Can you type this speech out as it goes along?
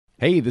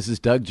Hey, this is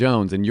Doug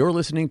Jones, and you're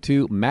listening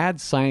to Mad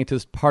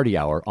Scientist Party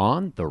Hour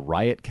on the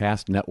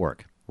Riotcast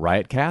Network.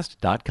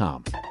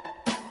 Riotcast.com.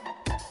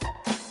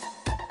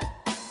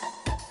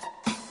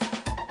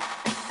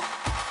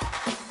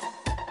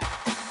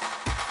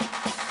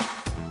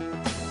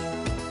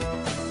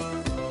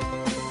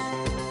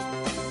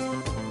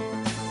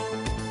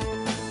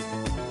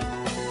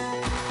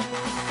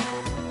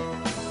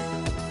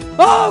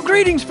 Oh,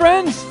 greetings,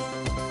 friends!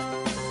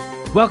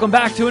 Welcome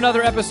back to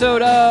another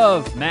episode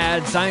of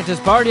Mad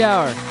Scientist Party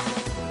Hour.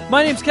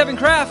 My name's Kevin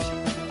Kraft,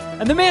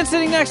 and the man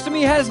sitting next to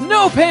me has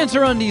no pants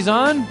or undies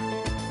on,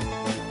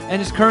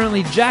 and is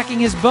currently jacking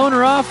his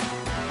boner off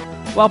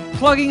while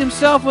plugging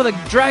himself with a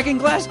dragon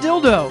glass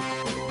dildo.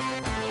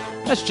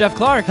 That's Jeff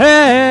Clark.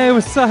 Hey,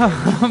 what's up?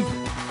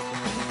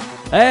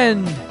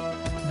 And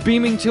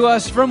beaming to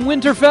us from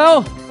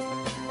Winterfell,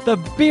 the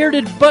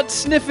bearded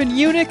butt-sniffing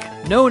eunuch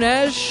known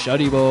as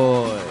Shuddy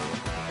Boy.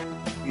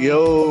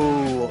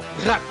 Yo,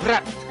 rap,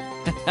 rap.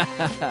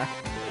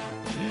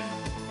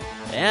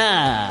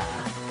 Yeah,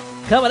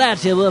 coming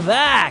at you, we're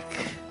back.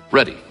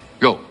 Ready,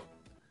 go.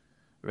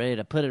 Ready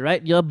to put it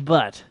right in your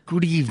butt.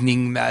 Good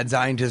evening, mad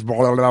scientist.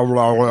 Woo,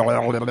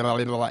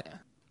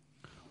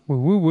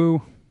 woo,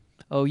 woo.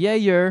 Oh, yeah,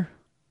 you're.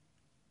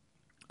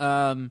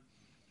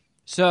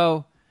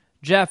 So,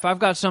 Jeff, I've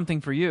got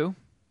something for you.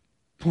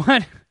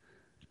 What?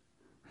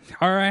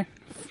 All right.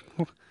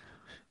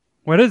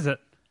 What is it?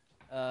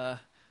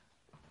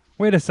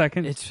 Wait a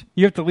second.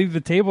 You have to leave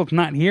the table. It's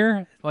not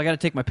here? Well, I got to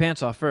take my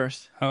pants off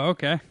first. Oh,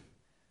 okay.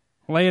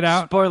 Lay it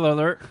out. Spoiler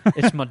alert,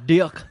 it's my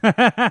dick.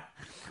 Okay,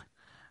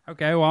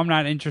 well, I'm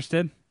not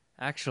interested.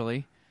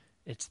 Actually,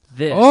 it's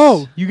this.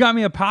 Oh, you got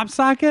me a pop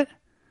socket?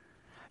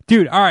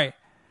 Dude, all right.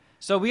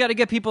 So we got to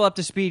get people up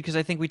to speed because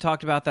I think we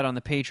talked about that on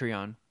the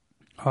Patreon.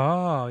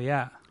 Oh,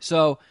 yeah.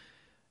 So,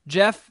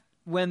 Jeff,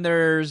 when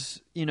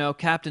there's,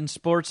 Captain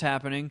Sports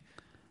happening,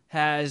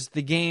 has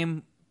the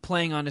game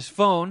playing on his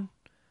phone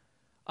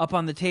up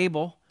on the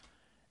table,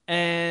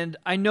 and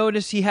I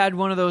noticed he had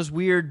one of those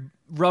weird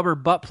rubber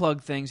butt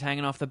plug things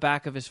hanging off the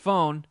back of his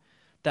phone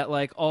that,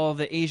 like, all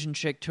the Asian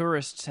chick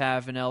tourists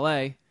have in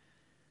L.A.,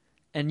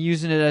 and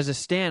using it as a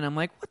stand. I'm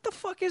like, what the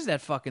fuck is that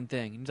fucking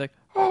thing? And he's like,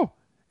 oh,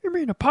 you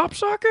mean a pop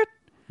socket?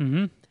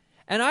 Mm-hmm.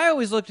 And I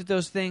always looked at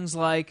those things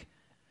like,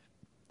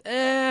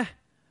 I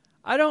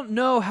don't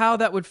know how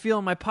that would feel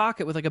in my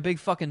pocket with, like, a big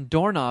fucking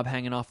doorknob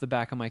hanging off the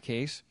back of my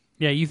case.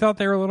 Yeah, you thought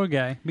they were a little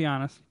gay, be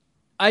honest.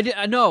 I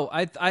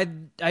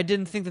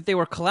didn't think that they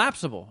were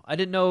collapsible. I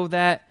didn't know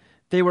that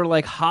they were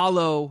like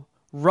hollow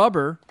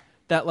rubber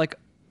that like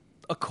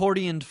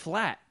accordioned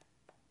flat.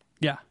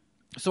 Yeah.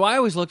 So I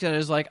always looked at it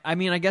as like, I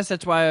guess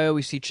that's why I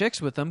always see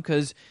chicks with them,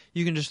 because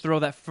you can just throw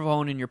that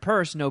phone in your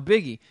purse, no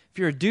biggie. If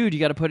you're a dude, you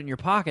got to put it in your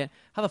pocket.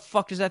 How the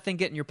fuck does that thing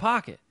get in your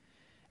pocket?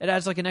 It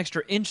adds like an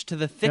extra inch to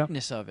the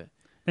thickness of it.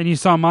 Then you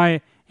saw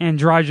my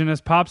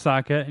androgynous pop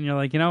socket, and you're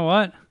like, you know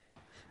what?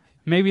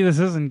 Maybe this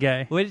isn't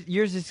gay. What,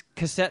 yours is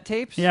cassette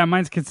tapes? Yeah,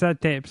 mine's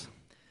cassette tapes.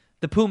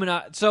 The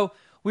Puma. So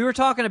we were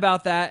talking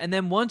about that, and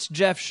then once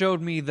Jeff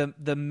showed me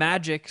the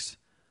magics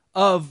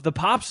of the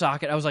pop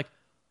socket, I was like,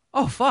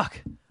 oh, fuck.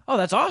 Oh,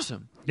 that's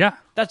awesome. Yeah.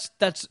 That's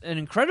an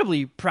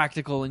incredibly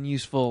practical and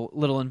useful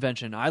little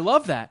invention. I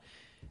love that.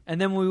 And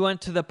then we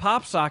went to the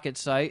pop socket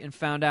site and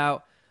found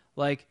out,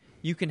 like,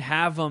 you can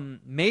have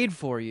them made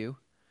for you.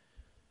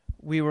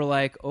 We were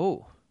like,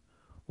 oh,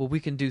 well,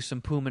 we can do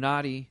some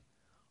Puminati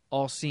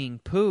all-seeing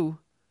poo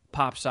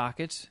pop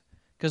sockets,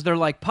 because they're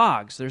like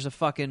Pogs. There's a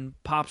fucking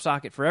pop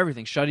socket for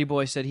everything. Shuddy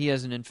Boy said he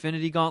has an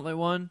Infinity Gauntlet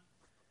one.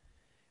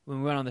 When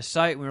we went on the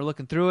site, we were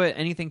looking through it.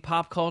 Anything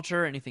pop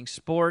culture, anything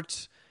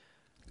sports.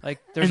 Like,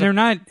 and they're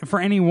not for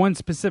any one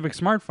specific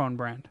smartphone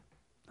brand.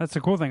 That's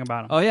the cool thing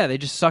about them. Oh, yeah, they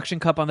just suction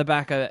cup on the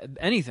back of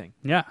anything.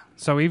 Yeah,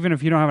 so even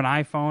if you don't have an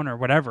iPhone or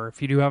whatever, if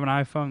you do have an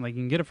iPhone, like,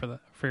 you can get it for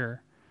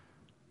your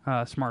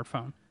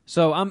smartphone.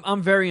 So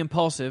I'm very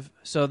impulsive.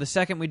 So the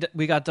second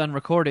we got done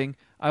recording,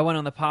 I went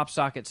on the pop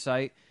socket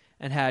site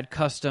and had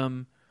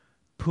custom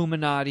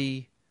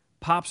Puminati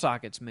pop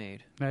sockets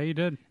made. Yeah, you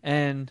did.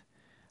 And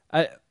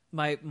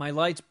my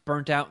lights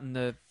burnt out in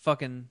the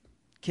fucking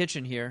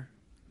kitchen here.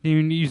 You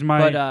use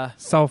my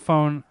cell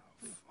phone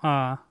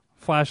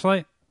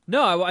flashlight?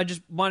 No, I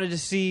just wanted to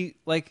see,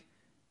 like,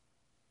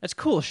 that's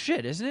cool as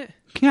shit, isn't it?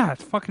 Yeah,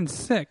 it's fucking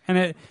sick, and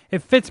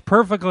it fits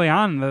perfectly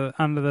onto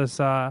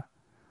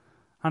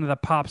the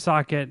pop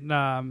socket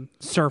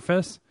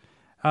surface.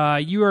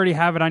 You already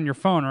have it on your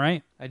phone,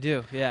 right? I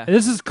do, yeah.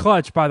 This is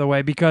clutch, by the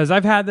way, because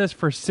I've had this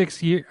for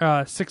 6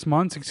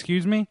 months.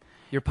 Excuse me.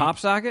 Your pop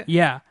socket?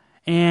 Yeah,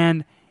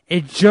 and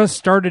it just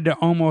started to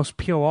almost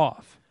peel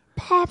off.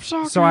 Pop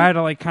socket. So I had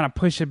to like kind of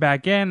push it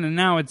back in, and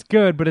now it's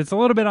good, but it's a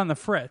little bit on the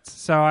fritz.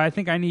 So I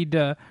think I need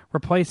to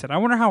replace it. I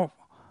wonder how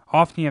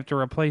often you have to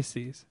replace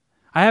these.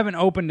 I haven't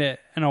opened it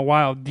in a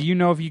while. Do you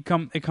know if it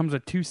comes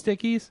with 2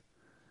 stickies?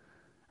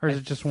 Or is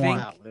it just one?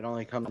 No, it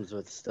only comes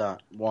with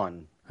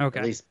one. Okay.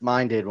 At least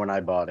mine did when I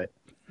bought it.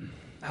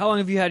 How long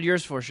have you had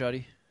yours for,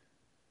 Shuddy?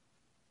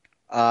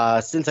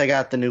 Since I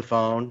got the new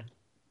phone.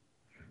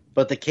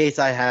 but the case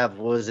I have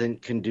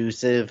wasn't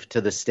conducive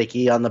to the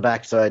sticky on the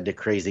back, so I had to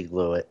crazy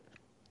glue it.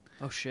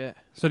 Oh shit.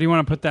 So do you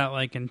want to put that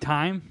like in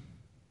time?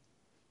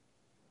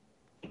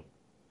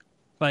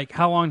 Like,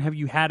 how long have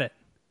you had it?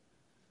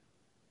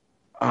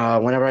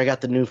 Whenever I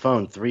got the new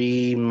phone,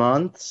 3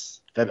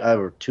 months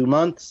or 2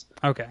 months.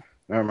 Okay.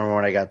 I don't remember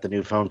when I got the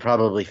new phone.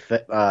 Probably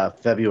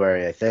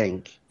February, I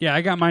think. Yeah,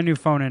 I got my new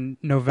phone in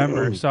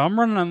November, so I'm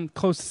running on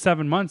close to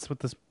 7 months with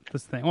this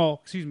thing. Well,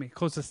 excuse me,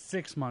 close to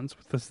 6 months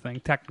with this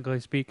thing, technically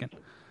speaking.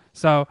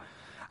 So,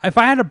 if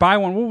I had to buy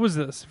one, what was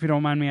this? If you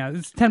don't mind me asking,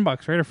 it's $10,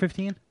 right, or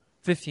 15?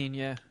 15,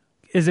 yeah.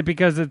 Is it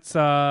because it's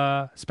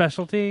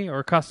specialty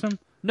or custom?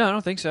 No, I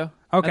don't think so.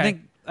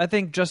 Okay. I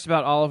think just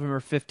about all of them are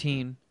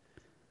 15.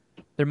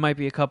 There might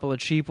be a couple of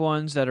cheap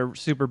ones that are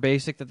super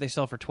basic that they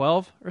sell for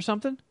 12 or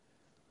something.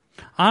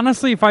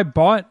 Honestly, if I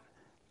bought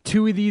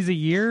 2 of these a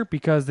year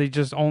because they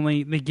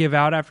give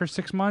out after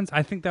 6 months,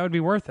 I think that would be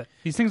worth it.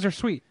 These things are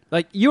sweet.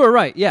 Like, you were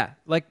right, yeah.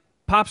 Like,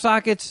 pop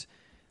sockets,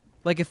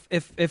 like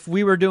if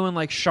we were doing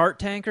like Shark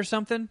Tank or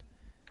something,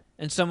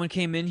 and someone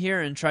came in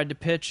here and tried to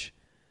pitch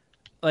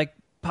like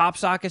pop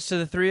sockets to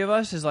the three of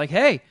us, is like,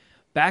 hey,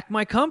 back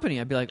my company.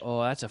 I'd be like,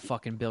 oh, that's a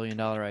fucking $1 billion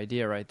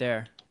idea right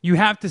there. You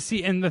have to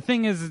see, and the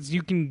thing is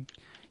you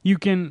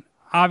can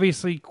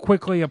obviously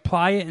quickly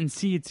apply it and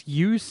see its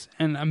use,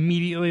 and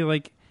immediately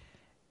like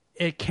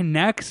it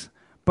connects.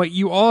 But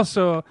you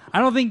also, I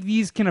don't think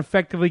these can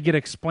effectively get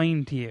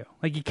explained to you.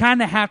 Like, you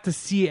kind of have to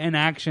see it in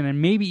action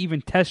and maybe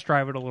even test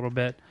drive it a little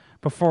bit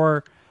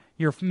before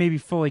you're maybe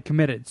fully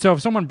committed. So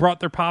if someone brought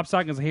their pop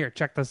socket and said, here,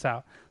 check this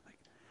out. Like,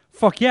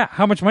 fuck yeah,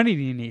 how much money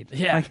do you need?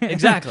 Yeah, like,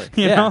 exactly.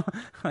 You Yeah. know?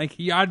 Like,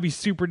 I'd be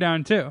super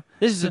down too.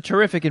 This is a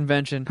terrific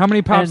invention. How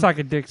many pop And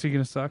socket dicks are you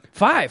going to suck?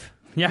 5.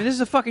 Yeah. I mean, this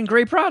is a fucking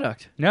great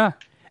product. Yeah.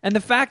 And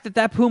the fact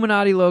that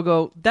Puminati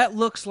logo, that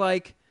looks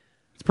like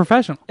It's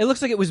professional. it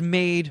looks like it was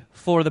made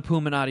for the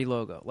Puminati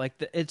logo. Like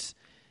it's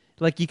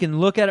like you can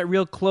look at it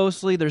real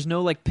closely. There's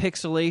no like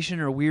pixelation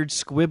or weird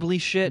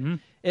squibbly shit. Mm-hmm.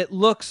 It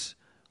looks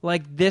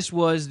like this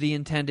was the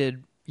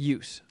intended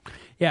use.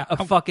 Yeah.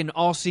 A fucking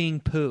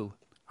all-seeing poo.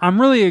 I'm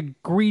really a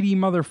greedy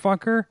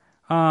motherfucker.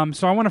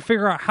 So I want to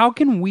figure out how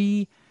can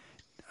we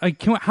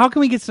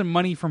get some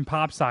money from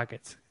pop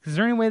sockets? Is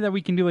there any way that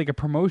we can do like a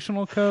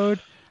promotional code?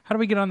 How do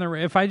we get on the?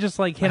 If I just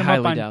like hit I them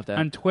up highly doubt that.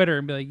 on Twitter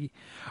and be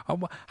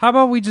like, how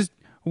about we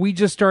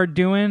just start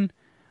doing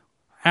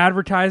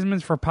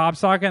advertisements for pop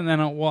socket, and then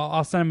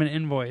I'll send them an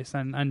invoice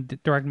on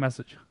direct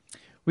message.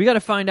 We got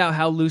to find out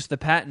how loose the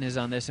patent is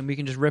on this, and we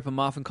can just rip them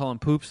off and call them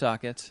poop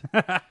sockets.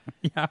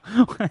 Yeah,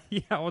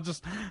 yeah.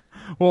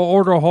 We'll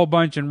order a whole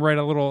bunch and write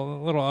a little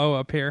O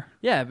up here.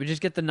 Yeah, but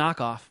just get the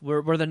knockoff.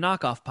 We're the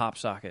knockoff pop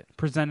socket.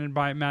 Presented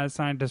by Mad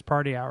Scientist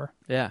Party Hour.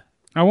 Yeah.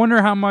 I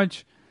wonder how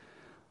much.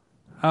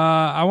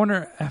 I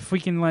wonder if we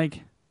can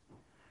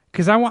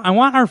because I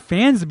want our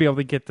fans to be able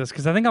to get this,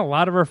 because I think a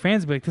lot of our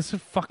fans will be like, this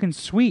is fucking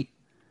sweet.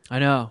 I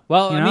know.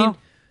 Well, You I know? mean,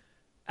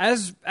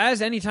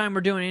 as any time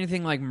we're doing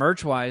anything like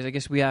merch wise, I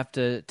guess we have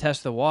to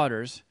test the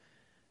waters,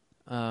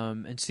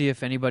 and see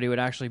if anybody would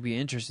actually be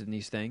interested in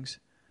these things.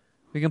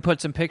 We can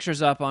put some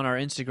pictures up on our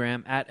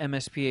Instagram at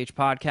MSPH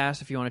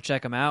Podcast if you want to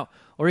check them out,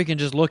 or you can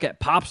just look at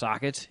pop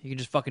sockets. You can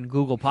just fucking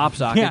Google pop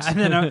sockets. Yeah, and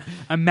then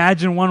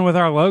imagine one with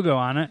our logo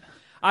on it.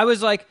 I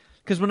was like,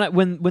 because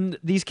when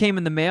these came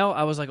in the mail,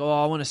 I was like,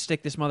 oh, I want to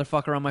stick this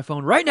motherfucker on my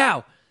phone right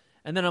now.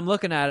 And then I'm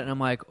looking at it and I'm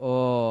like,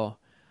 oh,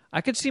 I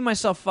could see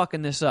myself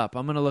fucking this up.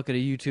 I'm gonna look at a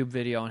YouTube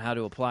video on how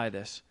to apply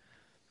this,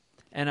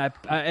 and I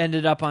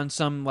ended up on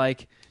some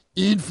like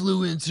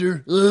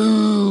influencer.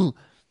 Ooh.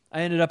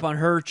 I ended up on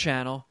her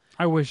channel.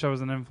 I wish I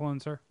was an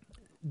influencer.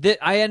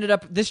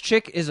 This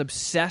chick is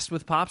obsessed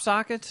with pop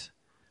sockets.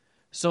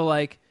 So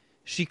like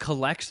she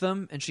collects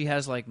them, and she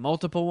has like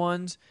multiple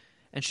ones,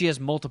 and she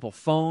has multiple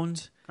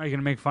phones. Are you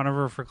gonna make fun of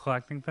her for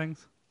collecting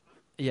things?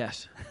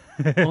 Yes.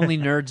 Only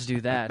nerds do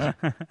that.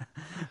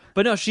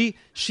 But no, she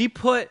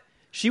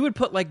would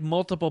put like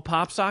multiple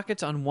pop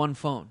sockets on one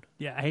phone.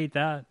 Yeah, I hate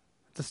that.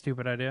 It's a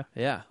stupid idea.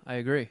 Yeah, I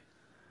agree.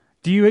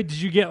 Did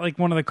you get like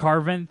one of the car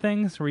vent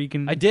things where you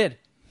can? I did.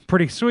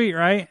 Pretty sweet,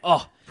 right?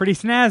 Oh, pretty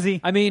snazzy.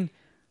 I mean,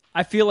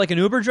 I feel like an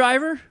Uber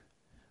driver,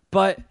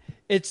 but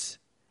it's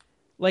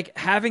like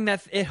having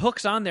that, it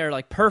hooks on there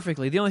like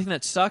perfectly. The only thing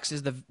that sucks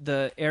is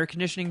the air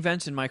conditioning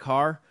vents in my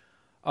car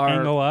are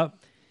Angle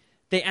up.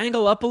 They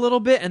angle up a little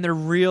bit, and they're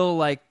real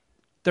like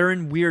they're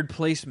in weird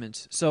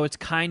placements. So it's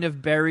kind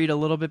of buried a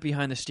little bit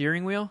behind the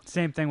steering wheel.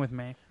 Same thing with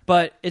me.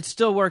 But it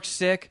still works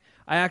sick.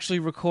 I actually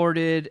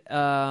recorded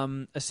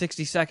a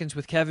 60 seconds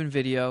with Kevin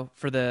video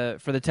for the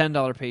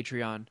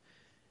 $10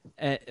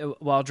 Patreon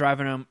while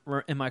driving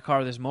in my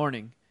car this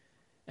morning,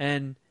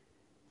 and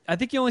I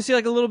think you only see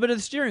like a little bit of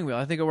the steering wheel.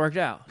 I think it worked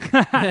out.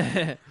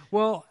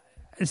 Well,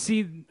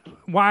 see,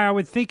 why I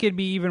would think it'd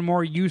be even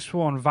more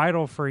useful and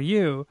vital for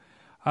you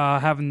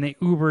having the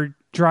Uber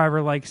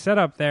driver-like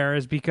setup there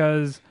is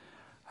because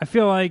I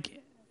feel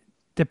like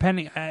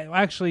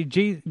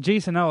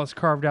Jason Ellis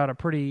carved out a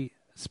pretty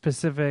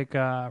specific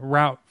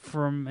route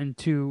from and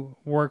to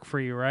work for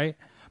you, right?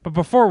 But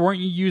before, weren't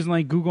you using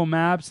like Google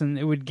Maps and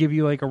it would give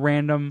you like a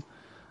random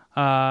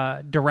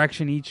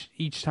direction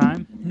each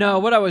time? No,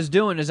 what I was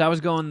doing is I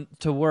was going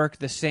to work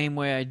the same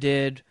way I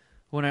did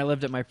when I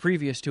lived at my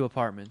previous 2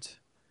 apartments.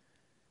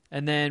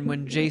 And then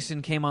when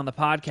Jason came on the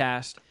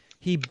podcast,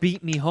 he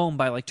beat me home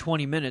by like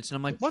 20 minutes. And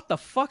I'm like, what the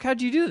fuck?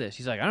 How'd you do this?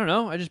 He's like, I don't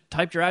know. I just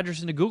typed your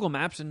address into Google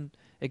Maps and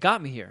it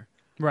got me here.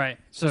 Right.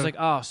 So I was like,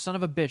 oh, son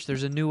of a bitch,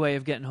 there's a new way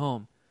of getting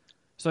home.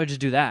 So I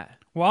just do that.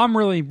 well, I'm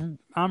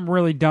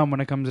really dumb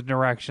when it comes to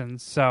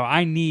directions. So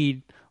I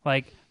need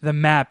like the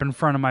map in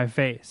front of my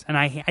face, and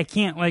I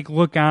can't like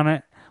look at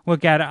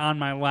it on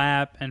my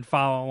lap and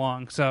follow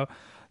along. So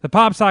the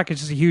pop socket is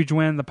just a huge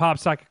win. The pop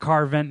socket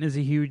car vent is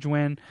a huge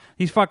win.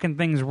 These fucking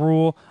things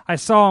rule. I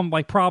saw them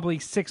like probably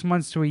 6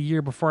 months to a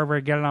year before I ever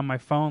get it on my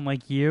phone,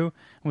 like you.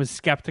 I was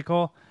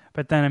skeptical,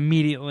 but then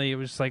immediately it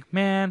was like,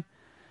 man,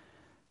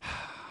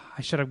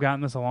 I should have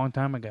gotten this a long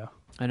time ago.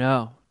 I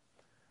know.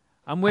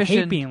 I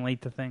hate being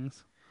late to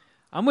things.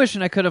 I'm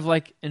wishing I could have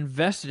like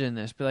invested in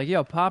this. Be like,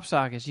 yo, pop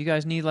sockets, you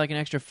guys need like an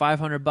extra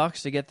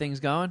 $500 to get things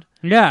going?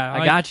 Yeah,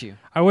 I got you.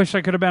 I wish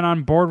I could have been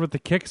on board with the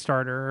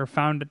Kickstarter or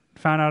found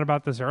out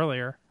about this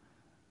earlier.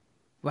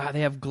 Wow,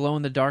 they have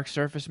glow-in-the-dark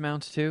surface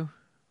mounts too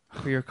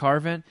for your car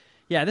vent.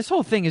 Yeah, this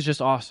whole thing is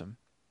just awesome.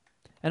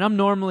 And I'm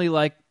normally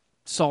like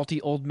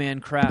salty old man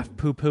Kraft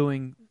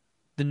poo-pooing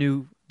the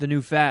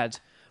new fads.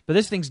 But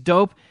this thing's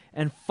dope,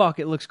 and fuck,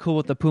 it looks cool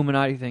with the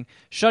Puminati thing.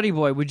 Shuddy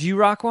Boy, would you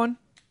rock one?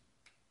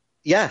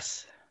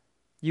 Yes,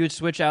 You would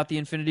switch out the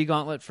Infinity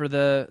Gauntlet for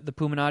the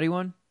Puminati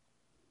one?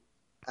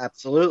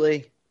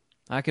 absolutely.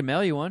 I could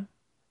mail you one.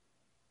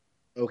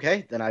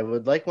 Okay, then I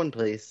would like one,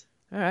 please.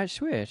 All right,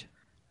 sweet.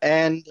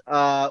 And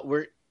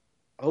we're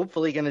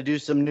hopefully going to do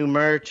some new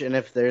merch, and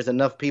if there's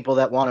enough people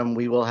that want them,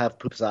 we will have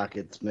poop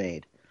sockets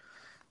made.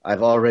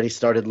 I've already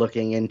started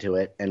looking into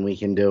it, and we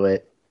can do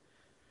it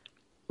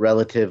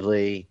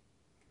relatively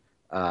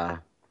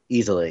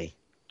easily.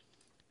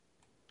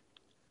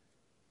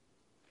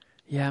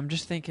 Yeah, I'm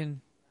just thinking.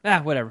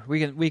 Whatever.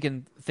 We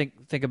can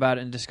think about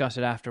it and discuss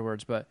it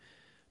afterwards. But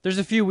there's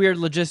a few weird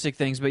logistic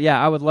things. But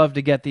yeah, I would love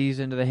to get these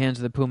into the hands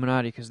of the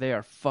Puminati because they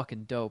are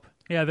fucking dope.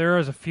 Yeah, there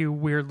is a few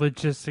weird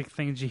logistic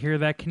things. You hear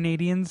that,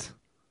 Canadians?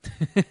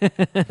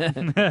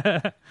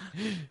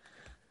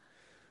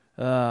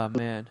 Oh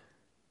man.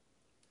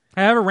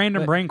 I have a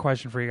random brain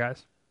question for you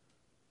guys.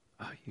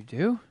 Oh, you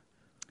do?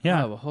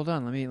 Yeah. Oh, well, hold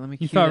on. Let me.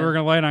 You thought we were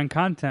gonna light on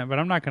content, but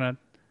I'm not gonna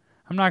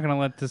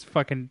let this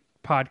fucking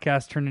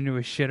podcast turn into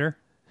a shitter.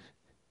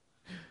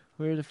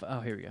 Where the? Oh,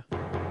 here we go.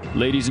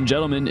 Ladies and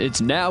gentlemen, it's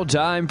now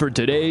time for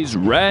today's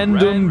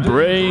Random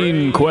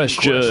Brain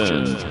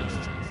Question.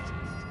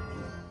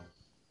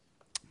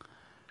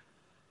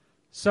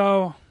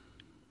 So,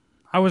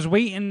 I was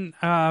waiting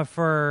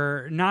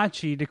for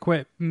Nachi to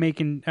quit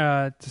making,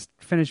 to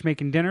finish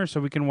making dinner,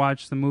 so we can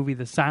watch the movie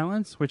The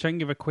Silence, which I can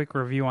give a quick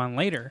review on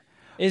later.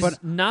 Is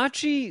But-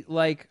 Nachi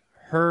like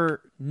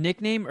her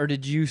nickname, or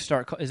did you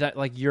start? Is that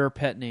like your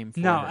pet name? For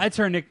No, her? that's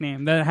her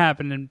nickname. That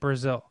happened in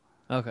Brazil.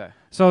 Okay.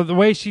 So the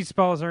way she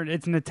spells her,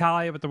 it's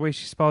Natalia, but the way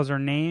she spells her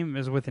name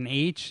is with an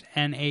H,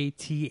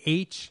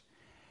 Nath.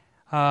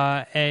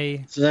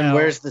 A. So then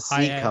where's the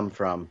C L-I-A. come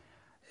from?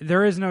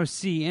 There is no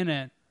C in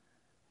it.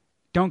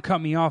 Don't cut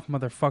me off,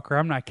 motherfucker.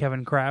 I'm not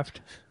Kevin Kraft.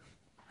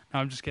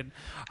 No, I'm just kidding.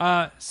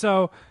 When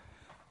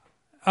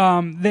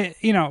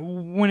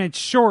it's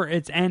short,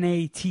 it's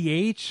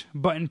Nath,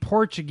 but in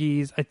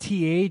Portuguese, a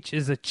TH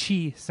is a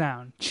chi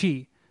sound.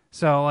 Chi.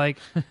 So, like,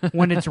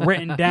 when it's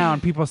written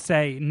down, people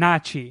say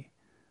Nachi.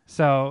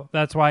 So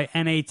that's why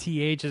Nath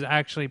is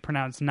actually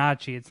pronounced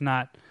Nachi. It's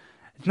not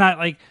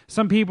like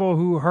some people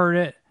who heard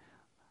it,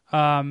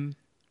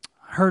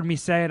 heard me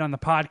say it on the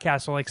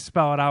podcast will like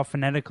spell it out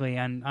phonetically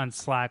on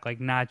Slack, like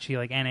Nachi,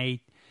 like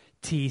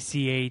Natchie.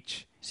 See,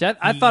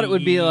 I thought it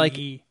would be like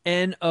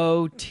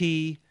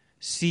Notchie.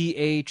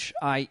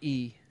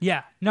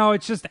 Yeah, no,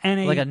 it's just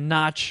Like a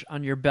notch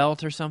on your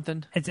belt or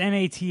something. It's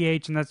Nath,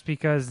 and that's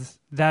because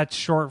that's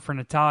short for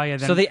Natalia.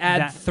 Then So they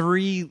add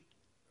 3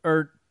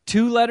 or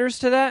 2 letters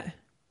to that?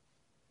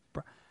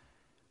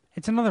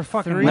 It's another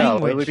fucking No,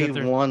 language. it would that be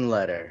there- one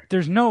letter.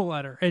 There's no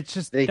letter. It's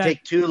just They that,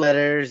 take 2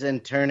 letters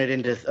and turn it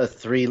into a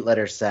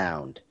 3-letter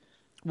sound.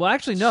 Well,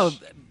 actually, no,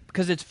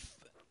 because it's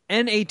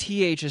Nath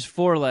is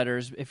 4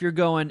 letters. If you're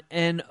going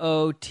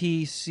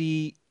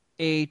Notchie,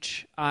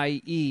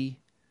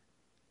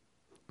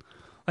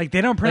 like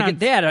they don't pronounce. like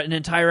they add an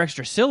entire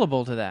extra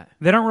syllable to that.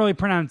 They don't really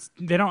pronounce.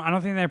 They don't. I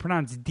don't think they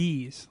pronounce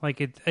D's.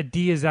 Like a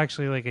D is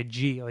actually like a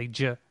G, like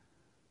J.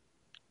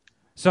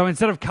 So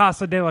instead of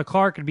Casa de la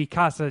Clark, it'd be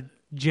Casa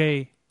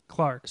J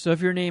Clark. So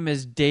if your name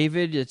is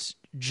David, it's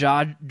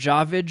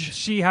Javid.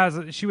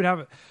 She would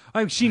have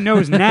like she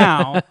knows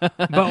now,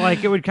 but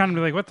like it would kind of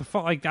be like what the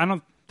fuck. Like I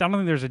don't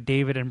think there's a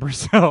David in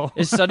Brazil.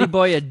 Is Sunny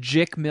Boy a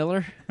Jick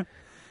Miller?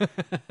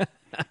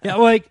 Yeah,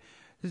 like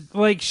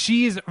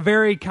she's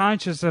very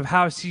conscious of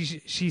how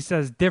she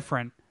says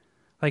different.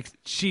 Like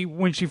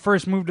when she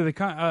first moved to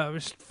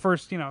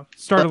the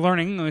started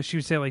learning English, she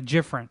would say like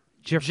different.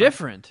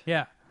 Different.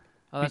 Yeah.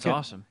 Oh, that's Because-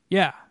 awesome.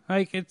 Yeah,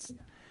 like it's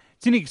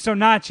It's unique. So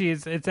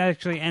Nachi it's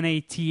actually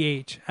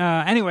Nath.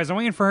 Anyways, I'm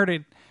waiting for her to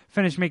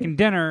finish making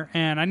dinner,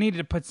 and I needed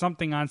to put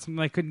something on, something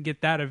I couldn't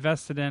get that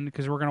invested in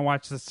because we're gonna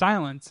watch The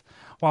Silence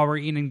while we're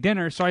eating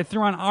dinner. So I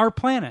threw on Our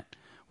Planet,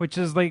 which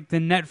is like the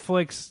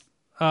Netflix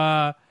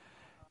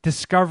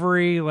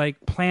Discovery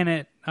like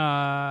planet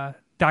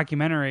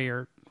documentary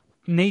or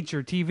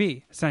nature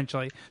TV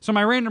essentially. So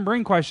my random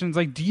brain question is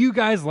like, do you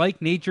guys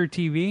like nature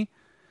TV?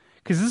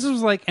 Because this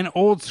was like an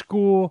old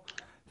school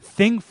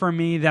thing for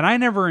me that I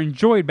never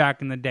enjoyed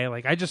back in the day.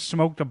 Like I just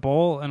smoked a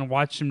bowl and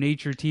watched some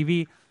nature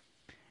TV,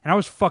 and I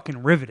was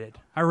fucking riveted.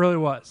 I really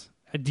was.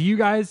 Do you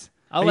guys?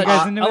 I'll are you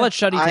guys into let it?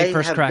 Shuddy take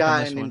first crack on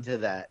this gotten one. into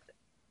that.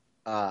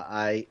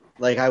 I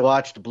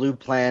watched Blue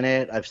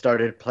Planet. I've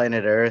started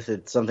Planet Earth.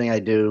 It's something I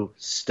do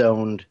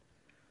stoned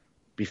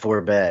before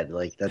bed.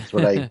 Like that's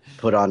what I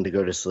put on to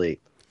go to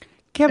sleep.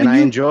 Kevin, and I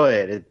enjoy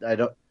it. I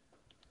don't.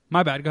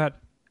 My bad. Go ahead.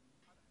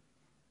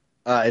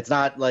 It's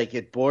not like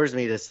it bores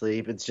me to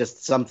sleep. It's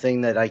just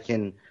something that I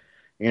can,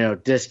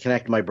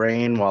 disconnect my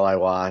brain while I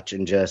watch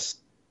and just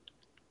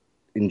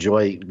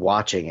enjoy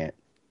watching it.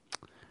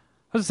 I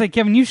was gonna say,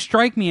 Kevin, you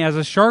strike me as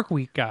a Shark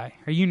Week guy.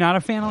 Are you not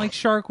a fan of like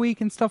Shark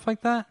Week and stuff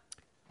like that?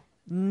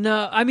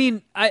 No, I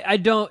mean, I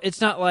don't.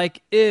 It's not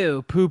like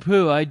ew, poo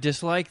poo. I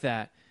dislike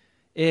that.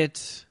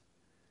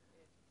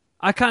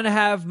 I kind of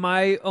have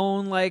my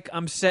own like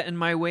I'm set in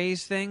my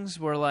ways things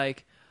where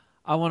like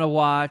I want to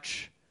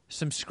watch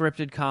some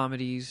scripted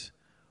comedies,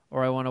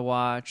 or I want to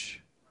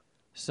watch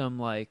some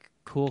like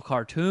cool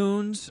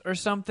cartoons or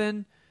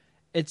something.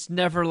 It's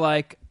never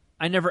like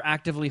I never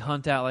actively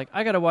hunt out like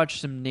I got to watch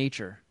some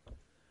nature.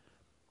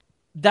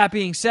 That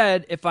being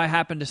said, if I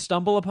happen to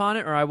stumble upon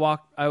it, or I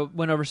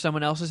went over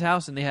someone else's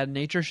house and they had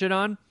nature shit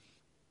on,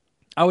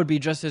 I would be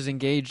just as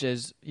engaged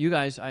as you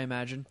guys, I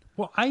imagine.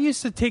 Well, I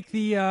used to take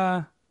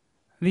the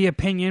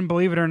opinion,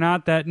 believe it or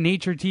not, that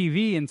nature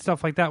TV and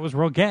stuff like that was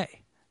real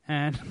gay,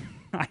 and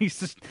I used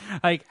to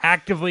like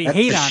actively That's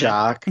hate a on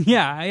shock. it.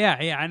 Yeah.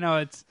 I know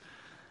it's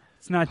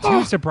not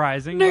too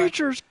surprising.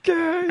 Nature's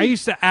gay. I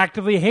used to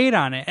actively hate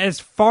on it as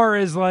far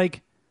as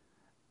like,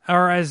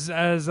 or as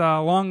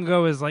long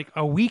ago as like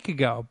a week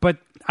ago. But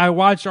I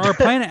watched Our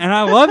Planet and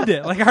I loved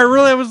it. Like I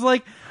really was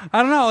like,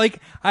 I don't know,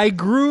 like I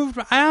grooved.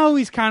 I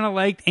always kind of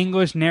liked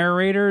English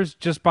narrators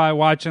just by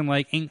watching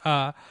like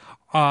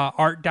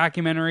art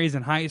documentaries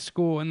in high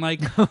school, and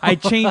like I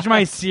changed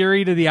my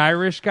Siri to the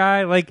Irish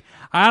guy. Like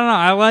I don't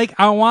know,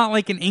 I want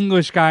like an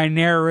English guy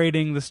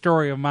narrating the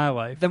story of my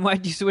life. Then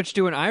why'd you switch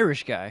to an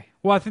Irish guy?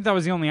 Well, I think that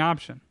was the only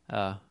option.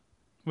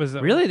 Was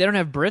it Really? They don't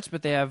have Brits,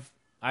 but they have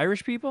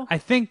Irish people? I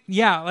think,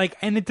 yeah, like,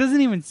 and it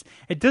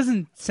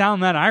doesn't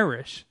sound that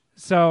Irish.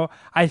 So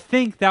I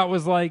think that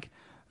was like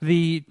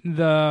the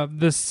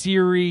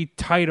Siri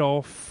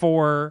title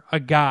for a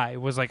guy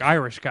was like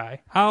Irish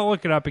guy. I'll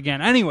look it up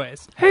again.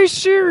 Anyways, Hey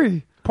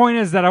Siri, point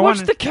is that I what's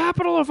want the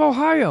capital of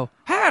Ohio?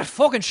 Ah,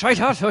 fucking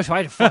shite. I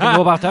don't fucking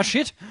know about that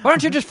shit. Why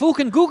don't you just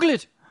fucking Google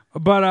it?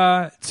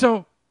 But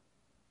so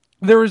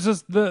there was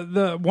just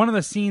the one of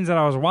the scenes that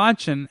I was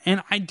watching,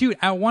 and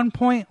at one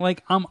point,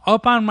 like I'm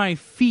up on my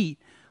feet,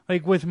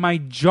 like with my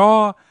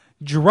jaw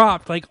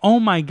dropped, like oh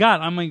my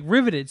god, I'm like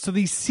riveted. So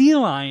these sea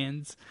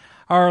lions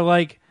are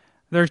like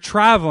they're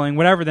traveling,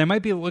 whatever. They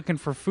might be looking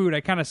for food.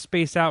 I kind of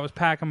spaced out, was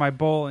packing my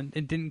bowl, and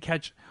didn't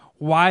catch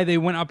why they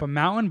went up a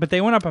mountain, but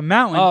they went up a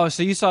mountain. Oh,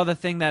 so you saw the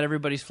thing that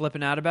everybody's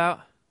flipping out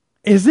about?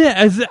 Is it?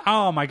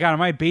 Oh my god,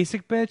 am I a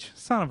basic bitch?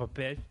 Son of a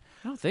bitch.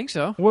 I don't think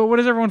so. What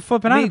is everyone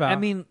flipping out about? I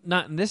mean,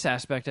 not in this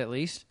aspect, at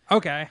least.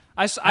 Okay.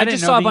 I didn't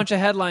just know saw a the- bunch of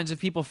headlines of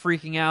people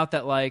freaking out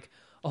that, like,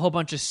 a whole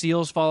bunch of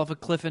seals fall off a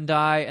cliff and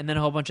die, and then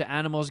a whole bunch of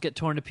animals get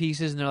torn to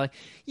pieces, and they're like,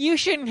 you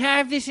shouldn't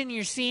have this in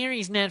your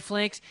series,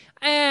 Netflix.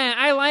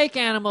 I like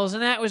animals,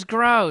 and that was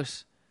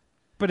gross.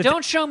 But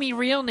Don't show me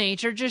real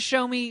nature, just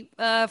show me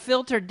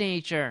filtered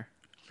nature.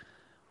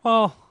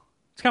 Well,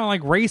 it's kind of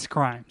like race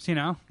crimes, you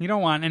know? I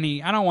don't want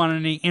any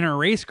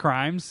inter-race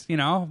crimes, you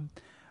know?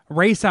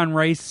 Race on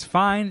race is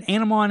fine.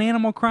 Animal on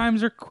animal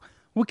crimes are...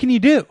 What can you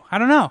do? I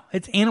don't know.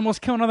 It's animals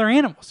killing other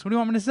animals. What do you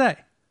want me to say?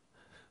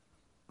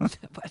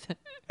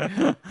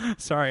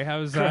 Sorry, I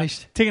was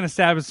taking a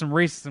stab at some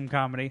racism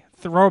comedy.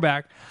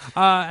 Throwback.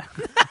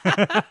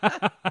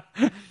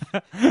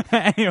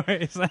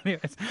 Anyways.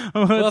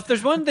 Well, if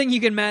there's one thing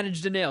you can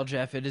manage to nail,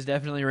 Jeff, it is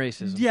definitely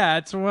racism. Yeah,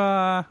 it's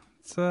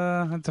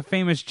a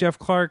famous Jeff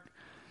Clark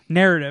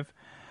narrative.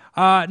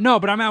 No,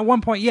 but I'm at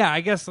one point. Yeah,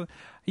 I guess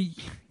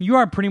you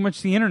are pretty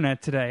much the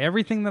internet today.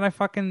 Everything that I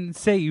fucking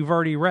say, you've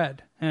already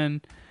read,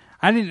 and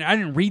I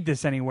didn't read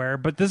this anywhere,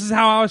 but this is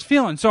how I was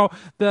feeling. So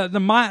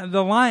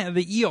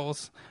the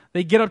eels,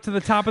 they get up to the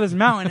top of this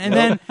mountain, and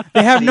then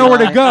they have nowhere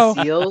to go.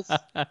 Seals?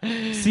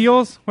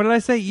 Seals? What did I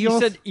say? Eels? You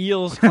said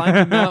eels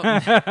climbing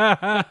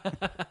the mountain.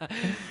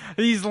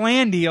 These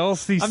land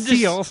eels, these I'm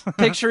seals. just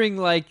picturing,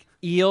 like,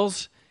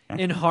 eels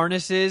in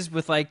harnesses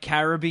with, like,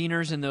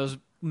 carabiners and those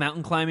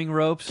mountain climbing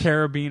ropes,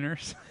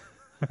 Carabiners.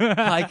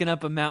 hiking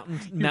up a mountain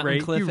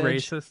cliff you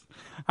edge. racist.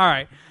 All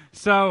right,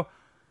 so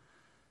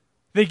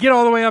they get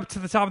all the way up to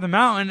the top of the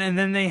mountain, and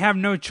then they have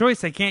no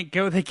choice. They can't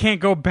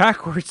go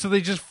backwards, so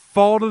they just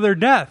fall to their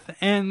death.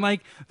 And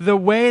like the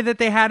way that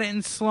they had it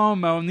in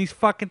slow-mo and these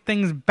fucking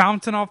things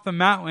bouncing off the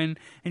mountain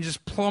and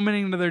just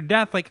plummeting to their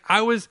death, like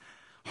I was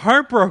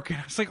heartbroken.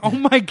 I was like, oh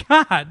my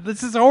God,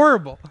 this is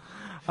horrible.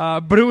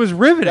 But it was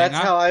riveting. That's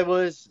how I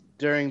was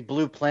during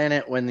Blue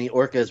Planet when the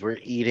orcas were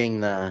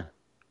eating the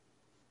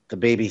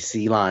baby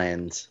sea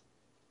lions.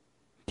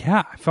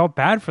 Yeah, I felt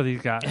bad for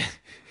these guys.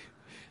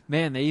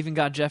 Man, they even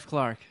got Jeff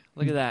Clark.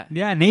 Look at that.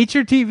 Yeah,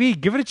 Nature TV,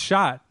 give it a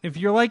shot. If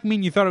you're like me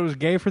and you thought it was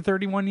gay for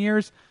 31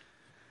 years,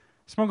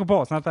 smoke a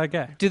bowl. It's not that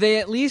gay. Do they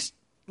at least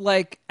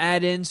like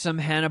add in some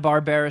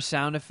Hanna-Barbera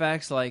sound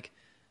effects, like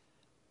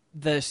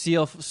the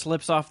seal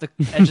slips off the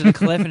edge of the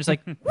cliff and it's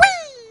like,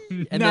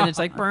 whee! And then it's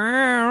like, they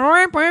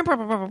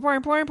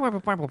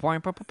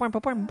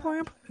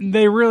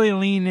really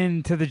lean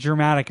into the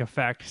dramatic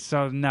effect.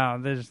 So no,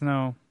 there's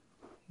no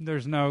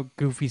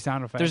goofy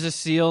sound effects. there's a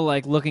seal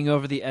like looking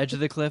over the edge of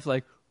the cliff,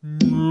 like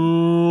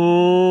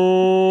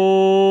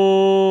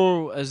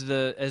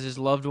as his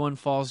loved one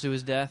falls to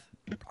his death.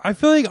 I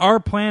feel like Our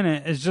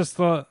Planet is just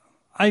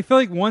I feel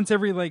like once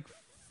every like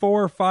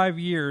 4 or 5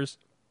 years,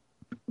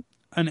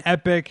 an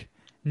epic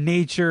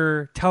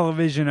nature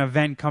television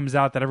event comes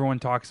out that everyone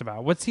talks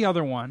about. What's the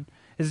other one?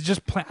 Is it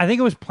just I think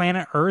it was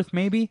Planet Earth,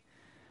 maybe?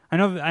 I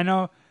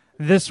know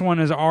this one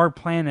is Our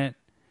Planet.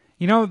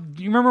 You know,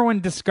 you remember when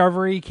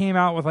Discovery came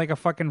out with like a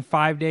fucking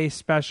 5-day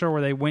special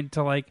where they went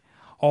to like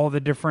all the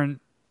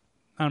different,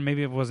 I don't know,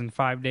 maybe it wasn't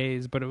 5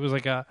 days, but it was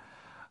like a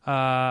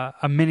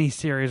mini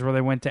series where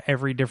they went to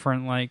every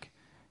different like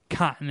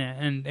continent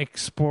and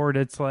explored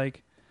its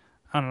like,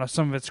 I don't know,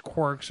 some of its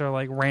quirks or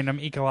like random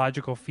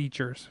ecological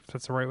features, if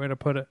that's the right way to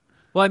put it.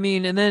 Well, I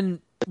mean, and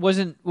then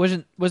wasn't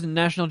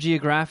National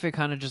Geographic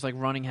kind of just like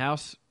running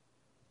house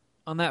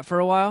on that for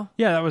a while?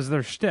 Yeah, that was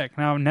their shtick.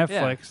 Now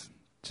Netflix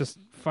just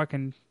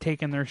fucking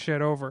taking their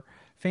shit over.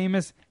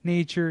 Famous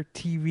Nature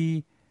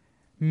TV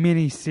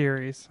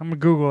miniseries. I'm gonna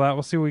Google that.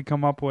 We'll see what we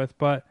come up with.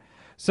 But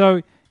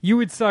so you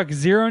would suck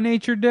 0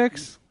 nature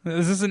dicks?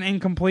 Is this an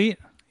incomplete?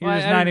 You're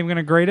just not even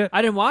gonna grade it?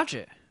 I didn't watch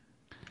it.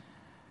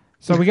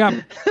 So we got.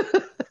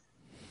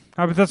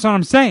 But that's what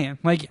I'm saying.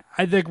 Like,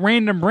 I think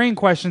random brain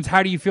questions.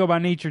 How do you feel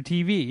about Nature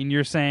TV? And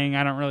you're saying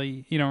you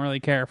don't really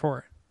care for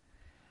it.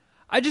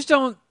 I just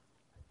don't.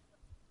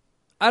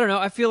 I don't know.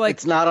 I feel like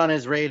It's not on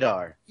his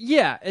radar.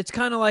 yeah, it's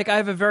kind of like I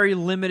have a very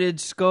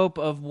limited scope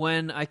of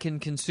when I can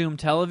consume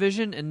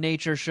television, and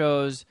nature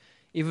shows,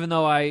 even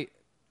though I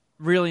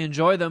really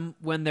enjoy them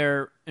when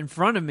they're in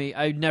front of me,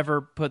 I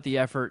never put the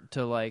effort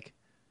to like.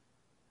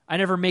 I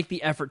never make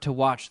the effort to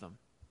watch them.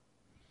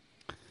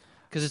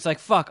 Because it's like,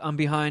 fuck, I'm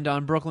behind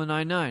on Brooklyn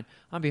Nine-Nine.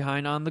 I'm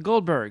behind on the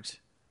Goldbergs.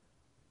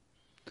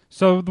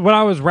 So what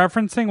I was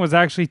referencing was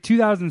actually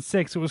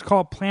 2006. It was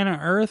called Planet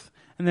Earth,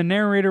 and the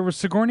narrator was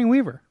Sigourney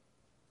Weaver.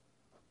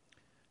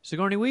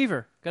 Sigourney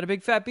Weaver. Got a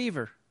big fat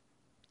beaver.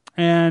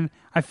 And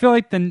I feel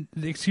like the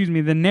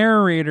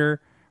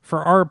narrator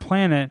for Our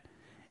Planet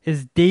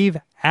is Dave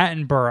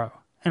Attenborough.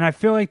 And I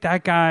feel like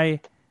that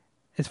guy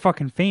is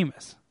fucking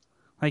famous.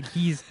 Like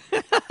he's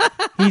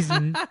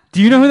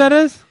do you know who that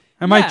is?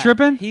 Am I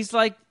tripping? He's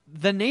like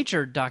the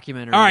nature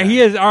documentary. All right,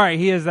 guy.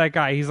 he is that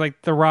guy. He's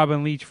like the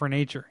Robin Leach for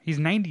nature. He's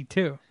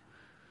 92.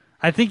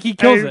 I think he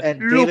kills it. And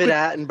David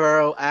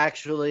Attenborough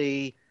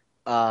actually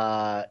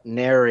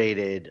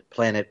narrated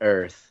Planet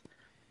Earth.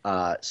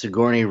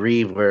 Sigourney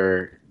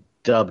Weaver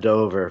dubbed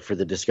over for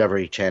the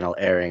Discovery Channel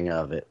airing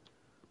of it.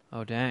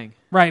 Oh, dang.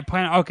 Right,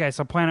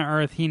 so Planet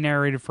Earth, he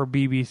narrated for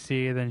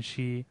BBC, then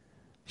she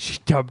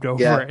dubbed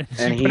over it.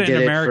 And he put did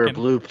in it American. for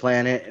Blue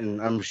Planet,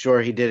 and I'm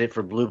sure he did it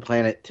for Blue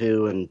Planet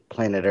 2 and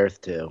Planet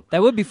Earth 2.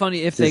 That would be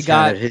funny if they It's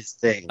kind got of his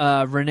thing.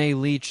 Renee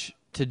Leach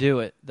to do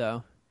it,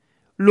 though.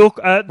 Look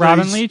at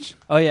Robin these, Leach?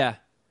 Oh, yeah.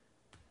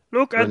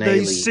 Look at Renee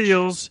these Leach.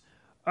 seals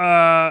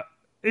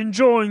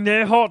enjoying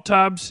their hot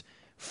tubs,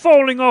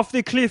 falling off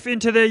the cliff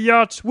into their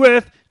yachts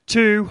worth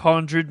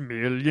 $200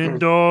 million.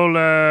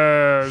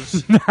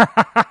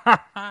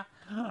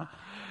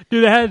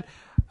 Dude, they had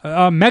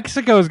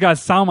Mexico's got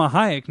Salma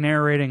Hayek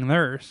narrating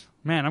theirs.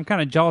 Man, I'm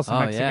kind of jealous of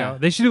Oh, Mexico. yeah.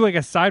 They should do like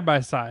a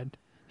side-by-side.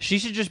 She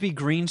should just be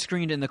green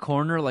screened in the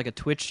corner like a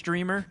Twitch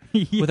streamer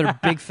Yeah. with her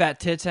big fat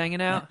tits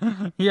hanging out.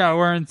 Yeah,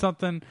 wearing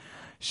something,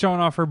 showing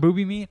off her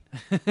booby meat.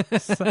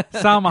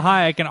 Salma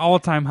Hayek, an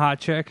all-time hot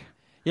chick.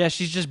 Yeah,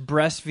 she's just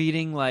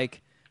breastfeeding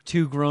like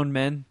 2 grown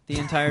men the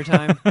entire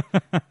time.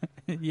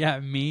 Yeah,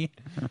 me.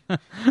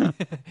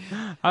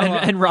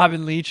 and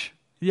Robin Leach.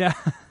 Yeah.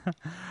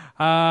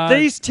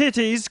 These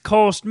titties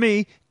cost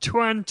me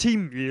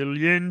 $20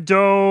 million.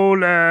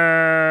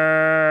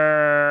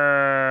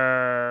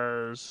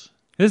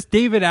 This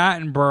David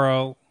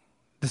Attenborough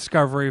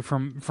discovery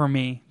for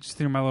me, just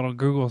through my little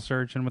Google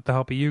search and with the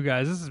help of you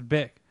guys, this is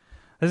big.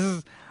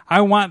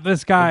 I want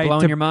this guy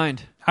Blowing to your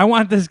mind. I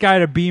want this guy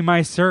to be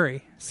my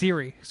Siri,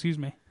 excuse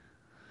me.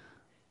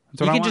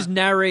 That's what You I can want. just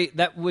narrate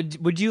that.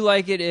 Would you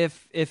like it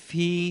if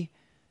he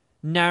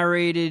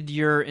narrated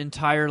your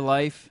entire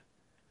life,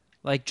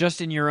 like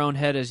just in your own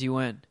head as you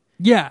went?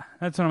 Yeah,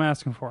 that's what I'm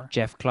asking for.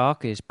 Jeff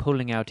Clark is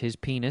pulling out his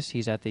penis.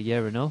 He's at the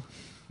urinal.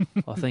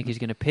 I think he's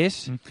going to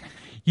piss.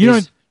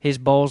 His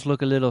balls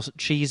look a little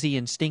cheesy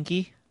and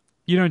stinky.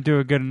 You don't do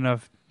a good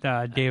enough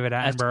David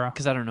Attenborough.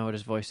 Because I don't know what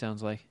his voice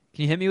sounds like.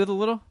 Can you hit me with a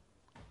little?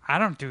 I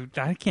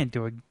can't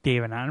do a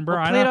David Attenborough.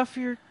 Well, play it off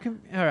your. All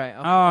right.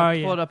 I'll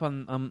pull it up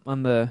on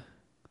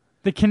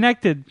the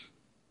connected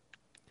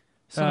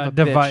son of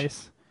a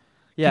device. Bitch.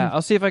 Yeah,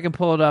 I'll see if I can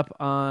pull it up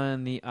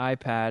on the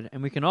iPad,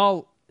 and we can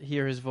all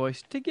hear his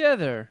voice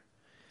together.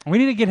 We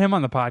need to get him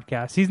on the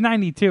podcast. He's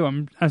 92.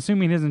 I'm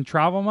assuming he doesn't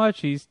travel much.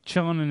 He's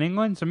chilling in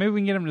England, so maybe we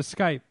can get him to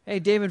Skype. Hey,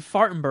 David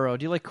Fartenborough,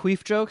 do you like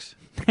queef jokes?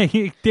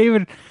 Hey,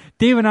 David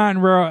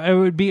Attenborough, it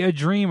would be a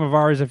dream of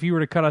ours if you were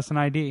to cut us an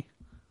ID.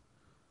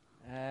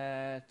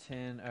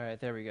 10. All right,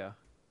 there we go.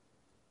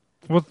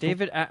 Well,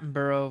 David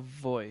Attenborough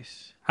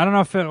voice. I don't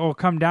know if it will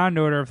come down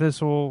to it or if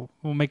this will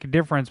make a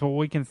difference, but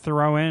we can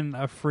throw in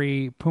a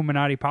free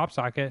Puminati pop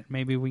socket.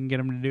 Maybe we can get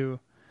him to do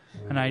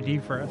an ID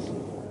for us.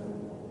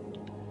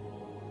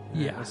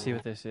 Yeah. Let's see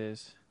what this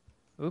is.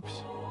 Oops.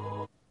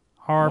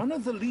 One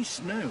of the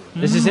least known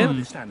This is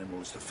him?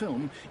 animals to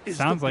film is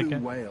Sounds the like blue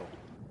it. whale.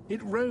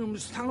 It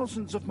roams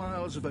thousands of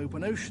miles of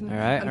open ocean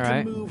and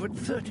can move at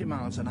 30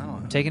 miles an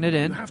hour. Taking it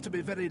in. You have to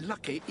be very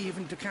lucky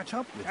even to catch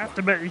up with Have one.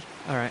 to be.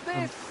 All right.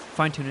 I'm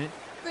fine-tuning it.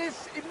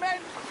 This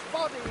immense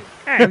body.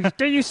 Oh,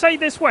 do you say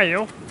this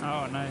whale?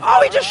 Oh, nice.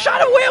 Oh, he just shot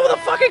a whale with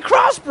a fucking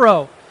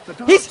crossbow.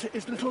 The He's- dart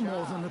is little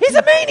more than he's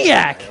a pinky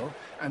maniac! whale,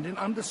 and in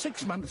under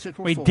 6 months it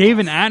will Wait, fall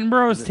David off.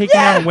 Attenborough is taking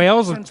Yeah! on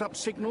whales? Sends up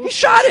signals He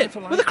shot to it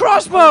satellite with a that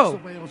crossbow! tells the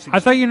whale's I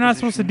thought you're not exact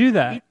supposed to position. do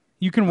that.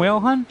 You can whale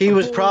hunt? He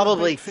was All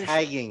probably big fish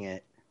tagging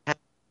it. It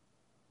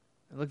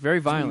looked very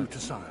New violent. to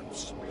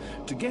science.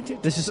 To get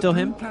it, This is the still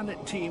Blue him?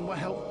 Planet team were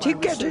helped To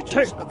by get it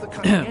researchers to- at the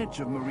cutting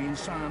edge of marine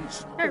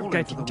science. all I'm over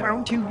getting the down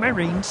world. to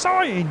marine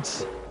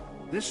science.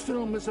 This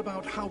film is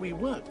about how we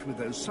worked with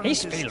those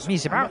This scientists. film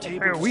is and were about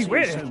able how to we see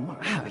worked. so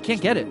much Wow, I with can't this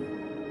get it. film.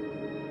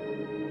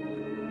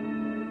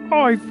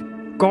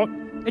 I've got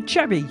a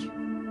chubby.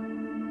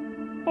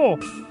 Oh,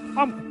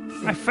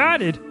 I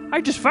farted.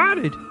 I just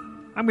farted.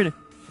 I'm gonna.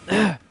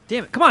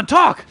 Damn it. Come on,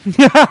 talk.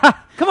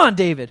 Come on,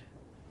 David.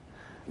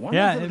 One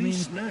Yeah, of the I mean-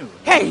 least known,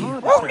 Hey,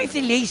 hard only to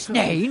the least film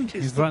named.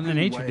 is He's the letting the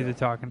blue nature do the whale.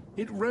 talking.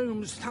 It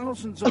roams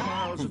thousands of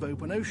miles of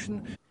open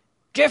ocean.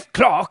 Jeff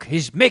Clark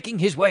is making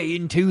his way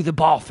into the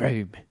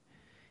bathroom.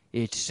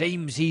 It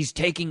seems he's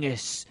taking a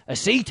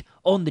seat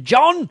on the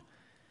John.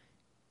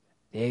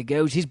 There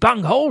goes his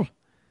bunghole.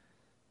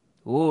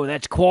 Oh,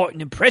 that's quite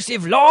an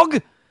impressive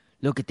log.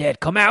 Look at that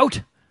come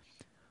out.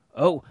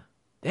 Oh,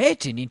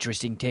 that's an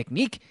interesting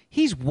technique.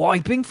 He's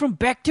wiping from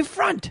back to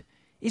front.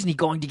 Isn't he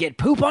going to get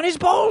poop on his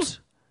balls?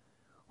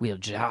 We'll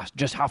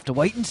just have to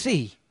wait and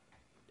see.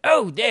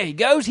 Oh, there he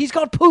goes. He's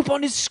got poop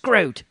on his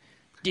scrote.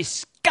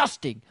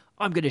 Disgusting.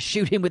 I'm going to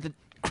shoot him with a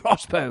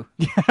crossbow.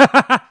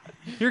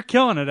 You're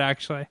killing it,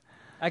 actually.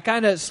 I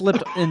kind of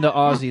slipped into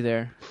Aussie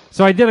there.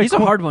 So I did He's a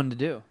hard one to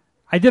do.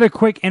 I did a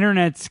quick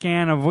internet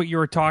scan of what you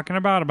were talking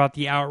about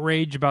the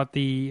outrage about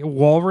the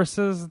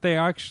walruses.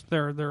 They're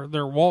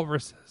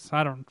walruses.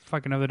 I don't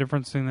fucking know the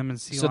difference between them and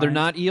sea So they're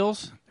lions. not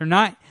eels? They're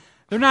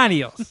not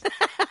eels.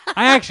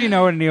 I actually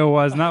know what an eel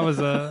was, and that was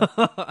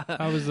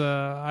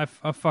a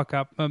fuck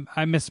up.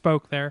 I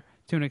misspoke there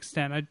to an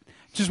extent. I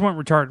just went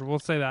retarded. We'll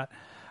say that.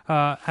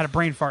 Had a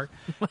brain fart.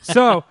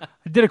 So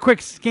I did a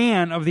quick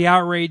scan of the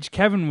outrage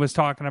Kevin was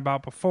talking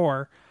about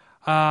before.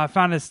 I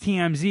found this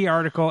TMZ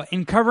article.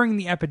 In covering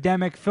the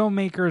epidemic,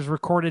 filmmakers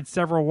recorded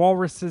several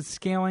walruses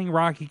scaling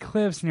rocky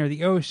cliffs near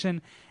the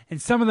ocean,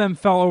 and some of them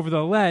fell over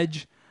the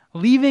ledge,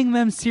 leaving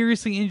them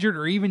seriously injured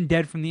or even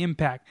dead from the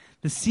impact.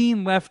 The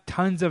scene left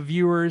tons of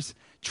viewers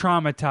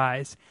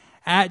traumatized.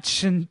 At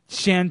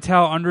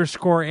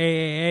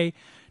Chantel_AAA,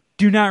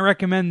 do not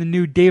recommend the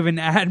new David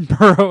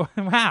Attenborough.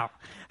 Wow.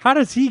 How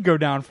does he go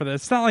down for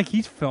this? It's not like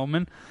he's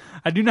filming.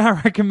 I do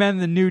not recommend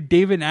the new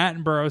David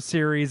Attenborough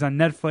series on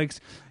Netflix.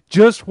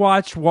 Just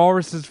watched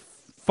walruses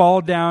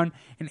fall down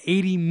an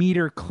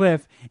 80-meter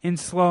cliff in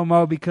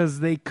slow-mo because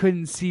they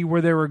couldn't see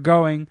where they were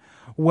going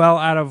well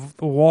out of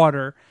the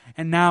water,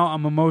 and now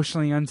I'm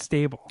emotionally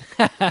unstable.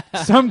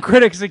 Some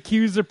critics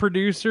accuse the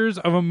producers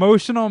of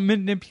emotional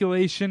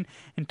manipulation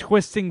and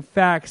twisting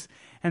facts,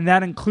 and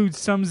that includes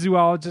some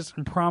zoologists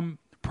and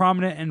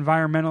prominent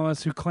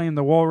environmentalists who claim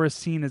the walrus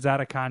scene is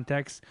out of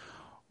context.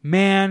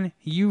 Man,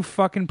 you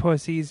fucking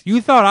pussies. You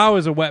thought I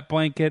was a wet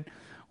blanket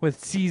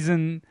with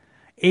season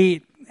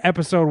 8,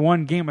 episode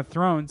 1 Game of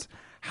Thrones.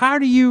 How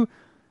do you...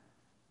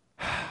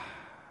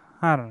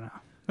 I don't know.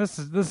 This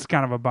is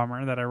kind of a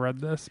bummer that I read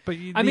this, but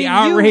the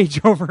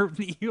outrage over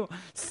the eel.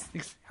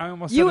 I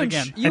almost said it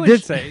again. I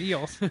did say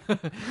eels.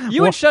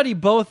 You and Shuddy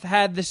both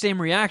had the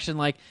same reaction.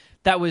 Like,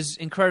 that was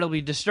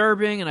incredibly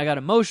disturbing, and I got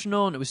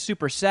emotional, and it was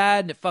super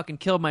sad, and it fucking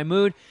killed my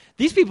mood.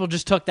 These people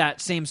just took that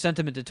same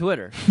sentiment to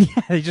Twitter. Yeah,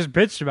 they just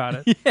bitched about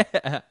it.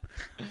 Yeah.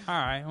 All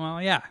right.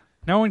 Well, yeah.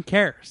 No one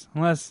cares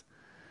unless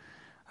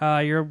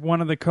you're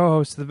one of the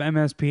co-hosts of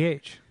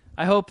MSPH.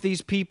 I hope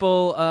these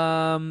people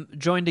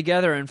join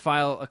together and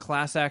file a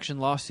class action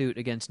lawsuit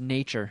against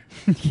nature.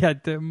 Yeah.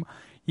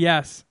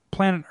 Yes.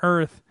 Planet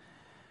Earth.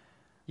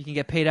 You can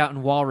get paid out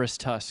in walrus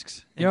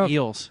tusks and Yep.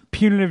 eels.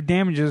 Punitive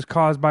damages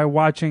caused by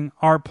watching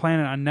Our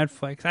Planet on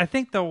Netflix. I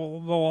think the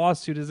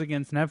lawsuit is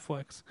against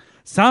Netflix.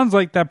 Sounds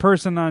like that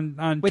person on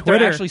Wait, Twitter.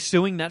 they're actually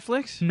suing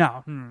Netflix?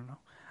 No.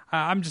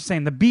 I'm just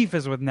saying the beef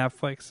is with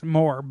Netflix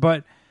more,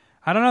 but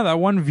I don't know. That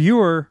one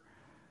viewer,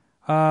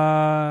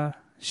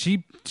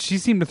 she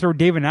seemed to throw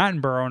David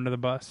Attenborough under the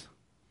bus.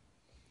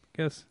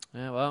 Guess.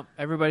 Yeah, well,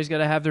 everybody's got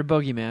to have their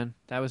boogeyman.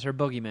 That was her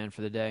boogeyman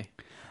for the day.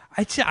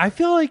 I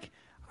feel like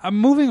I'm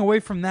moving away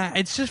from that.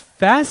 It's just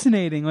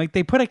fascinating. Like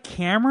they put a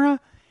camera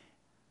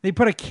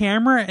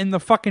in the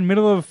fucking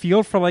middle of a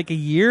field for like a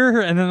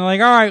year, and then they're like,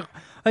 all right,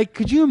 like,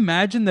 could you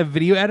imagine the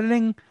video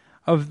editing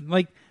of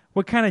like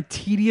what kind of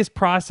tedious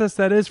process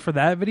that is for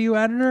that video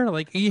editor?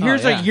 Like,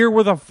 here's yeah. a year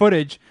worth of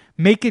footage.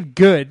 Make it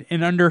good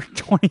in under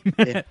 20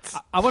 minutes.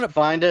 I want to.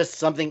 Find us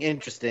something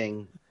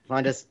interesting.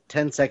 Find us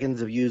 10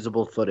 seconds of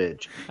usable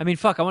footage. I mean,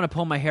 fuck. I want to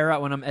pull my hair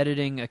out when I'm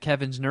editing a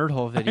Kevin's Nerd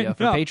Hole video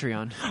for know.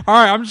 Patreon. All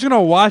right, I'm just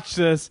gonna watch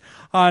this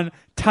on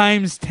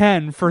times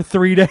 10 for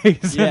 3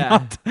 days.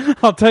 Yeah. and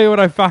I'll tell you what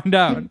I find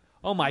out.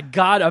 Oh my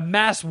god, a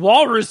mass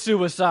walrus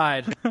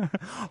suicide.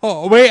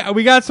 Oh wait,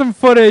 we got some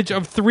footage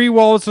of 3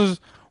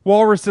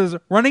 walruses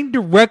running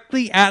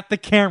directly at the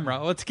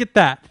camera. Let's get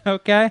that,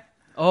 okay?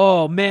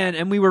 Oh man,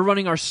 and we were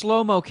running our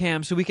slow-mo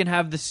cam so we can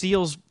have the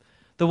seals,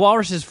 the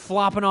walruses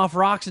flopping off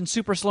rocks in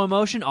super slow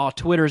motion. Oh,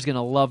 Twitter's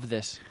gonna love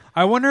this.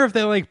 I wonder if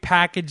they like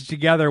package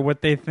together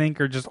what they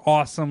think are just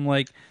awesome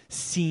like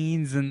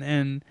scenes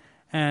and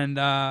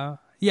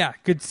yeah,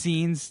 good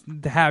scenes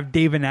to have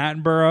David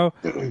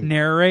Attenborough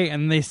narrate,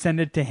 and they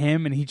send it to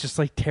him, and he just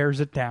like tears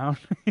it down.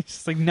 He's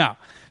just like, no,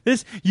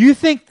 you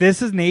think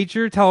this is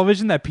nature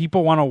television that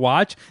people want to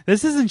watch?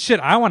 This isn't shit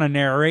I want to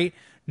narrate.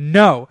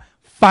 No,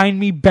 find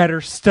me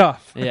better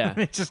stuff. Yeah.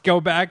 They just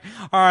go back.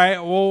 All right,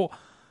 we'll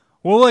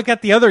look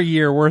at the other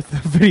year worth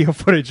of video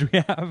footage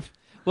we have.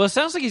 Well, it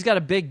sounds like he's got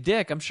a big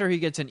dick. I'm sure he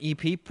gets an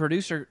EP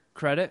producer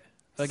credit.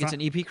 Gets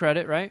an EP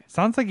credit, right?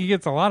 Sounds like he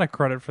gets a lot of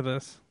credit for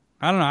this.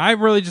 I don't know. I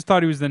really just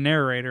thought he was the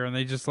narrator, and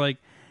they just like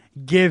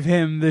give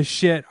him the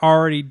shit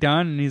already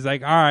done, and he's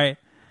like, "All right,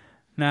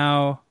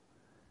 now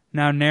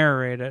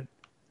narrate it."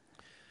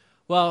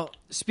 Well,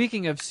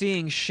 speaking of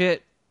seeing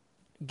shit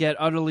get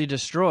utterly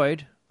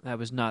destroyed, that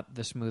was not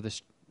the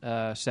smoothest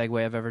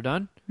segue I've ever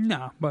done.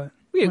 No, but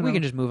We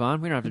can just move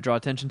on. We don't have to draw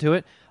attention to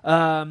it.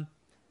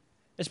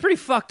 It's pretty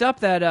fucked up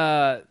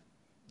that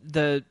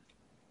the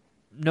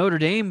Notre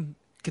Dame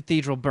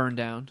Cathedral burned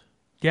down.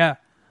 Yeah,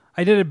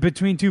 I did it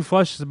between 2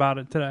 flushes about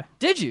it today.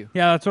 Did you?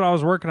 Yeah, that's what I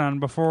was working on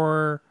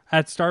before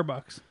at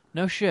Starbucks.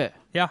 No shit.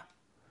 Yeah.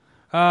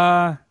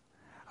 I'm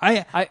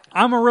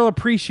a real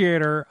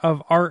appreciator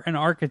of art and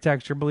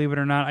architecture, believe it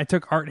or not. I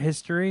took art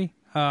history,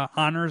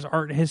 honors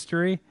art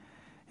history,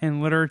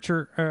 and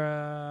literature,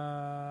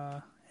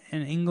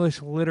 and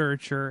English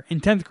literature in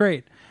 10th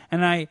grade,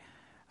 and I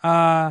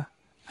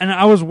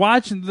was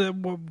watching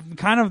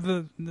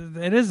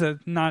it is a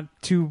not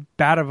too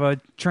bad of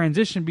a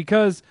transition,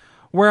 because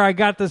where I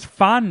got this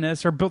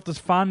fondness or built this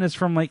fondness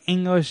from like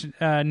English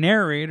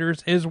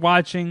narrators is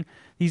watching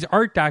these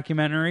art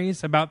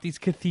documentaries about these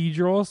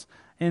cathedrals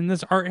in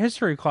this art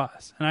history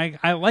class. And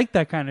I like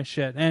that kind of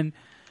shit. And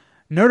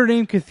Notre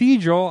Dame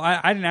Cathedral,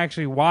 I didn't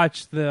actually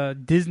watch the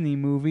Disney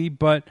movie,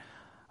 but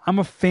I'm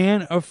a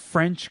fan of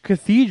French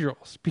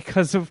cathedrals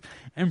because of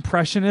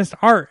Impressionist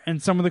art.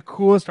 And some of the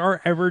coolest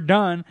art ever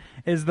done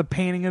is the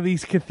painting of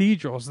these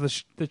cathedrals.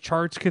 The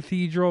Chartres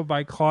Cathedral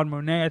by Claude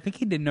Monet. I think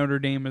he did Notre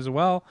Dame as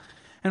well.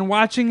 And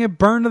watching it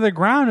burn to the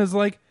ground is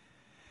like,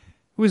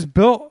 it was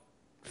built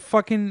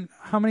fucking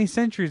how many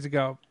centuries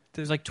ago?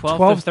 It was like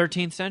 12th to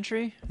 13th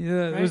century?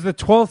 Yeah, right? It was the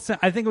 12th.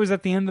 I think it was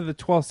at the end of the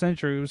 12th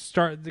century.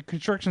 The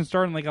construction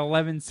started in like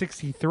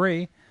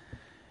 1163.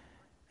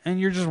 And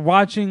you're just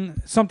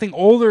watching something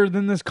older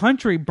than this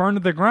country burn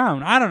to the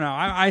ground. I don't know.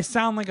 I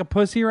sound like a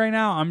pussy right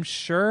now. I'm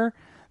sure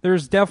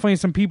there's definitely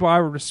some people I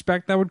would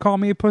respect that would call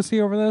me a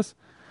pussy over this.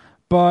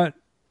 But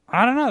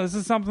I don't know. This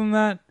is something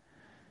that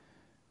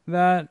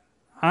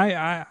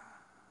I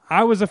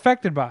was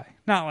affected by.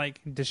 Not like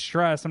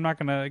distress. I'm not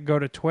going to go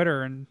to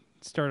Twitter and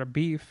start a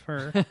beef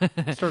or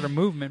start a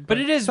movement. But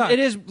it is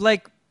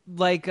like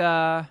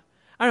I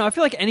don't know. I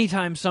feel like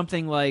anytime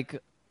something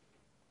like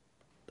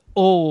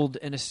old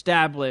and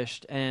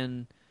established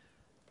and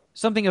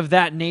something of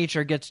that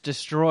nature gets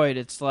destroyed,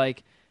 it's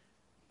like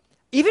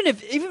even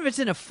if it's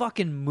in a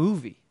fucking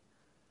movie,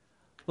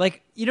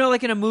 like, you know,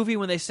 like in a movie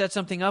when they set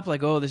something up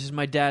like, oh, this is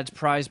my dad's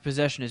prized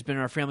possession, it's been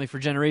in our family for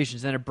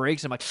generations, then it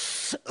breaks, I'm like,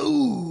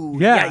 ooh,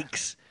 yeah.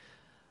 Yikes.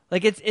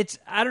 Like it's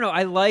I don't know,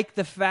 I like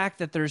the fact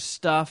that there's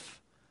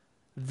stuff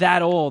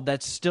that old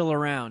that's still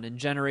around and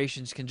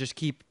generations can just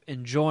keep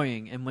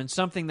enjoying. And when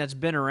something that's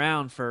been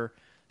around for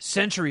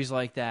centuries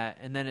like that,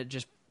 and then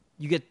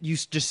you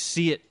just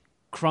see it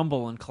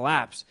crumble and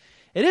collapse,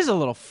 it is a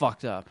little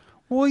fucked up.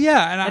 Well,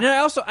 yeah, and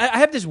I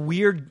have this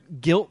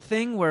weird guilt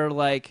thing where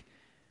like,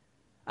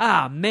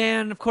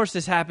 man, of course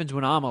this happens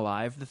when I'm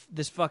alive.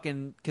 This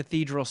fucking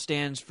cathedral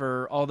stands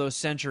for all those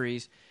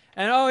centuries,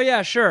 And oh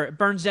yeah, sure, it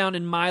burns down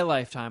in my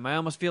lifetime. I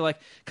almost feel like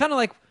kind of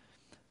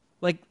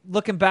like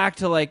looking back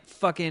to like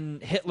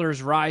fucking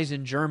Hitler's rise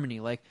in Germany.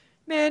 Like,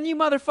 man, you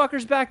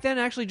motherfuckers back then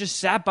actually just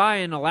sat by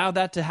and allowed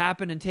that to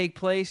happen and take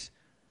place.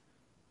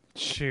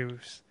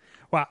 Jews.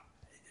 Wow.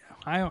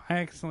 I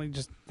accidentally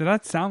just... Did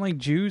that sound like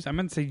Jews? I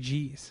meant to say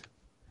G's.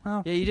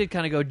 Well, Yeah, you did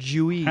kind of go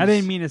Jewies. I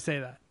didn't mean to say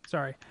that.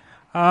 Sorry.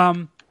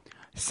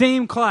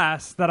 Same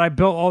class that I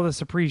built all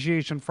this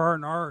appreciation for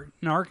art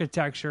and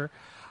architecture.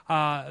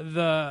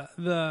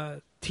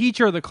 The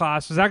teacher of the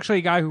class was actually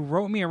a guy who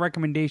wrote me a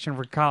recommendation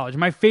for college.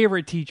 My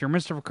favorite teacher,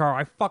 Mr. Vaccaro.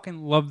 I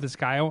fucking love this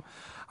guy.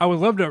 I would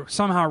love to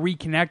somehow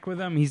reconnect with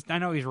him. I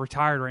know he's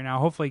retired right now.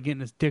 Hopefully getting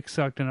his dick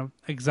sucked in an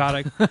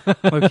exotic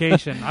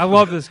location. I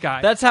love this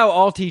guy. That's how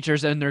all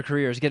teachers end their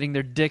careers, getting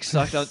their dick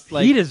sucked out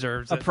like he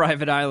deserves a it.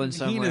 private island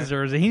somewhere. He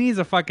deserves it. He needs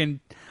a fucking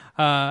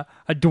a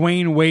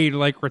Dwayne Wade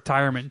like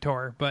retirement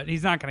tour, but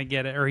he's not going to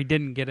get it, or he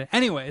didn't get it.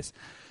 Anyways,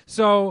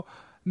 so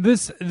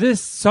this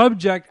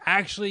subject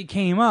actually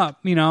came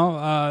up. You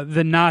know,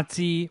 the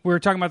Nazi. We were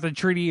talking about the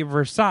Treaty of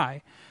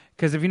Versailles.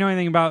 Because if you know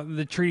anything about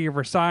the Treaty of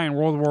Versailles and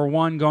World War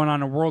I going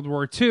on to World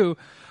War II,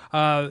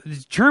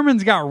 the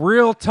Germans got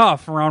real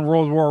tough around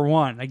World War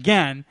I.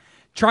 Again,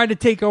 tried to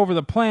take over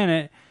the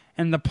planet,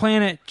 and the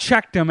planet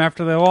checked them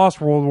after they lost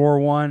World War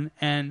I,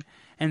 and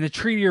the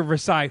Treaty of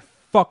Versailles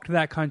fucked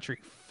that country.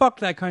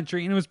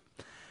 And it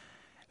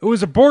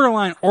was a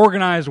borderline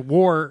organized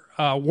war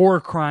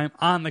crime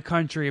on the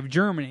country of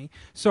Germany.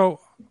 So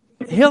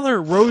Hitler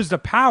rose to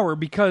power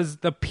because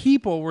the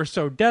people were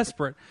so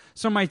desperate.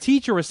 So my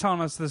teacher was telling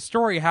us the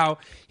story how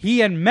he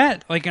had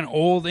met like an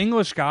old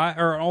English guy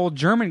or an old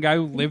German guy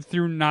who lived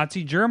through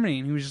Nazi Germany,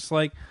 and he was just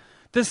like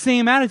the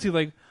same attitude,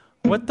 like,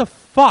 what the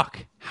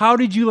fuck? How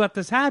did you let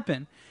this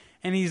happen?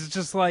 And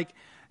he's like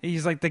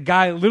the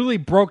guy literally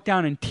broke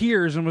down in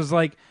tears and was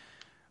like,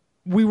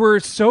 we were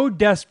so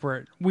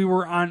desperate. We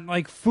were on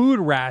like food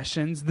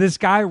rations. This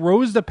guy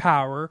rose to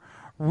power,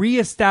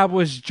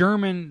 reestablished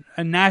German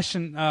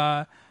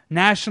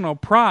national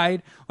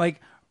pride,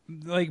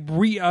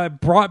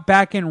 brought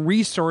back in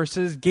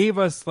resources, gave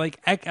us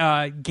like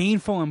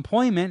gainful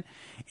employment,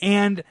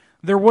 and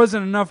there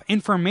wasn't enough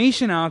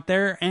information out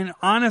there. And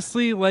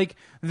honestly, like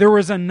there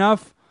was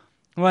enough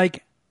reason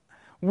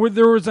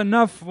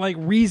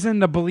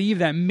to believe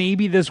that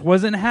maybe this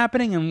wasn't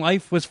happening and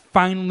life was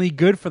finally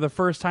good for the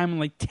first time in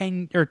like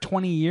 10 or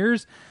 20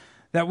 years,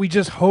 that we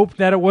just hoped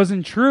that it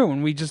wasn't true.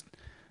 And we just,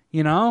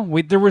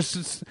 there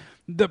was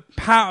the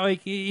power,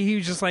 like he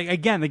was just like,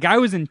 again, the guy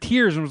was in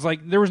tears and was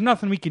like, there was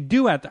nothing we could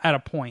do at a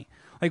point.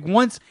 Like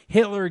once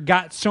Hitler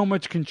got so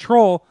much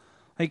control,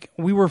 like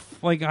we were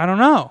like, I don't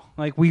know,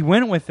 like we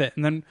went with it,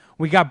 and then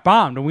we got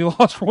bombed and we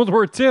lost World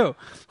War II.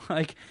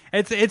 Like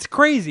it's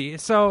crazy.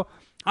 So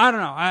I don't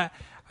know.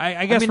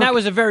 I guess that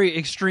was a very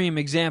extreme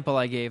example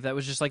I gave. That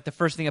was just like the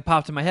first thing that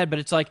popped in my head. But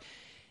it's like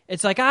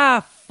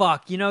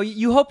fuck.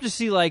 You hope to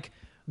see like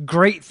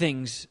great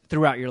things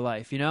throughout your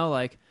life.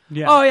 Like.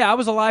 Yeah. Oh, yeah, I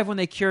was alive when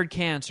they cured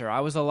cancer. I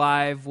was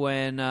alive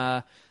when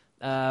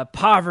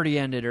poverty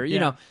ended, or, you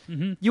know,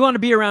 you want to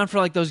be around for,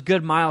 like, those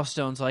good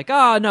milestones. Like,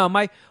 oh,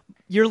 no,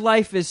 your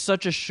life is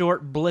such a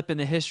short blip in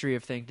the history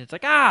of things. It's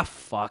like,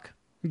 fuck.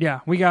 Yeah,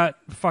 we got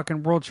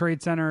fucking World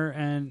Trade Center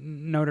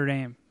and Notre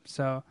Dame,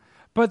 so...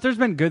 But there's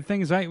been good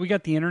things, right? We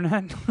got the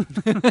internet.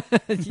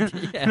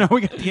 Yeah. No, we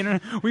got the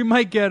internet. We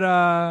might get...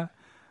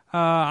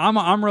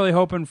 I'm really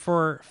hoping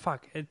for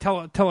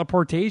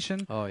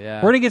teleportation. Oh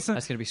yeah, we're gonna get some.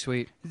 That's gonna be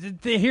sweet.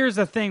 Here's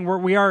the thing: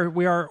 we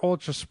are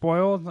ultra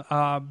spoiled,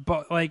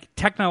 but like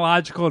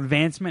technological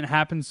advancement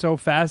happens so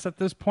fast at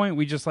this point.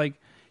 We just like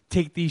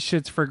take these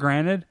things for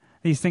granted.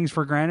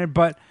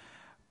 But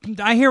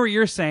I hear what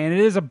you're saying. It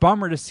is a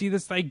bummer to see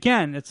this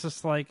again. It's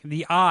just like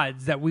the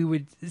odds that we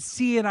would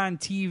see it on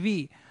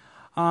TV.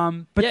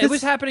 But it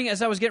was happening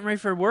as I was getting ready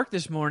for work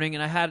this morning,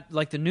 and I had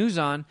like the news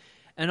on,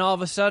 and all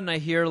of a sudden I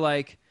hear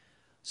like.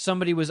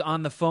 Somebody was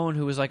on the phone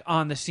who was like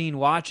on the scene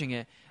watching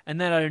it, and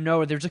then out of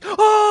nowhere they were just like,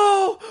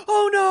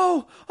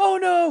 oh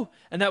no,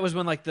 and that was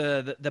when like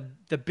the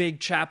big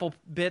chapel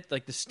bit,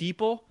 like the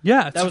steeple,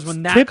 that was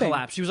when that tipping.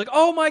 collapsed. She was like,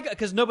 oh my god,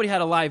 because nobody had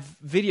a live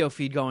video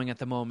feed going at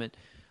the moment.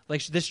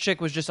 Like this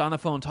chick was just on the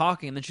phone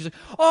talking, and then she's like,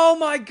 oh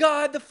my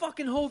god, the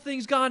fucking whole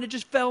thing's gone. It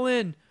just fell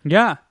in.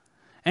 Yeah,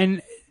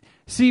 and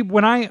see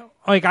when I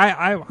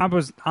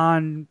was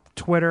on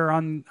Twitter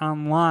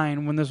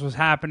online when this was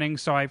happening,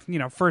 so I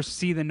first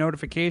see the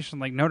notification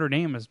like Notre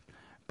Dame is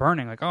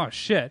burning, like oh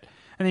shit,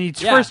 and then you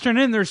first turn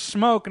in, there's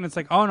smoke, and it's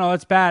like oh no,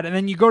 that's bad, and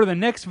then you go to the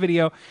next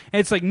video and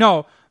it's like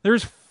no,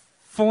 there's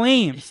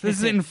flames, this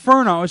is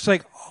inferno. It's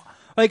like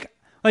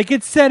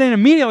it's set in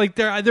immediately.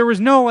 Like there was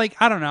no like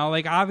I don't know,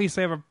 like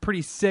obviously I have a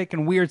pretty sick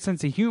and weird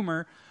sense of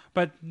humor,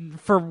 but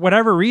for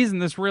whatever reason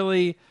this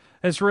really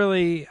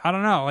I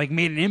don't know, like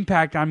made an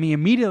impact on me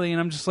immediately,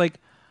 and I'm just like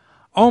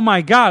oh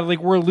my god, like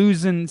we're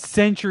losing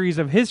centuries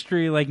of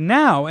history like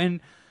now.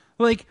 And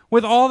like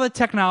with all the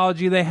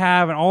technology they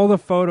have and all the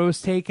photos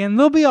taken,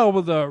 they'll be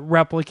able to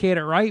replicate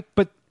it, right?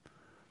 But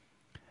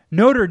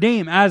Notre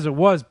Dame, as it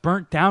was,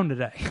 burnt down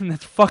today. And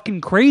that's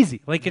fucking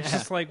crazy. Like, it's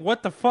just like,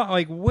 what the fuck?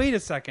 Like, wait a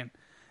second.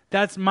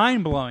 That's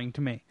mind-blowing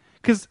to me.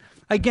 Because,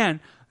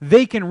 again,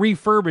 they can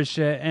refurbish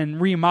it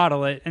and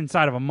remodel it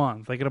inside of a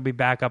month. Like, it'll be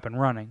back up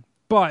and running.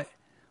 But,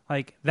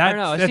 like, I don't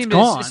know. that's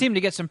gone. It seemed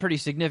to get some pretty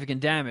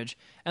significant damage.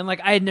 And, like,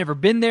 I had never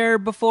been there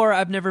before.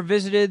 I've never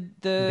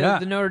visited the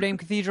Notre Dame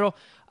Cathedral.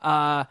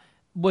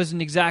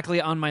 Wasn't exactly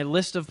on my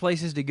list of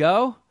places to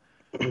go.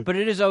 But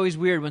it is always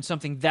weird when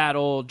something that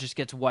old just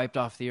gets wiped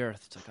off the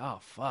earth. It's like, oh,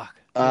 fuck.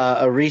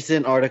 A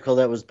recent article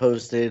that was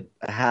posted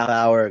a half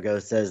hour ago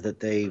says that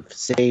they've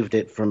saved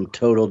it from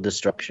total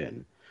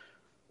destruction.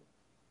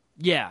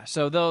 Yeah,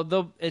 so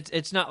they'll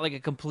it's not like a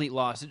complete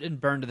loss. It didn't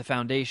burn to the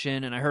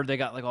foundation, and I heard they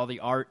got like all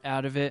the art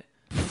out of it.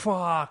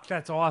 Fuck,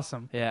 that's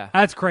awesome. Yeah.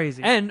 That's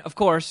crazy. And of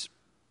course,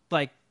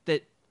 like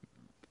that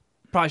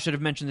probably should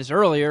have mentioned this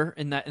earlier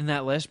in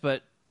that list,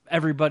 but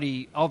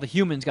everybody, all the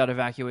humans got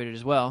evacuated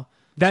as well.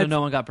 So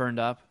no one got burned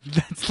up.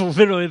 That's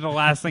literally the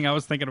last thing I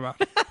was thinking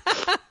about.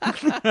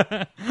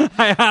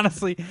 I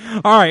honestly,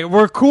 all right,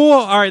 we're cool.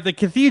 All right, the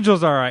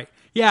cathedral's all right.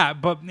 Yeah,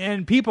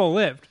 and people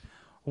lived.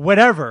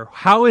 Whatever.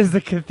 How is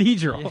the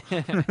cathedral?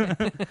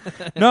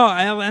 No,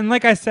 and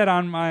like I said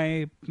on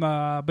my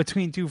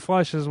Between Two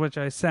Flushes, which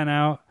I sent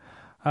out,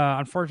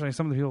 unfortunately,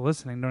 some of the people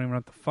listening don't even know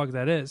what the fuck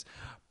that is.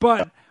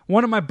 But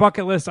one of my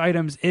bucket list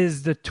items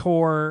is the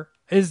tour,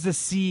 is to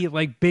see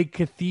like big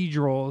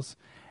cathedrals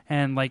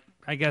and like,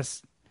 I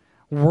guess,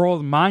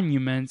 world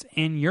monuments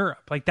in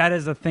Europe. Like, that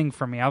is a thing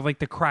for me. I'd like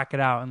to crack it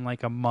out in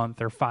like a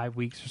month or 5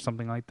 weeks or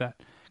something like that.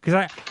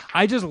 Because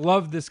I just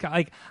love this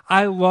guy.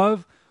 I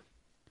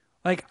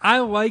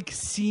like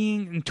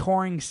seeing and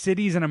touring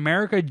cities in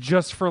America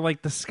just for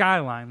like the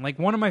skyline. Like,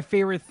 one of my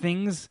favorite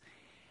things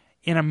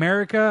in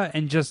America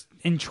and just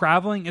in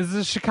traveling is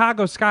the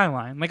Chicago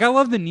skyline. Like, I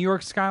love the New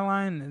York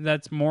skyline.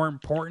 That's more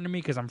important to me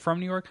because I'm from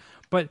New York.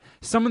 But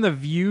some of the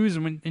views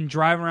when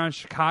driving around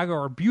Chicago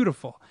are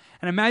beautiful.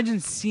 And imagine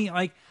seeing,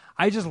 like,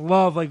 I just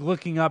love like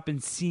looking up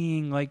and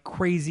seeing like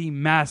crazy,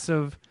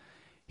 massive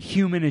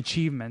human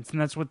achievements, and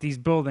that's what these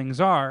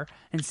buildings are.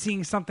 And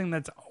seeing something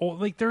that's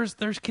old, like there's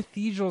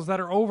cathedrals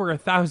that are over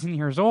 1,000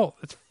 years old.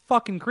 It's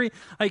fucking crazy.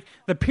 Like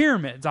the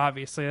pyramids,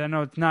 obviously. I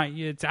know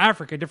it's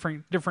Africa,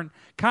 different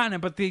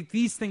continent, but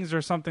these things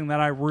are something that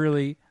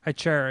I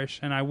cherish,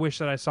 and I wish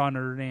that I saw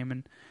Notre Dame.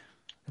 And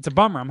it's a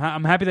bummer.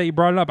 I'm happy that you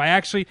brought it up.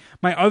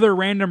 My other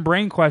random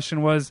brain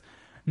question was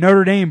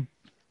Notre Dame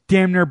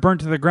damn near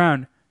burnt to the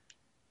ground.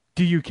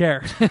 Do you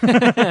care?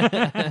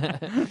 Yeah,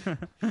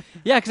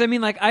 because I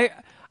mean, like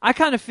I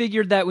kind of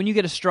figured that when you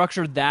get a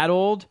structure that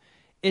old,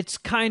 it's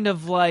kind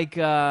of like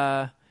you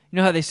know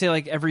how they say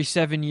like every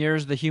 7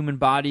 years the human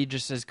body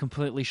just has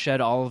completely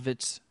shed all of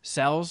its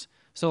cells.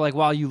 So like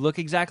while you look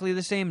exactly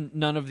the same,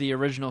 none of the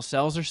original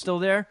cells are still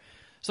there.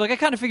 So like I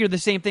kind of figured the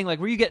same thing. Like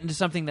where you get into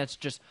something that's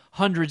just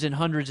hundreds and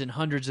hundreds and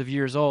hundreds of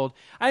years old,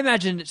 I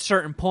imagine at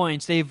certain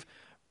points they've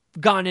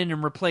gone in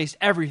and replaced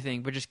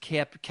everything, but just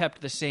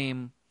kept the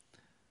same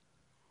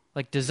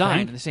like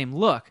design and the same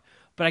look.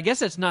 But I guess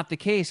that's not the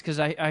case because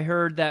I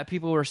heard that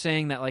people were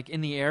saying that like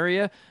in the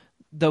area,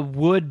 the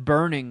wood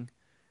burning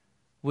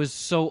was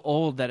so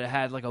old that it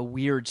had like a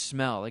weird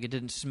smell. Like it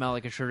didn't smell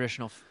like a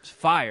traditional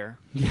fire.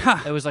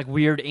 Yeah. It was like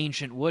weird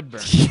ancient wood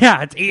burning.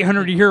 Yeah, it's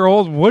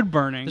 800-year-old wood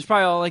burning. There's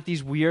probably all like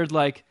these weird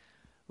like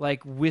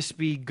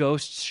wispy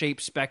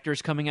ghost-shaped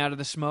specters coming out of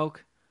the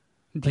smoke.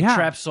 Like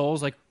trapped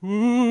souls, like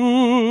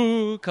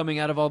ooh, coming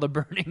out of all the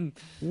burning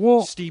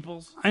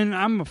steeples. And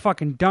I'm a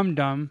fucking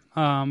dum-dum,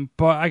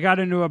 but I got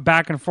into a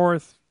back and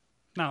forth,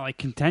 not like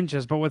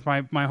contentious, but with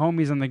my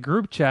homies in the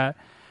group chat,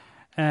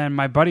 and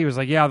my buddy was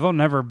like, yeah, they'll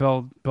never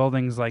build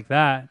buildings like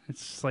that.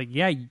 It's just like,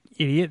 yeah, you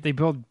idiot, they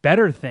build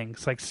better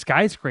things, like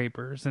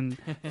skyscrapers and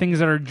things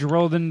that are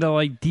drilled into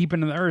like deep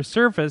into the Earth's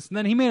surface. And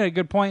then he made a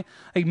good point,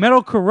 like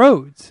metal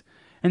corrodes.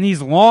 And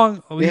these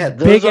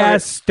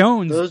big-ass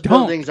stones Those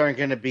buildings aren't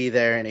going to be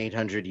there in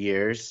 800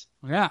 years.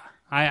 Yeah.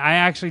 I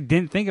actually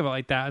didn't think of it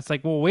like that. It's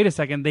like, well, wait a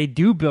second. They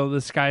do build the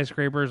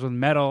skyscrapers with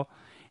metal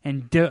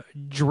and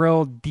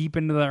drill deep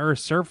into the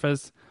Earth's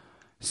surface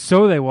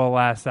so they will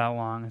last that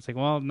long. It's like,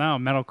 well, no,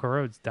 metal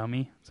corrodes,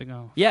 dummy. It's like,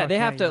 oh, yeah, they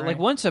have to, like,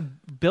 once a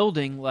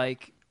building,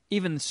 like,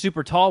 even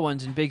super tall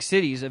ones in big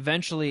cities,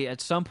 eventually, at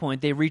some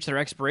point, they reach their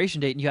expiration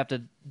date and you have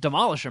to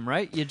demolish them,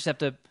 right? You just have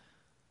to...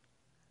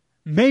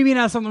 Maybe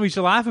not something we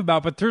should laugh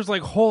about, but there's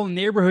like whole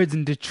neighborhoods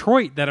in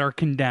Detroit that are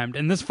condemned.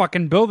 And this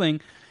fucking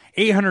building,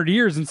 800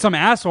 years, and some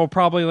asshole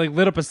probably like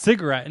lit up a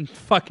cigarette and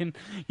fucking,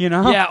 you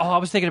know? Yeah, I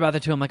was thinking about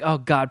that too. I'm like, oh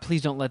God,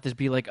 please don't let this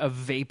be like a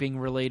vaping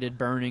related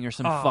burning or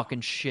some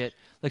fucking shit.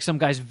 Like some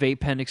guy's vape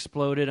pen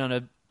exploded on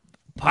a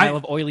pile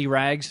of oily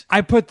rags.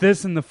 I put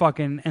this in the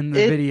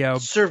video.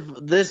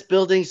 This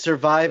building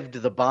survived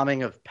the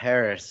bombing of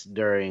Paris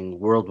during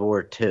World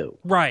War II.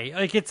 Right.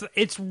 Like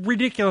it's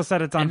ridiculous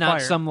that it's on and fire.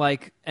 Not some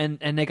like and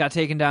they got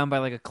taken down by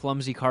like a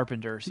clumsy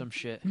carpenter or some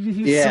shit.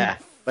 Yeah.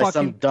 By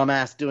some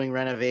dumbass doing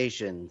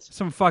renovations.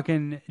 Some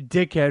fucking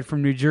dickhead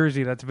from New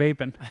Jersey that's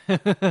vaping.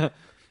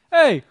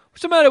 Hey,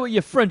 what's the matter with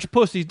you French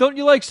pussies? Don't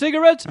you like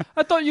cigarettes?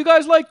 I thought you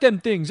guys liked them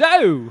things.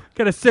 Oh!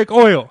 Got a sick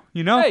oil,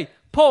 you know? Hey,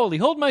 Paulie,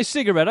 hold my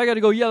cigarette. I got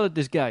to go yell at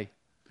this guy.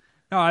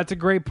 No, that's a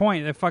great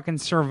point. They fucking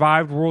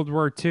survived World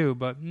War II,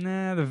 but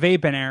the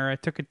vaping era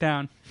took it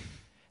down.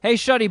 Hey,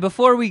 Shuddy,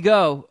 before we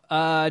go,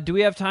 do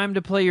we have time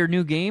to play your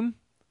new game?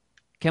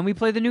 Can we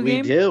play the new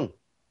game? We do.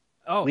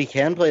 Oh. We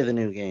can play the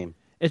new game.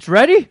 It's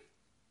ready?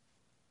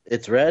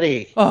 It's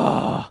ready.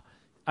 Oh,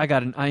 I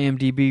got an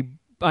IMDb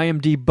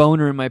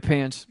boner in my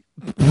pants.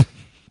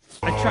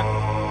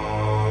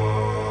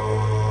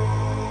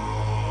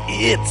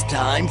 It's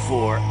time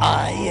for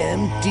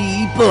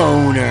IMD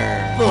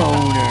Boner.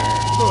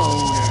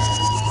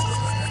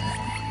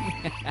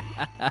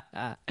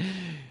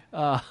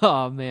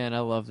 Oh, man, I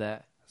love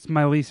that. It's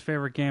my least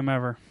favorite game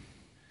ever.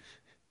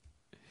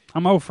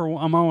 I'm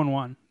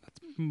 0-1. That's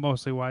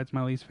mostly why it's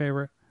my least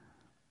favorite.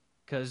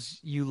 Because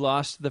you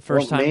lost the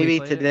first Well, time we maybe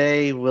played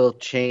today we'll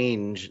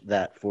change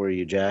that for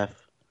you,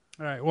 Jeff.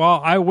 All right.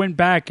 Well, I went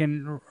back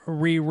and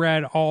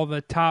reread all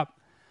the top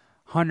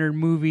 100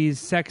 movies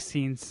sex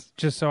scenes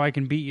just so I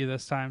can beat you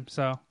this time.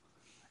 So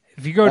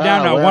if you go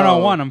down to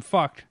 101, I'm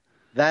fucked.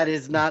 That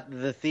is not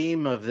the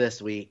theme of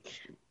this week.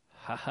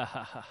 Ha ha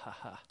ha ha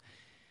ha.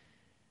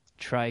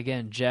 Try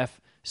again, Jeff.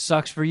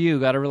 Sucks for you.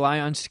 Got to rely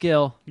on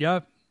skill.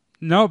 Yep.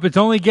 Nope, it's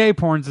only gay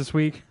porns this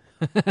week.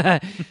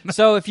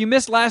 So if you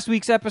missed last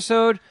week's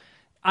episode,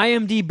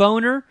 IMD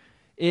Boner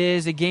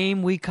is a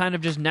game we kind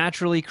of just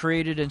naturally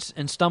created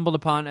and stumbled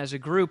upon as a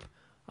group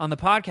on the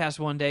podcast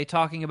one day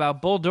talking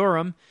about Bull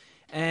Durham,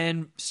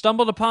 and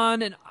stumbled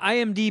upon an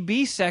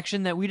IMDb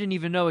section that we didn't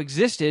even know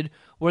existed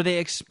where they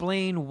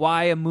explain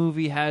why a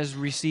movie has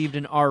received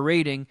an R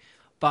rating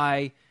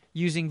by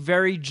using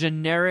very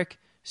generic,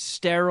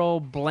 sterile,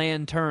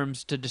 bland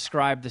terms to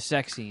describe the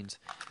sex scenes.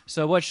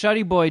 So what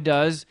Shuddy Boy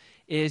does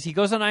is he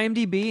goes on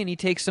IMDb and he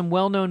takes some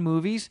well-known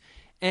movies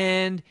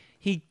and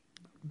he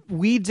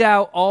weeds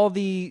out all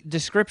the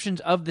descriptions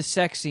of the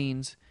sex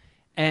scenes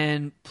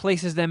and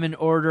places them in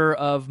order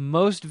of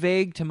most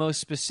vague to most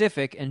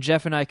specific, and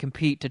Jeff and I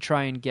compete to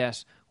try and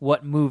guess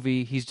what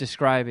movie he's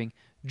describing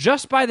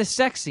just by the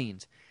sex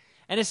scenes.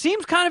 And it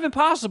seems kind of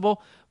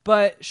impossible,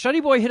 but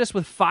Shuddy Boy hit us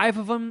with 5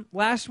 of them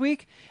last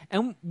week,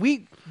 and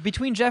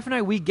between Jeff and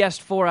I, we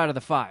guessed 4 out of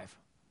the 5.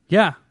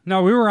 Yeah.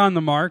 No, we were on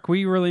the mark.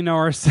 We really know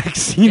our sex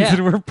scenes, Yeah.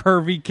 and we're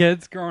pervy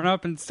kids growing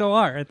up and still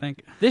are, I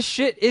think. This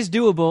shit is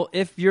doable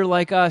if you're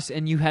like us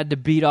and you had to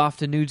beat off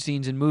to nude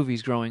scenes in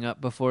movies growing up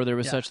before there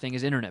was such thing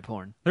as internet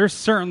porn. There's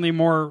certainly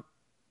more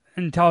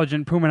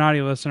intelligent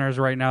Puminati listeners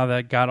right now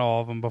that got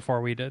all of them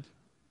before we did.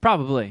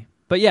 Probably.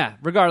 But yeah,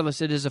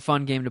 regardless, it is a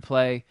fun game to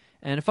play,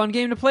 and a fun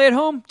game to play at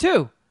home,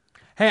 too.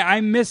 Hey,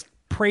 I missed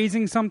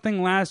praising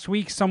something last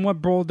week,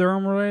 somewhat Bull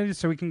Durham related,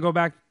 so we can go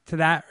back to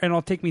that, and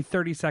it'll take me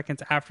 30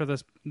 seconds after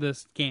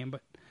this game.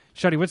 But,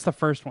 Shuddy, what's the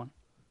first one?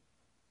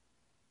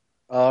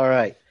 All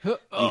right. The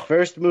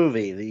first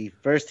movie, the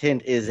first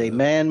hint is a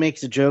man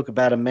makes a joke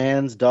about a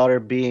man's daughter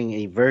being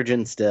a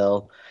virgin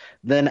still,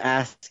 then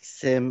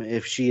asks him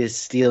if she is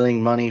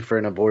stealing money for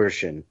an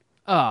abortion.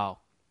 Oh.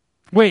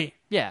 Wait,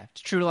 Yeah,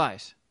 it's True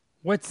Lies.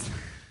 what's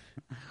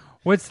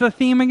the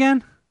theme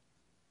again?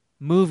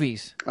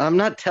 Movies. I'm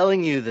not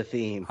telling you the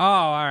theme. Oh,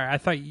 all right. I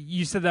thought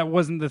you said that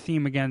wasn't the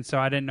theme again, so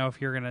I didn't know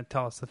if you were going to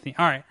tell us the theme.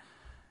 All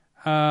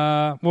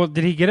right. Well,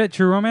 did he get it?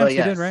 True Romance? But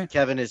yes, He did, right?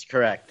 Kevin is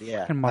correct.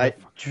 Yeah. Fucking motherfucker.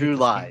 True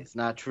Lies,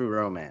 not True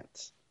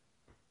Romance.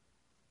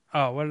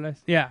 Oh, what did I?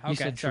 Yeah. You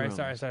Okay. said True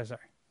Sorry. Romance.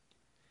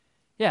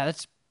 Yeah,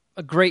 that's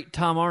a great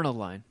Tom Arnold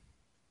line.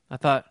 I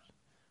thought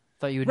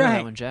you would know Right.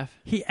 that one, Jeff.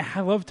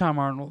 I love Tom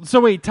Arnold. So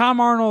wait, Tom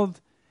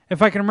Arnold.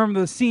 If I can remember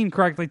the scene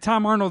correctly,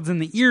 Tom Arnold's in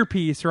the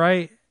earpiece,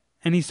 right?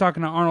 And he's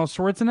talking to Arnold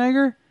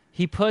Schwarzenegger.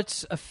 He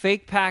puts a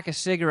fake pack of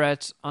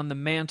cigarettes on the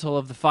mantle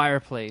of the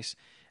fireplace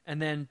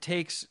and then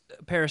takes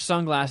a pair of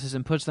sunglasses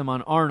and puts them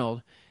on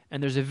Arnold.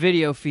 And there's a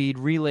video feed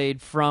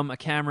relayed from a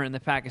camera in the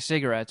pack of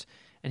cigarettes.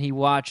 And he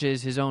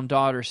watches his own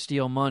daughter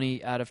steal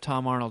money out of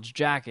Tom Arnold's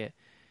jacket.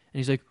 And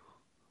he's like,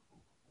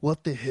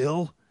 What the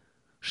hell?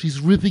 She's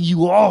ripping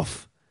you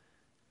off.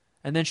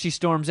 and then she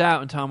storms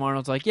out, and Tom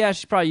Arnold's like, yeah,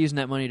 she's probably using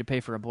that money to pay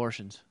for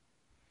abortions.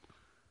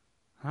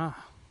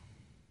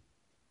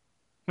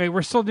 Wait,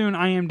 we're still doing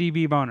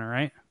IMDb boner,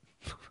 right?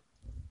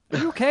 Are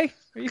you okay?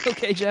 Are you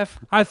okay, Jeff?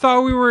 I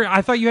thought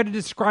you had to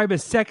describe a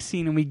sex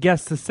scene, and we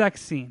guessed the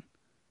sex scene.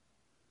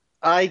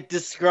 I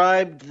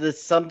described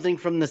something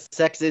from the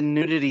sex and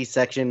nudity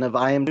section of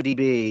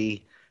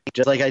IMDb,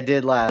 just like I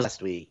did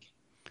last week.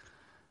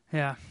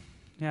 Yeah,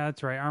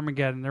 that's right.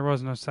 Armageddon. There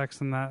was no sex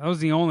in that. That was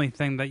the only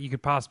thing that you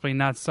could possibly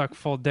not suck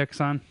full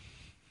dicks on.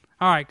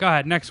 All right, go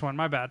ahead. Next one.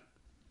 My bad.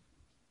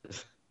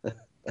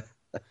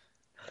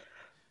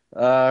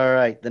 All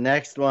right, the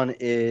next one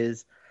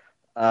is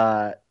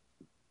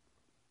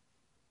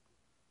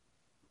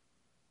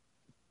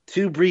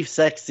two brief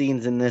sex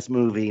scenes in this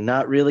movie.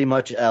 Not really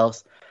much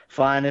else.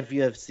 Fine if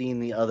you have seen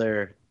the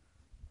other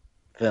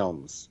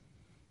films.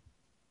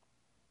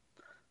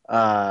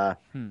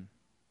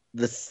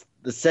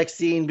 The sex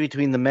scene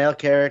between the male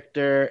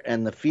character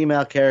and the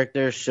female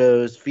character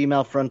shows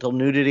female frontal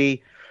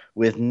nudity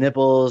with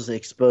nipples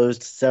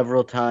exposed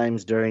several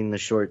times during the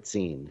short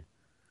scene.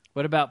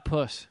 What about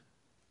puss?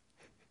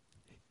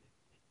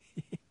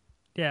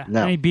 Yeah.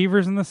 No. Any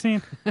beavers in the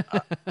scene?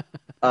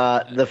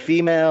 The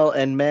female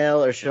and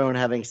male are shown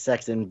having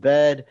sex in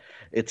bed.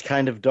 It's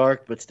kind of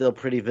dark, but still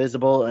pretty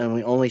visible, and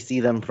we only see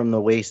them from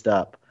the waist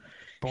up.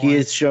 He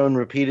is shown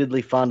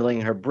repeatedly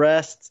fondling her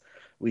breasts.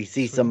 We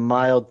see some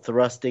mild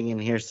thrusting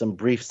and hear some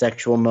brief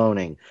sexual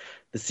moaning.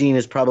 The scene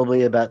is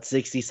probably about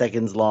 60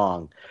 seconds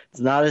long. It's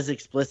not as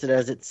explicit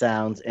as it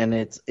sounds, and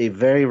it's a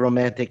very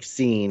romantic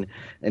scene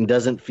and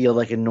doesn't feel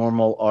like a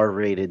normal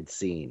R-rated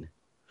scene.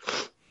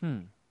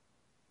 I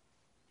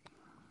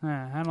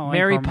don't like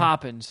Mary hormone-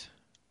 Poppins.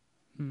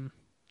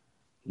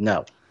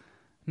 No.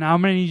 Now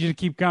I'm going to need you to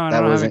keep going. That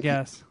I don't have a wasn't-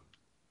 guess.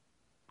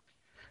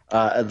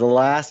 The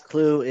last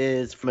clue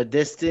is from a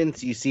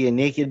distance, you see a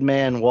naked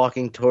man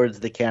walking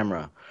towards the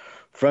camera.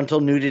 Frontal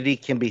nudity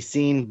can be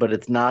seen, but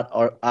it's not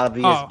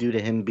obvious due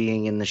to him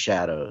being in the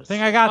shadows. I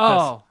think I got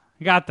this.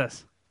 I got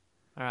this.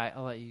 All right,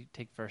 I'll let you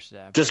take first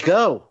stab. Just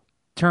go.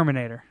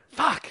 Terminator.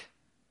 Fuck.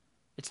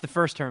 It's the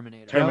first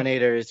Terminator.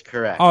 Terminator is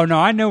correct. Oh, no,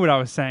 I know what I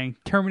was saying.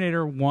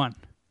 Terminator 1.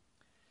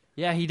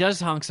 Yeah, he does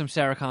honk some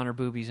Sarah Connor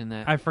boobies in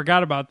that. I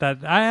forgot about that.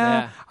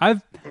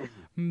 I've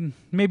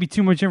maybe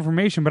too much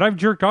information, but I've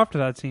jerked off to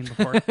that scene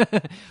before.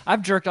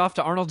 I've jerked off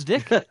to Arnold's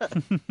dick.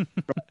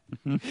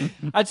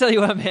 I tell you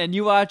what, man,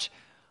 you watch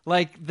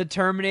like the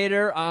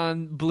Terminator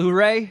on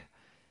Blu-ray.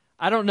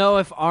 I don't know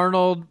if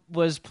Arnold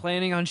was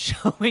planning on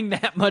showing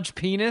that much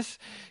penis,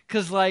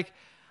 because like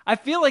I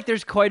feel like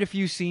there's quite a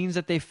few scenes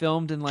that they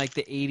filmed in like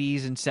the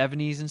 80s and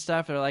 70s and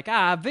stuff. They're like,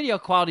 video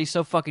quality's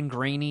so fucking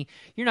grainy,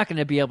 you're not going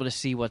to be able to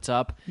see what's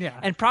up. Yeah.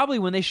 And probably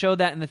when they showed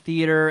that in the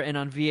theater and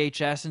on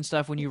VHS and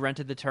stuff, when you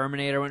rented the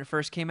Terminator when it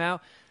first came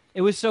out,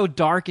 it was so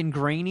dark and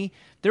grainy,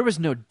 there was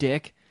no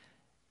dick.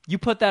 You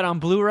put that on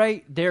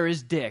Blu-ray, there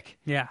is dick.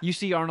 Yeah. You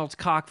see Arnold's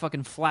cock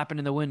fucking flapping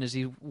in the wind as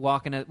he's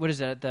walking at, what is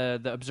that, the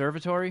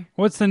observatory?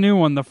 What's the new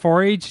one? The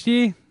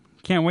 4HD?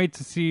 Can't wait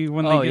to see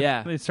when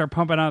yeah. they start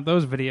pumping out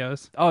those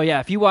videos. Oh,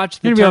 yeah. If you watch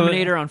the You're gonna be able to-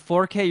 Terminator on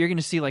 4K, you're going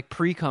to see like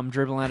pre-cum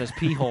dribbling out his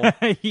pee hole.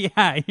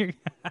 Yeah, you're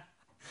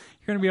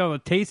going to be able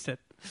to taste it.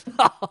 That's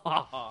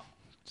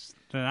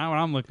not what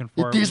I'm looking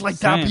for. It tastes like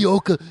Saying.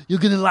 tapioca. You're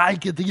gonna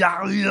like it.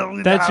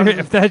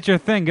 If that's your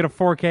thing, get a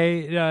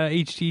 4K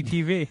HD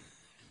TV.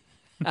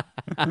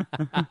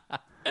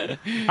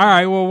 All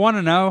right, well,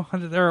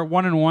 1-0. They're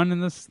 1-1 in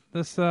this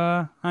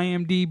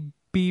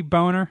IMDb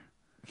boner.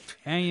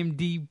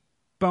 IMDb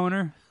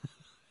boner.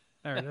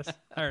 There it is.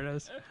 There it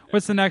is.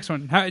 What's the next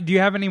one? Do you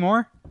have any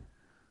more?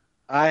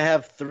 I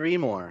have 3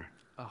 more.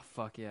 Oh,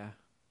 fuck yeah.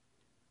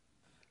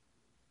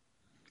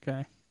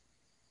 Okay.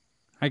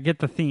 I get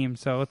the theme,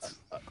 so it's.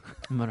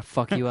 I'm going to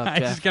fuck you up, I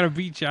Jeff. just gotta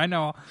beat you. I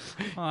know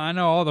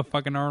all the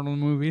fucking Arnold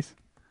movies.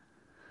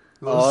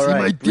 All see my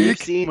right, brief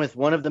dick? scene with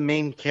one of the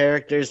main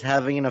characters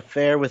having an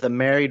affair with a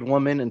married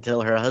woman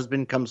until her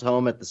husband comes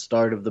home at the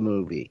start of the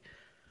movie.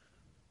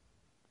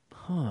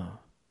 Huh.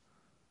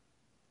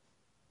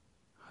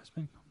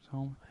 Husband comes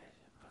home.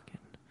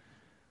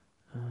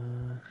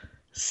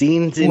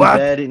 Scenes in What?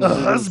 bed A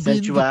including husband?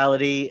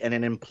 sensuality and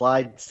an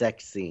implied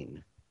sex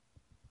scene.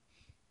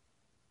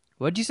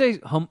 What'd you say?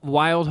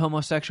 Wild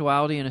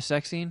homosexuality in a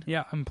sex scene?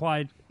 Yeah,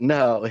 implied.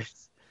 No,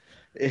 it's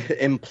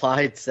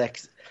implied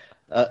sex,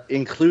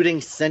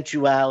 including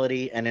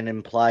sensuality and an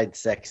implied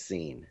sex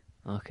scene.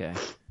 Okay.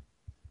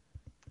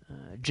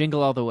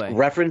 Jingle all the way.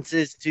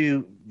 References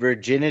to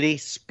virginity,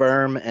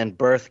 sperm, and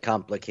birth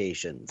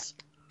complications.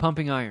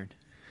 Pumping iron.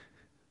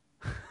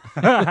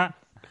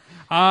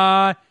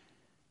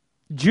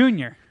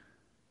 Junior.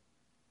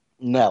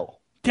 No.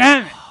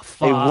 Damn it.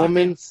 A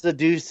woman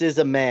seduces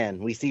a man.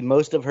 We see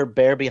most of her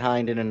bare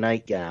behind in a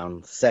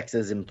nightgown. Sex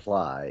is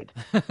implied.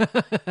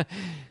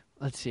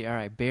 Let's see. All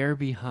right. Bear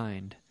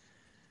behind.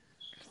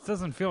 This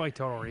doesn't feel like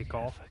Total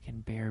Recall.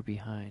 Fucking bear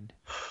behind.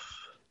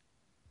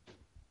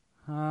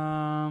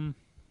 I'm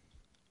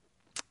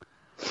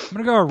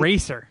gonna go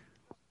Eraser.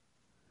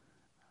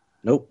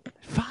 Nope.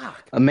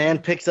 Fuck. A man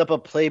picks up a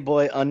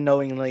Playboy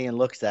unknowingly and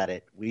looks at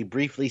it. We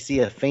briefly see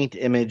a faint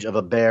image of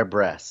a bare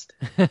breast.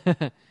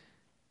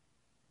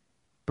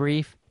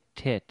 Brief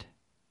tit.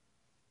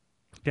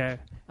 Okay.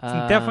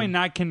 It's definitely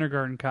not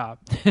Kindergarten Cop.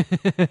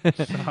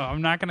 So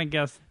I'm not gonna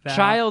guess that.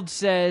 Child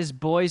says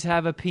boys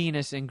have a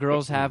penis and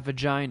girls have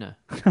vagina.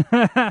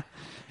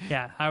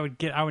 Yeah, I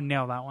would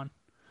nail that one.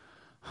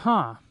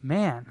 Huh,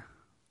 man.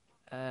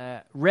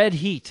 Red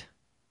Heat.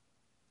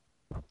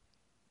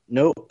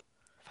 Nope.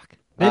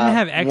 They didn't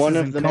have X's one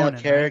in of the Conan, male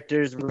right?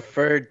 characters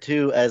referred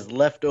to as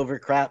leftover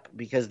crap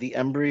because the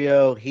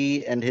embryo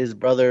he and his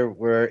brother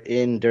were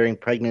in during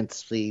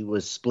pregnancy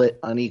was split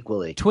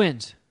unequally.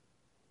 Twins.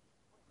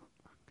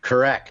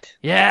 Correct.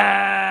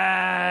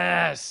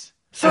 Yes.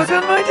 Suck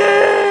on my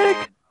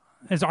dick.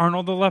 Is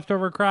Arnold the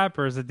leftover crap,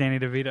 or is it Danny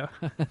DeVito?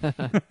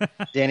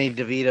 Danny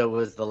DeVito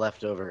was the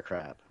leftover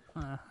crap.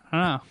 I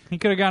don't know. He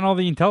could have gotten all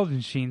the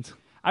intelligence genes.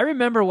 I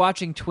remember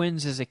watching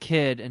Twins as a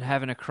kid and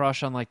having a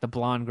crush on like the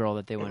blonde girl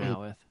that they went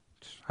out with.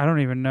 I don't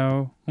even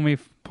know. Let me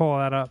pull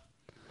that up.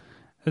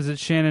 Is it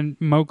Shannon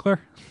Mokler?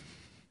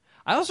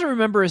 I also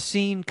remember a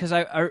scene because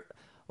I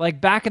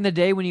like back in the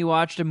day when you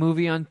watched a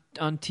movie on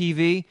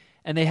TV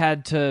and they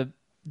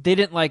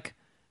didn't like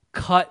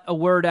cut a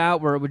word out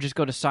where it would just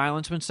go to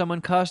silence when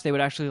someone cussed. They would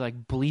actually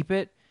like bleep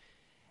it.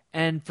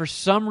 And for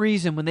some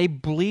reason, when they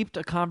bleeped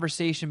a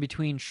conversation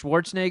between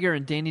Schwarzenegger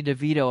and Danny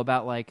DeVito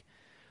about like,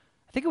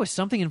 I think it was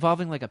something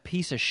involving like a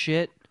piece of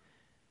shit.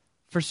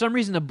 For some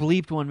reason, the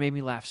bleeped one made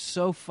me laugh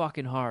so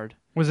fucking hard.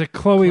 Was it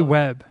Chloe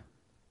Webb?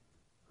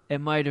 It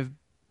might have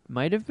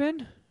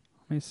been.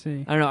 Let me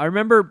see. I don't know. I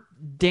remember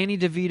Danny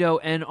DeVito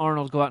and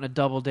Arnold go out on a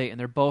double date, and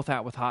they're both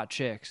out with hot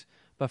chicks.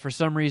 But for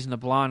some reason, the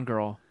blonde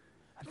girl.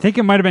 I think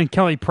it might have been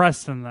Kelly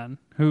Preston then,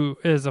 who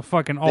is a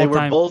fucking all-time. They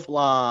were both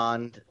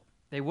blonde.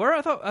 They were.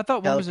 I thought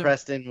one Kelly was.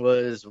 Preston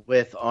was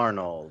with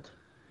Arnold.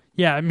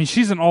 Yeah, I mean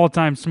she's an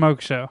all-time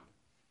smoke show,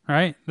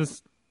 right?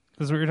 This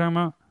is what you're talking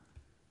about.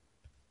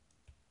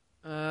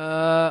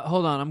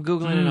 Hold on. I'm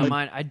googling it on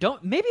mine. I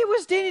don't. Maybe it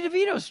was Danny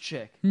DeVito's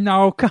chick.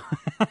 No.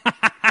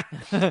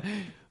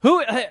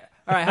 Who?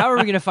 All right. How are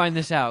we gonna find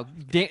this out?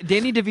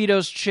 Danny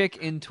DeVito's chick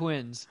in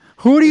Twins.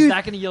 Who do you? Is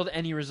that going to yield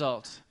any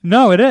results?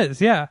 No, it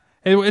is. Yeah,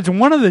 it's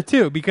one of the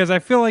two because I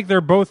feel like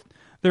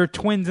they're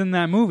twins in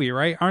that movie,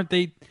 right? Aren't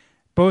they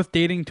both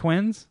dating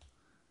twins?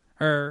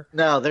 Or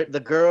No, the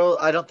girl.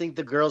 I don't think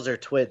the girls are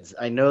twins.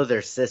 I know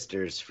they're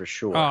sisters for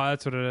sure. oh,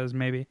 that's what it is.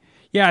 Maybe.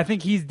 Yeah, I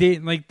think he's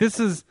dating. Like this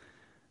is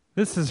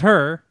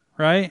her,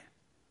 right?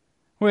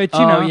 Which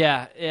you know,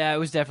 yeah, it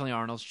was definitely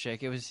Arnold's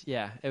chick. It was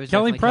Kelly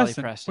definitely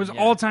Preston, Kelly Preston was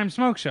yeah. all-time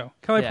smoke show.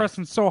 Kelly Yeah.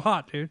 Preston's so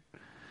hot, dude.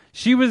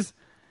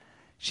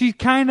 She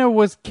kind of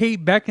was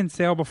Kate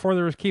Beckinsale before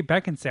there was Kate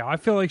Beckinsale. I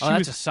feel like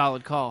That's a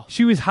solid call.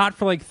 she was hot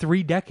for like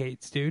 3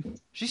 decades, dude.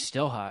 She's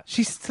still hot.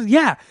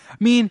 Yeah. I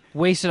mean,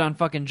 Wasted on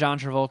fucking John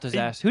Travolta's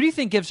ass. Who do you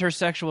think gives her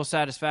sexual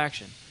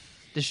satisfaction?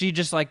 Does she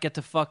just like get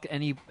to fuck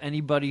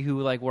anybody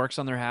who like works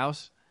on their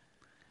house?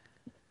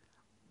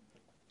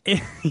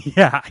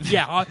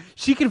 yeah.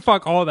 She can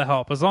fuck all the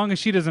help as long as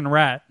she doesn't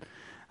rat.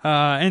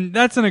 And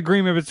that's an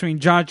agreement between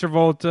John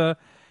Travolta,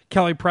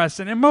 Kelly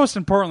Preston, and most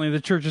importantly,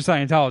 the Church of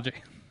Scientology.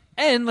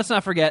 And let's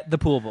not forget the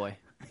pool boy.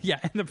 Yeah,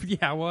 and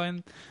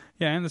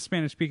the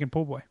Spanish-speaking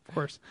pool boy, of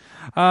course.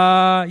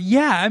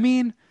 I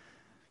mean,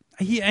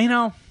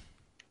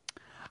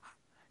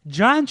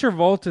 John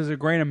Travolta is a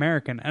great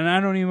American, and I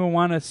don't even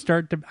want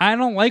to I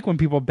don't like when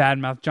people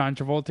badmouth John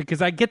Travolta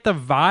because I get the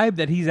vibe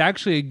that he's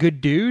actually a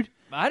good dude.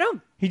 I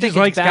don't. He think just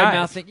likes it's guys.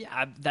 bad-mouthing.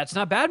 Yeah, that's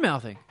not bad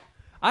mouthing.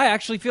 I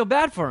actually feel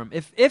bad for him.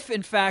 If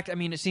in fact, I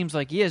mean, it seems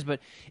like he is, but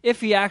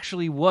if he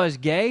actually was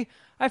gay,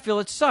 I feel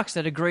it sucks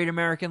that a great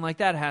American like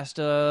that has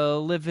to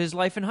live his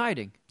life in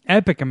hiding.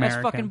 Epic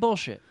American. That's fucking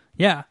bullshit.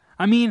 Yeah.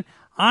 I mean,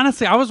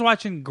 honestly, I was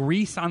watching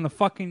Grease on the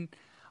fucking,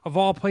 of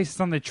all places,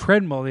 on the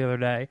treadmill the other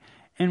day,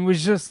 and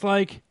was just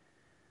like,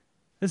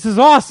 this is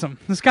awesome.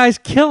 This guy's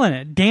killing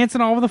it.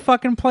 Dancing all over the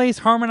fucking place,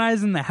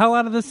 harmonizing the hell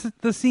out of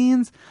the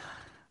scenes.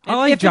 I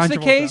like John Travolta. If it's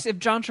the case, if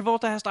John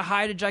Travolta has to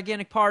hide a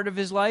gigantic part of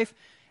his life,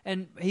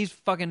 and he's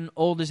fucking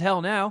old as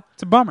hell now,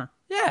 it's a bummer.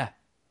 Yeah.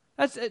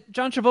 That's it.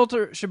 John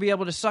Travolta should be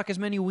able to suck as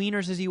many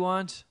wieners as he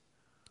wants.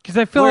 Because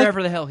I feel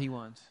wherever the hell he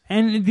wants.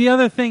 And the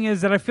other thing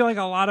is that I feel like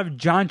a lot of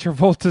John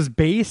Travolta's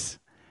base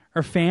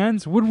or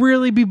fans would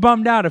really be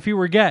bummed out if he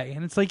were gay.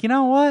 And it's like, you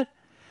know what?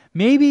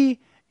 Maybe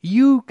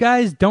you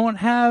guys don't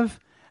have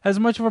as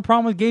much of a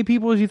problem with gay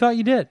people as you thought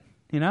you did.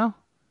 You know?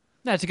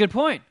 That's a good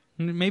point.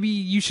 Maybe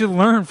you should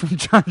learn from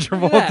John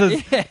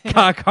Travolta's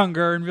cock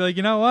hunger and be like,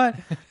 you know what?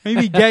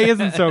 Maybe gay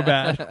isn't so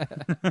bad.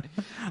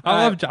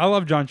 I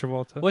love John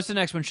Travolta. What's the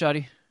next one,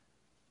 Shuddy?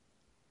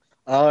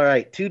 All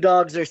right. 2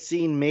 dogs are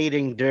seen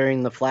mating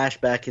during the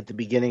flashback at the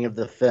beginning of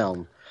the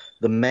film.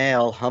 The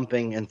male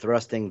humping and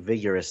thrusting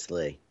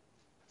vigorously.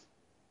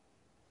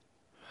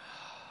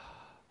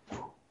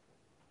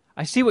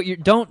 I see what you're...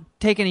 Don't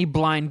take any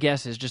blind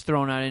guesses. Just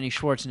throwing out any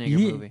Schwarzenegger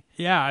movie.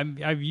 Yeah,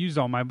 I've used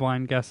all my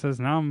blind guesses.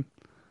 Now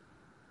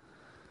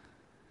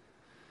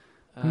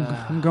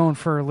I'm going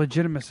for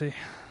legitimacy.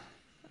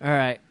 All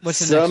right. What's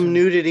the next one? Some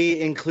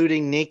nudity,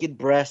 including naked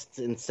breasts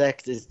and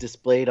sex, is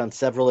displayed on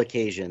several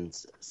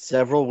occasions.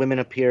 Several women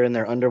appear in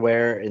their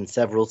underwear in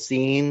several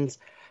scenes.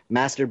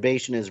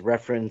 Masturbation is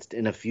referenced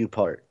in a few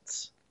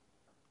parts.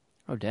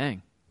 Oh,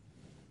 dang.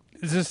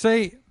 Does it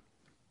say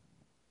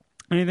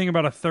anything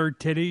about a third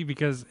titty?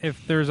 Because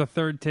if there's a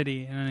third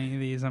titty in any of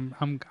these,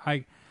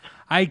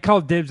 I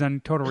call dibs on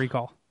Total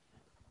Recall.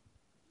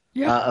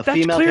 Yeah, a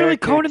female clearly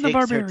Conan the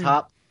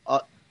Barbarian.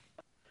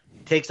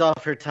 Takes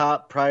off her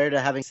top prior to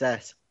having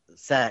sex.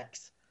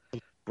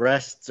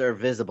 Breasts are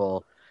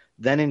visible.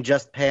 Then in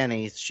just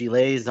panties, she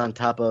lays on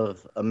top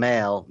of a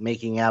male,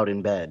 making out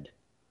in bed.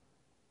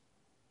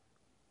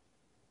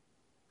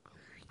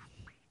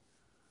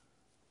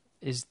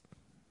 Is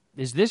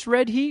this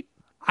Red Heat?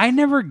 I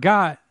never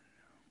got...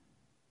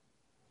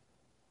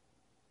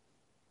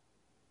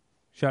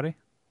 Shuddy?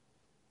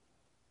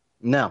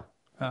 No.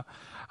 I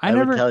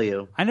never would tell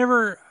you. I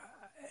never...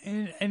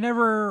 it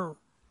never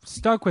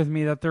stuck with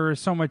me that there was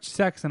so much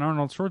sex in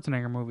Arnold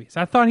Schwarzenegger movies.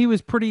 I thought he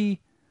was pretty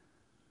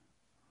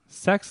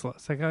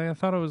sexless. Like I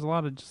thought it was a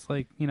lot of just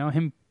like,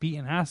 him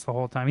beating ass the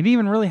whole time. He didn't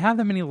even really have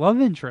that many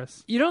love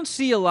interests. You don't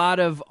see a lot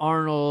of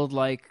Arnold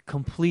like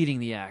completing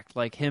the act,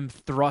 like him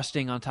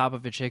thrusting on top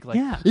of a chick. Like,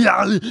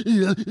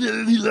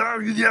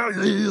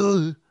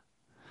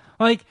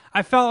 Like,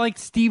 I felt like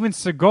Steven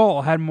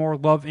Seagal had more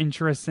love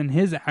interests in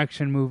his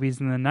action movies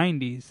in the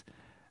 90s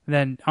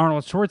than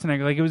Arnold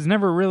Schwarzenegger. Like, it was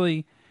never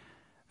really...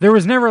 There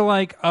was never,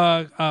 like,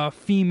 a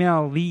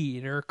female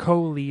lead or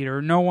co-lead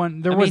or no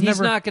one...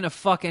 He's not going to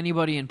fuck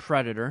anybody in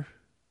Predator.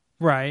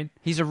 Right.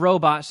 He's a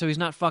robot, so he's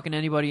not fucking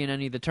anybody in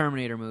any of the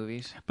Terminator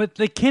movies. But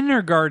the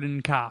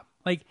kindergarten cop,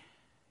 like...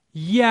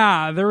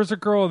 Yeah, there was a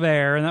girl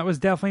there, and that was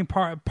definitely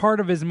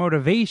part of his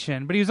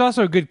motivation. But he was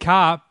also a good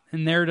cop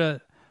and there to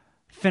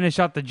finish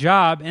out the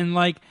job. And,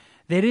 like,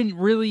 they didn't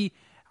really...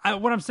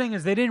 what I'm saying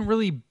is they didn't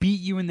really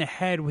beat you in the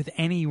head with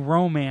any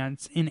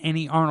romance in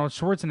any Arnold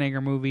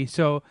Schwarzenegger movie.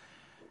 So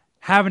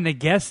having to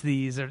guess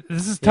this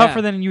is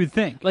tougher than you would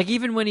think. Like,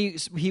 even when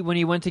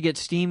he went to get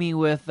steamy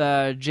with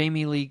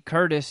Jamie Lee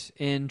Curtis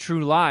in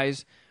True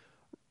Lies,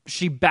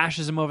 she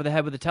bashes him over the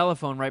head with a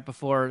telephone right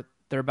before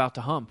they're about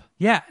to hump.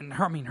 Yeah, and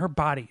her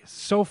body is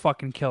so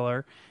fucking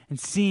killer, and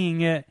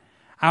seeing it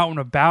out and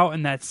about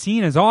in that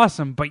scene is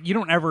awesome, but you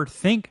don't ever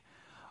think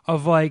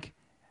of, like,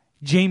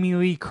 Jamie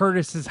Lee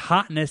Curtis's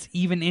hotness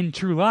even in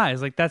True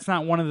Lies. Like, that's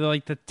not one of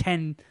the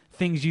 10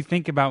 things you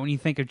think about when you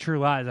think of True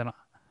Lies.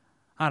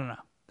 I don't know.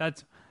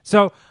 That's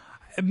so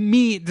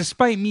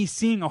despite me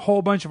seeing a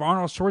whole bunch of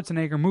Arnold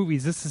Schwarzenegger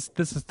movies, this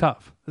is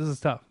tough. This is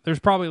tough. There's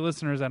probably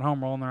listeners at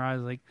home rolling their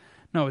eyes like,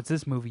 no, it's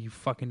this movie, you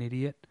fucking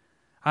idiot.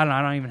 I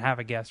don't even have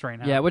a guess right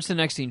now. Yeah, what's the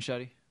next scene,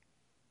 Shuddy?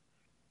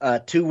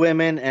 2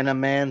 women and a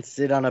man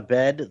sit on a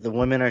bed. The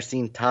women are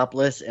seen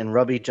topless and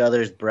rub each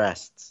other's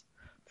breasts.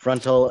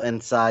 Frontal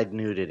and side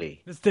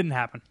nudity. This didn't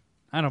happen.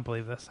 I don't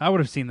believe this. I would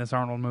have seen this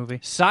Arnold movie.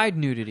 Side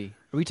nudity.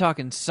 Are we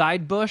talking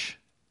side bush?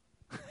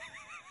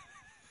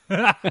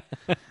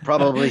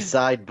 Probably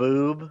side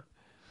boob.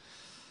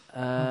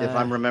 If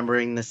I'm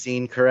remembering the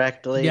scene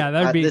correctly. Yeah,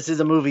 that'd be... This is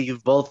a movie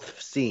you've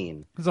both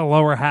seen. It's a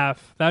lower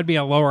half. That'd be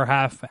a lower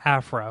half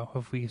afro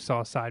if we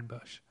saw side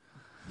bush.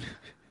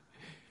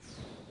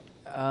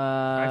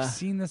 I've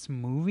seen this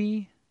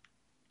movie.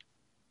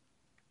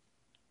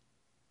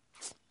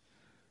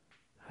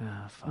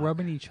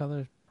 Rubbing each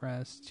other's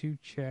breasts, 2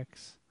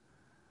 chicks.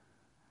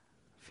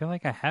 I feel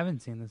like I haven't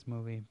seen this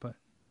movie, but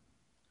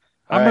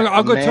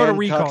I'll go Total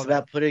Recall. Talks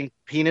about putting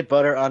peanut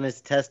butter on his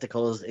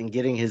testicles and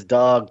getting his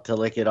dog to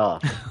lick it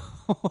off.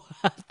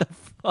 What the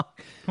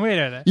fuck? Wait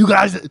a minute. You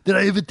guys, did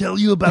I ever tell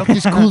you about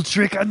this cool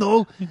trick I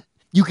know?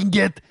 You can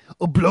get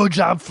a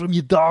blowjob from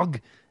your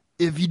dog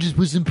if you just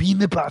put some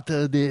peanut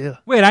butter there.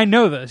 Wait, I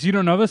know this. You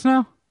don't know this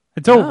now?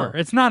 It's over.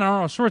 It's not an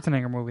Arnold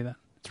Schwarzenegger movie then.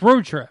 It's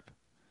Road Trip.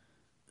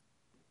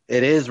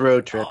 It is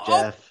Road Trip,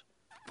 Jeff.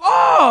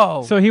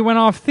 Oh! So he went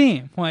off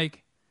theme.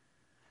 Like,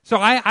 so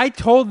I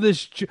told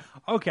this...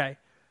 Okay.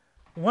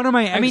 One of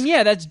my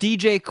that's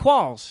DJ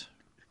Qualls,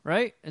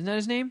 right? Isn't that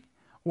his name?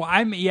 Well,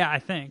 I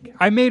think.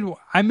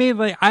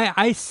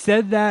 I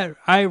said that,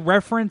 I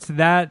referenced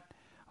that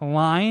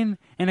line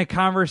in a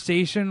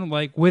conversation,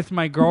 like, with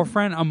my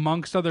girlfriend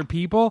amongst other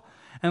people,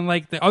 and,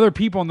 like, the other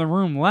people in the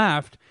room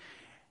laughed,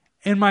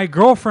 and my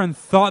girlfriend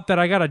thought that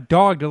I got a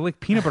dog to lick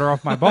peanut butter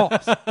off my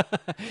balls.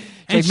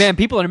 Like, man,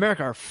 people in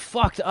America are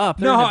fucked up.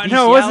 No,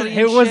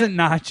 it wasn't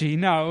Nachi.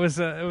 No, it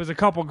was a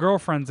couple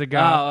girlfriends ago.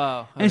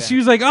 Oh, okay. And she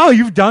was like, "Oh,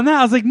 you've done that?"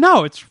 I was like,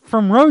 "No, it's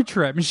from Road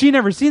Trip." And she'd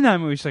never seen that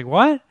movie. She's like,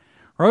 "What?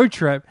 Road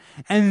Trip?"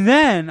 And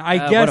then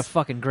I guess what a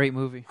fucking great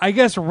movie. I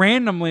guess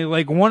randomly,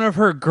 like, one of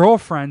her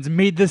girlfriends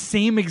made the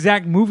same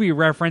exact movie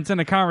reference in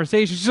a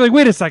conversation. She's like,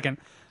 "Wait a second,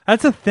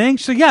 that's a thing?"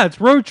 She's like, "Yeah, it's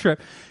Road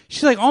Trip."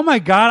 She's like, "Oh my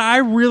god, I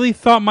really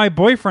thought my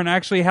boyfriend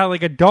actually had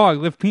like a dog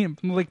lick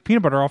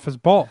peanut butter off his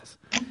balls."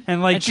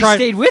 And like, she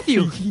stayed with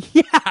you.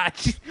 Yeah,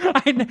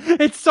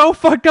 it's so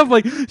fucked up.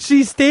 Like,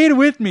 she stayed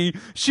with me.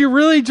 She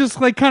really just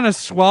like kind of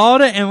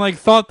swallowed it and like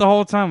thought the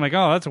whole time like,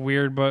 "Oh, that's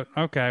weird, but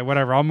okay,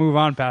 whatever. I'll move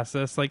on past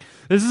this. Like,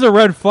 this is a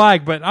red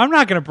flag, but I'm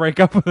not gonna break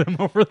up with him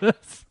over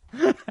this."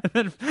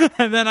 and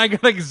then I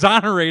got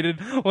exonerated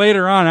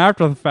later on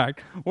after the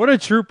fact. What a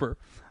trooper.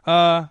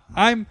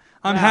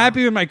 I'm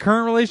happy with my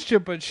current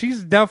relationship, but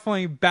she's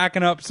definitely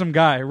backing up some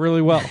guy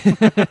really well.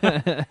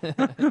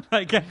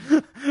 like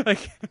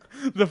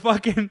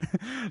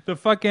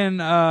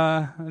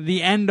the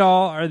end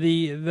all, or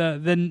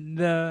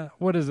the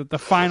what is it? The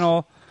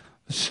final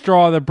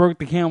straw that broke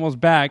the camel's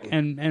back,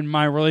 and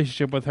my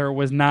relationship with her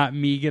was not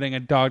me getting a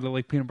dog to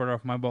lick peanut butter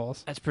off my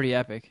balls. That's pretty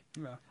epic.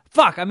 Yeah.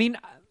 Fuck, I mean,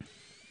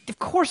 of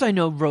course I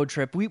know Road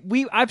Trip.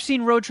 I've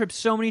seen Road Trip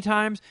so many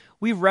times.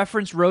 We've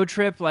referenced Road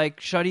Trip,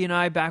 like Shuddy and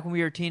I, back when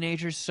we were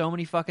teenagers, so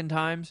many fucking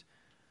times.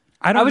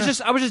 I was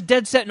just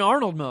dead set in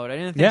Arnold mode. I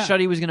didn't think Yeah.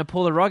 Shuddy was going to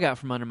pull the rug out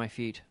from under my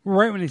feet.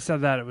 Right when he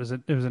said that, it was a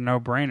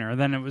no-brainer.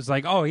 Then it was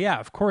like, oh yeah,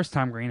 of course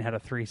Tom Green had a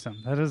threesome.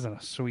 That isn't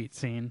a sweet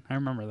scene. I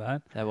remember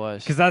that. That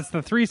was. Because that's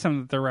the threesome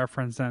that they're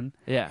referencing.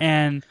 Yeah.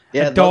 And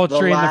Yeah, adultery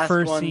the in the last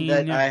first one scene.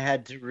 that yeah. I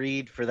had to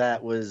read for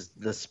that was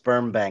the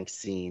sperm bank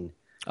scene.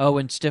 Oh,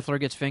 when Stifler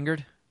gets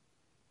fingered?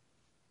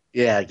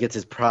 Yeah, gets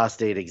his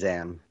prostate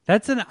exam. I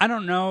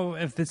don't know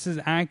if this is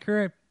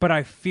accurate, but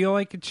I feel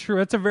like it's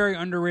true. It's a very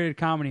underrated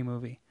comedy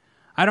movie.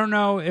 I don't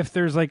know if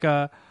there's like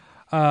a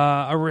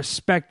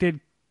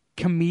respected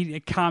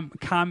comedy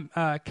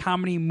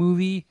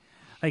movie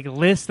like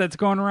list that's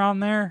going around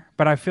there,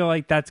 but I feel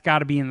like that's got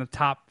to be in the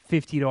top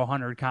 50 to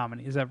 100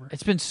 comedies ever.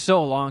 It's been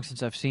so long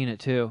since I've seen it,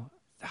 too.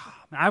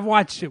 I've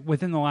watched it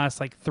within the last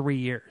like 3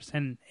 years,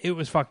 and it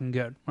was fucking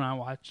good when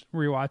I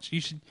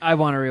rewatched. I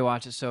want to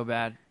rewatch it so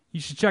bad. You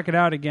should check it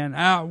out again.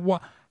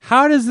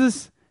 How does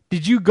this?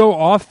 Did you go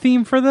off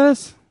theme for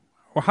this,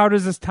 or how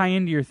does this tie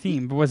into your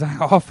theme? Was I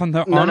off on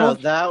the No,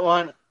 Arnold? that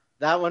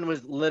one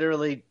was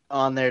literally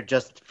on there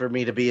just for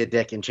me to be a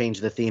dick and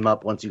change the theme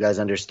up once you guys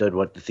understood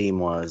what the theme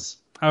was.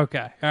 Okay,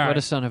 all right. What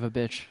a son of a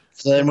bitch.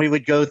 So then we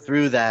would go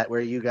through that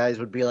where you guys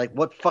would be like,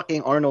 what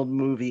fucking Arnold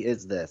movie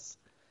is this?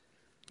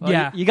 Well,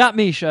 Yeah. You got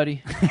me,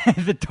 Shuddy.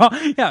 The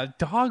dog,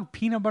 dog,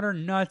 peanut butter,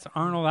 nuts,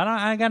 Arnold.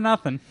 I got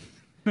nothing.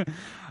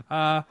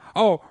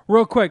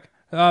 Real quick.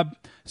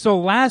 So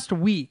last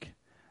week,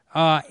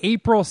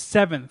 April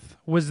 7th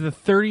was the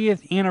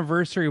 30th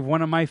anniversary of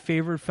one of my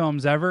favorite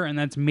films ever, and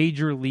that's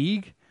Major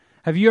League.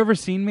 Have you ever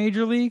seen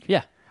Major League?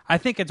 Yeah. I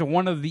think it's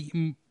one of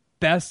the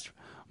best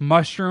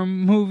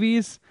mushroom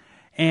movies,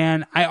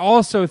 and I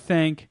also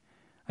think,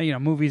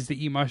 movies to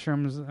eat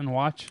mushrooms and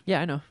watch.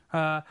 Yeah, I know.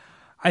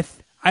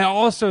 I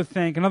also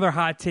think, another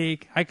hot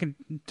take, I could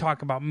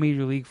talk about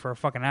Major League for a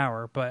fucking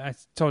hour, but I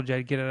told you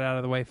I'd get it out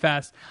of the way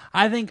fast.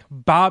 I think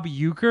Bob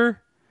Uecker,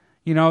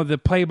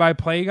 the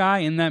play-by-play guy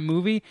in that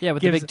movie, Yeah,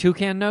 with the big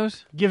toucan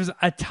nose? gives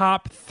a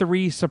top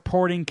 3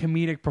 supporting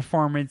comedic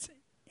performance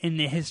in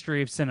the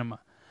history of cinema.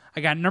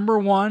 I got number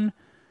 1,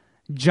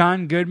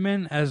 John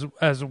Goodman as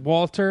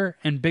Walter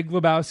and Big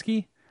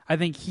Lebowski. I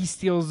think he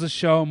steals the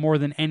show more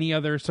than any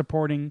other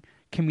supporting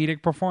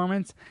comedic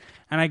performance.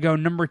 And I go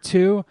number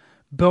 2,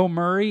 Bill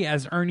Murray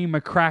as Ernie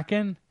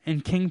McCracken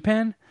in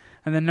Kingpin.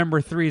 And then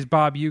number 3 is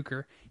Bob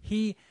Uecker.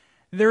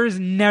 There is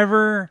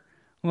never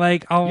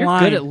like a You're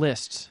line. good at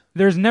lists.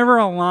 There's never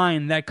a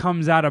line that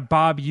comes out of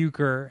Bob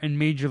Uecker in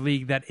Major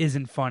League that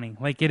isn't funny.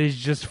 Like, it is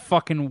just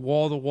fucking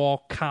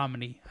wall-to-wall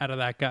comedy out of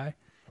that guy.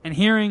 And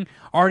hearing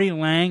Artie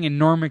Lang and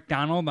Norm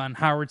Macdonald on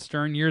Howard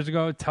Stern years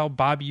ago tell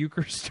Bob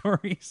Uecker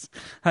stories,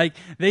 like,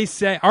 they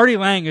say Artie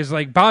Lang is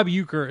like, Bob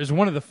Uecker is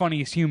one of the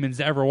funniest humans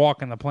to ever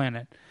walk on the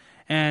planet.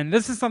 And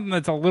this is something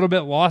that's a little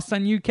bit lost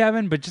on you,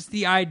 Kevin, but just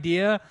the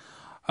idea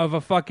of a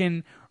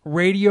fucking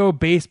radio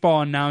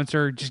baseball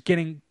announcer just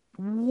getting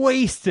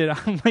wasted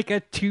on like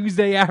a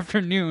Tuesday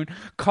afternoon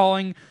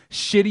calling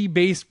shitty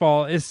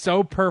baseball is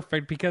so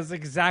perfect, because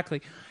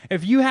exactly,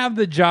 if you have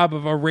the job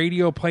of a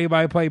radio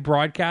play-by-play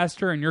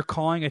broadcaster and you're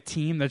calling a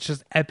team that's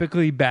just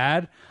epically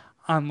bad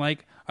on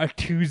like a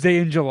Tuesday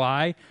in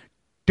July,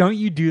 don't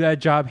you do that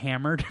job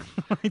hammered?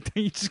 Like,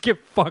 don't you just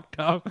get fucked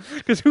up?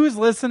 Because who's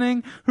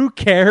listening? Who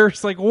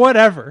cares? Like,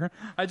 whatever.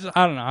 I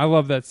don't know. I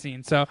love that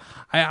scene. So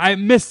I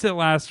missed it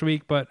last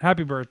week, but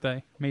happy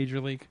birthday, Major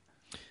League.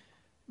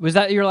 Was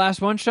that your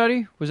last one,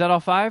 Shuddy? Was that all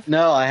 5?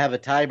 No, I have a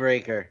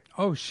tiebreaker.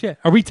 Oh, shit.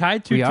 Are we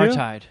tied We too? are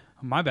tied.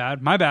 Oh, my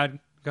bad.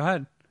 Go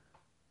ahead.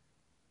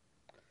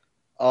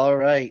 All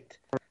right.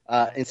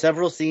 In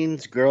several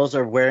scenes, girls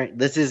are wearing...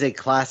 This is a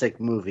classic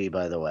movie,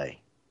 by the way.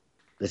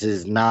 This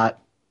is not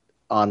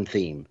on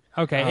theme.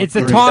 Okay, it's a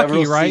in talkie,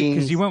 several right?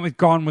 Because scenes- you went with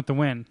Gone with the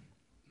Wind,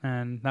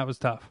 and that was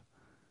tough.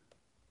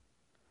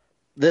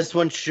 This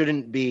one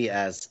shouldn't be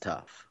as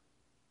tough.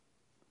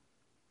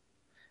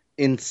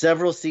 In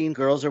several scenes,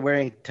 girls are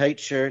wearing tight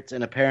shirts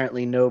and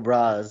apparently no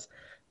bras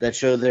that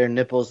show their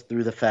nipples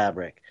through the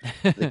fabric.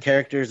 The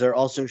characters are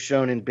also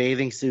shown in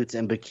bathing suits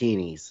and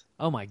bikinis.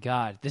 Oh, my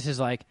God. This is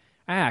like,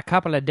 a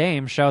couple of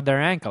dames showed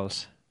their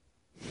ankles.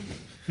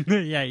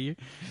 Yeah, you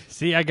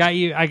see, I got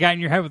in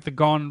your head with the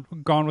Gone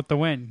with the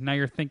Wind. Now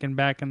you're thinking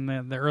back in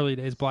the early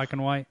days, black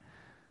and white.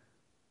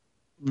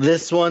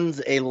 This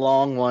one's a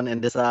long one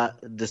and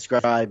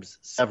describes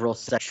several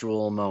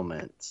sexual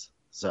moments.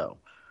 So,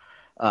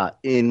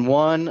 in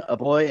one, a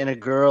boy and a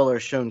girl are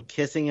shown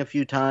kissing a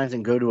few times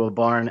and go to a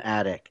barn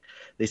attic.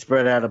 They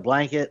spread out a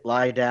blanket,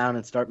 lie down,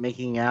 and start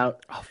making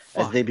out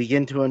as they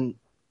begin to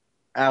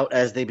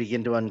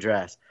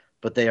undress,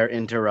 but they are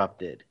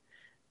interrupted.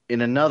 In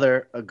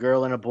another, a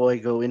girl and a boy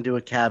go into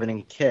a cabin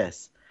and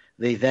kiss.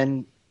 They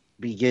then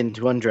begin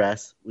to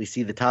undress. We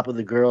see the top of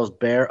the girl's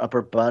bare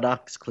upper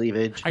buttocks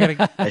cleavage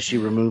as she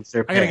removes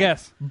her I gotta pants.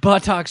 guess.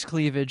 Buttocks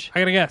cleavage. I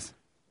gotta guess.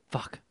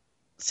 Fuck.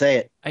 Say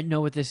it. I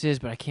know what this is,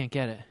 but I can't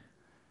get it.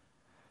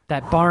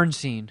 That barn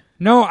scene.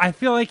 No, I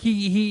feel like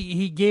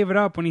he gave it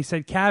up when he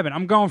said cabin.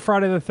 I'm going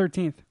Friday the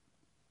 13th.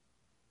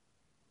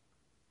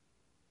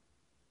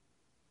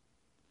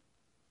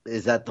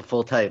 Is that the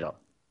full title?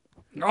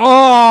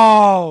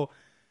 Oh!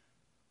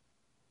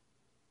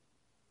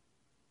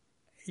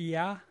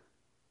 Yeah.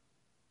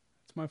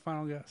 That's my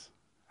final guess.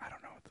 I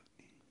don't know.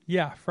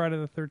 Yeah, Friday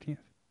the 13th.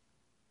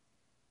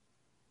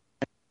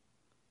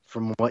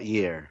 From what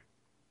year?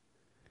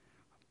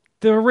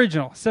 The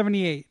original,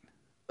 78.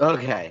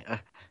 Okay.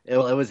 It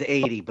was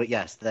 80, but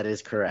yes, that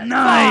is correct.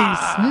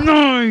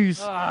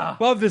 Nice!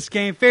 Love this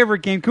game.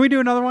 Favorite game. Can we do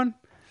another one?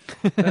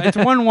 It's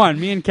 1-1.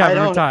 Me and Kevin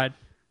are tied.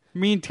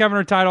 Me and Kevin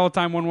are tied all the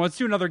time. 1-1. Let's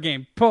do another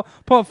game. Pull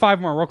up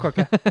 5 more real quick.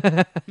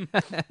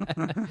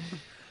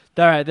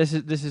 All right, this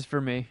is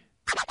for me.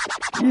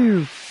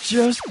 You've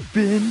just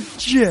been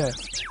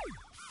jeffed.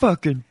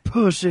 Fucking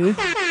pussy.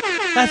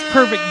 That's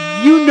perfect.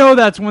 You know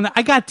that's one that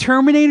I got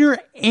Terminator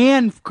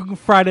and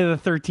Friday the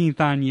 13th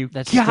on you.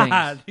 That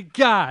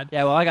God.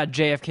 Yeah, well, I got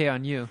JFK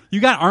on you.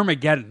 You got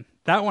Armageddon.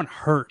 That one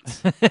hurts.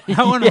 That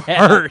one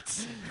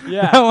hurts.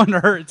 Yeah. That one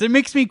hurts. It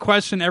makes me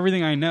question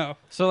everything I know.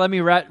 So let me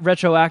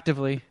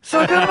retroactively.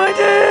 Suck on my dick.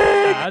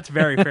 That's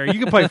very fair. You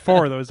can play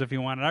 4 of those if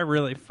you wanted.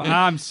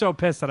 I'm so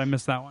pissed that I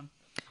missed that one.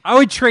 I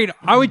would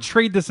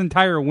trade this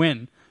entire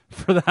win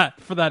for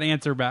that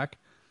answer back.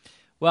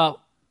 Well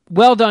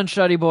done,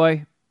 Shuddy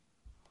Boy.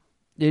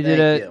 You did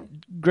a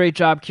great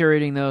job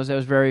curating those. That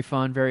was very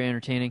fun, very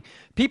entertaining.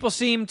 We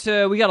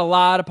got a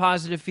lot of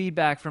positive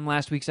feedback from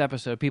last week's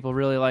episode. People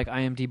really like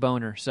IMD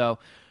Boner. So,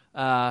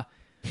 that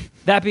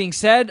being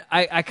said,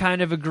 I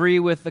kind of agree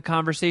with the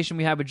conversation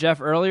we had with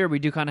Jeff earlier. We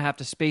do kind of have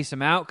to space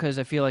them out because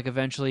I feel like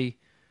eventually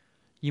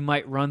you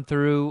might run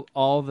through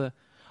all the...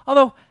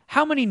 Although,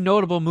 how many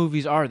notable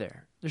movies are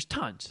there? There's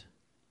tons.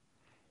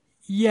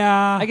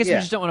 Yeah. I guess we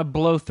just don't want to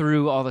blow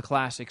through all the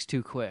classics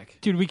too quick.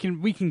 Dude, we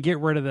can get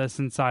rid of this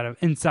inside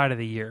of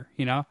the year,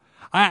 you know?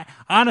 I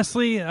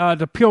honestly,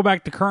 to peel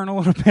back the curtain a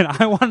little bit,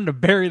 I wanted to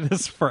bury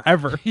this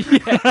forever.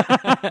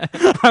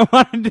 I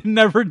wanted to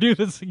never do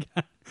this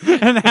again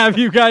and have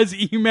you guys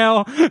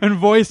email and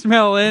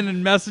voicemail in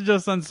and message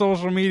us on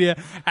social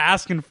media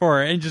asking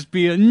for it and just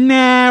be,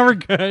 nah, we're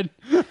good.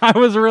 I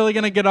was really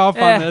going to get off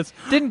on this.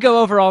 Didn't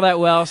go over all that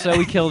well, so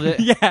we killed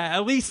it. Yeah,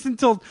 at least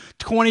until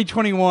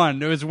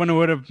 2021 it was when it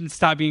would have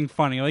stopped being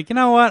funny. Like, you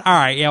know what? All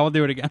right, yeah, we'll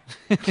do it again.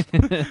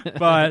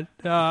 But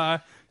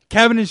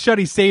Kevin and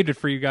Shuddy saved it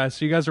for you guys,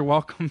 so you guys are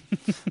welcome.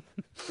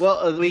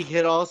 Well, we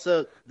could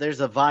also...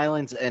 There's a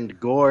violence and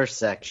gore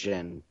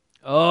section.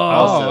 Oh,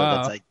 Also, wow.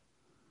 that's like...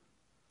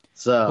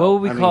 So, what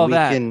would we call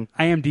that?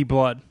 IMD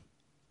Blood.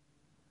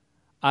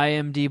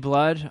 IMD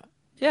Blood?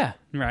 Yeah.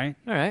 Right.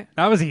 All right.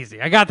 That was easy.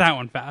 I got that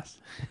one fast.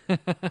 All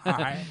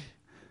right.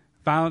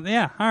 All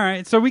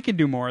right. So we can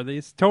do more of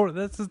these.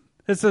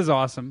 This is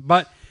awesome.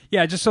 But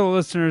yeah, just so the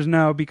listeners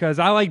know, because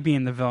I like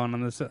being the villain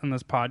on this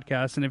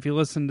podcast, and if you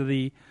listen to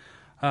the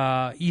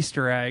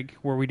Easter egg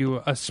where we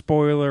do a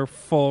spoiler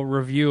full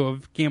review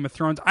of Game of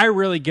Thrones, I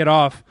really get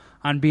off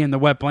on being the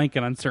wet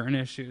blanket on certain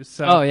issues.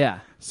 So, Oh yeah.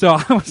 So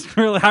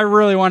I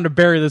really wanted to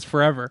bury this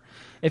forever.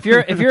 If you're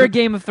a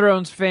Game of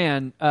Thrones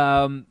fan,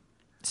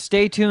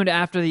 stay tuned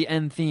after the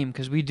end theme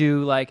because we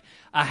do like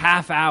a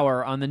half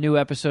hour on the new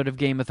episode of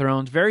Game of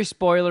Thrones. Very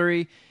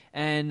spoilery,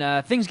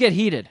 and things get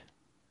heated.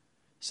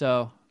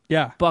 So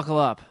Yeah. buckle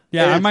up.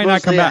 Yeah, I It's might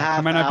not come mostly a back. I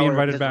half might not be hour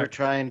invited because back. We're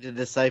trying to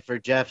decipher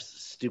Jeff's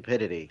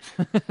stupidity.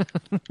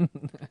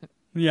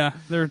 Yeah,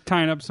 they're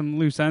tying up some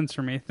loose ends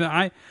for me.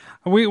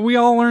 We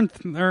all learned,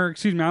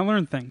 I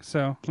learned things,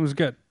 so it was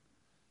good.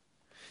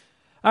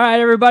 All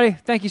right, everybody.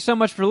 Thank you so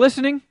much for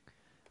listening.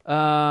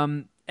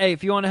 Hey,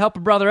 if you want to help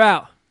a brother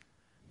out,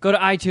 go to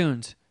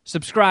iTunes,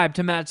 subscribe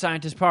to Mad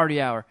Scientist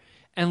Party Hour,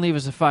 and leave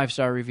us a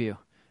 5-star review.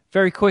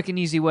 Very quick and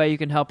easy way you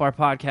can help our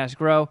podcast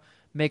grow,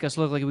 make us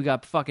look like we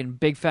got fucking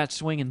big fat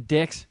swinging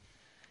dicks,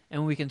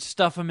 and we can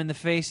stuff them in the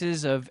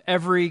faces of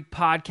every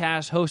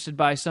podcast hosted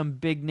by some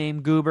big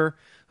name goober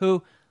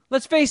who,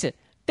 let's face it,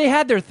 they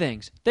had their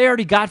things. They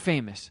already got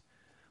famous.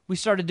 We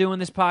started doing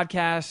this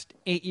podcast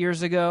 8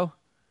 years ago.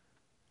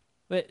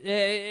 But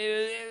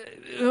this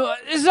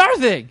is our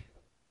thing.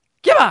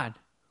 Come on.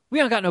 We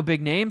don't got no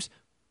big names,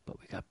 but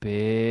we got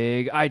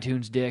big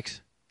iTunes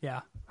dicks.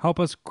 Yeah, help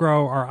us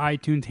grow our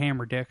iTunes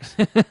hammer dicks.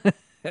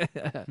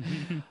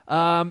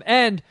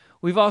 And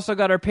we've also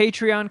got our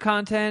Patreon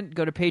content.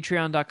 Go to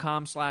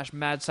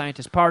patreon.com/Mad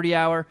Scientist Party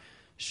Hour.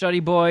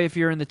 Shuddy Boy, if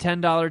you're in the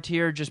 $10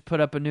 tier, just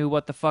put up a new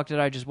What the Fuck Did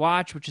I Just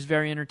Watch, which is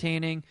very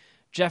entertaining.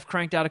 Jeff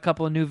cranked out a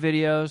couple of new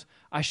videos.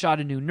 I shot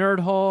a new nerd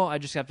hole. I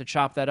just have to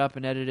chop that up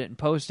and edit it and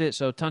post it.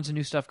 So tons of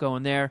new stuff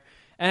going there.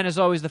 And as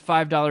always, the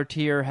 $5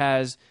 tier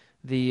has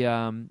the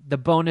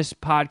bonus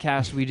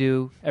podcast we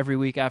do every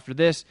week after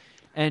this.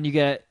 And you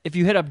get, if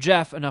you hit up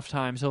Jeff enough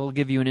times, he'll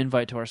give you an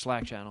invite to our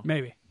Slack channel.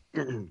 Maybe.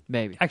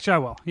 Maybe. Actually, I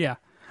will. Yeah.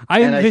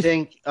 I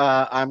think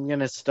I'm going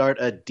to start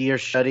a Dear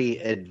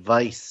Shuddy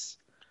advice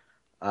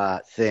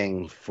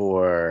thing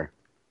for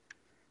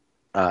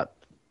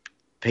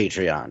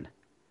Patreon,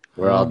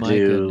 where I'll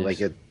do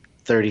like a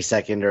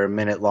 30-second or a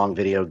minute-long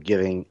video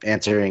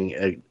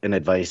answering an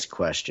advice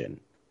question.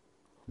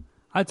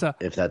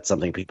 If that's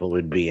something people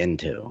would be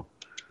into.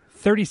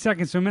 30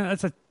 seconds to a minute.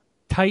 That's a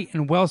tight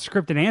and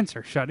well-scripted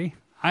answer, Shuddy.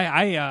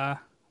 I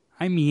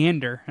I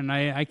meander, and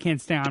I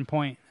can't stay on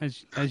point,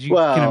 as you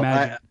Well, can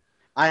imagine.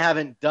 I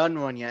haven't done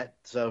one yet,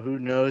 so who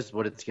knows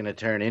what it's going to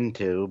turn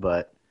into,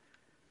 but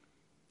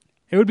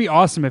It would be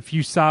awesome if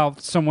you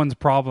solved someone's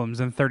problems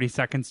in 30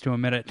 seconds to a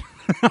minute.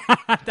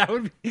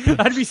 That'd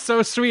be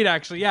so sweet,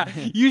 actually. Yeah,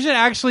 you should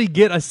actually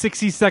get a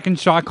 60-second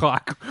shot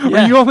clock where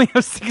Yeah. you only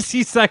have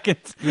 60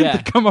 seconds Yeah.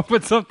 to come up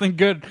with something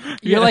good.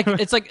 You're Yeah. like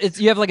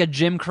you have like a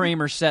Jim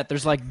Cramer set.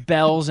 There's like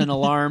bells and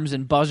alarms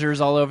and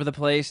buzzers all over the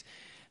place.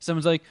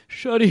 Someone's like,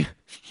 "Shuddy,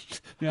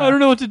 Yeah. I don't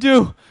know what to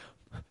do.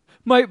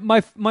 My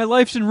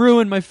life's in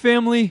ruin. My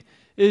family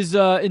is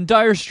in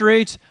dire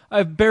straits.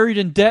 I've buried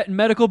in debt and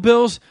medical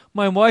bills.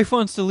 My wife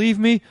wants to leave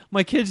me.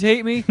 My kids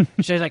hate me."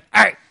 She's like,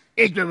 "All right,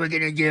 here's what we're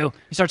gonna do."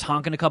 He starts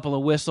honking a couple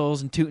of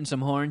whistles and tooting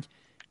some horns.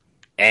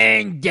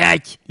 And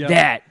that's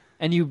that.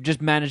 And you just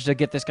managed to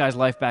get this guy's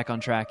life back on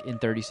track in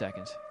 30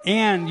 seconds.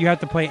 And you have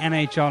to play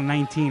NHL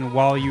 19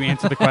 while you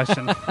answer the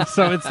question.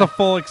 So it's the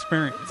full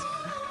experience.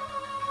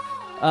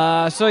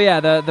 So yeah,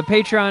 the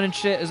Patreon and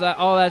shit is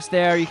all that's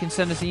there. You can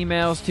send us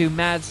emails to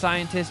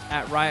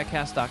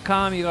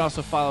madscientist@riotcast.com. You can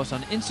also follow us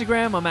on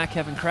Instagram. I'm at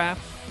Kevin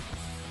Kraft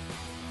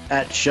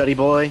at Shuddy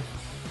Boy.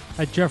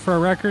 At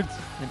Jeffro Records.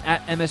 and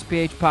at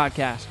MSPH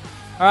Podcast.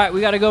 All right, we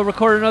got to go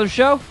record another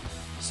show.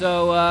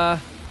 So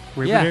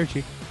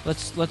Arrivederci.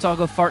 let's all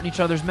go fart in each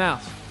other's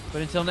mouths.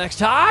 But until next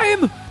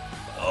time,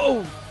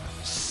 Oh,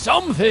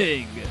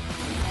 something.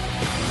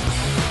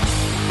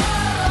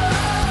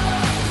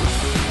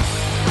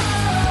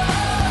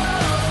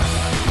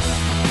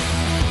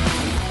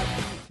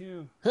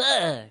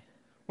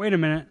 Wait a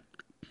minute.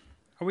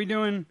 Are we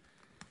doing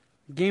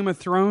Game of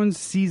Thrones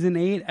Season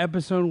 8,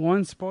 Episode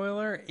 1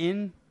 spoiler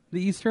in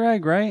the Easter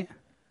egg, right?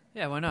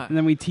 yeah, why not? And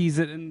then we tease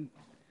it in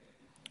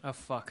Oh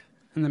fuck!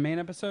 the main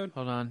episode?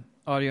 Hold on,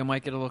 audio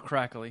might get a little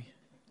crackly.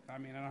 I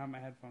mean, I don't have my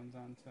headphones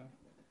on, so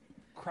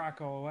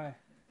crackle away.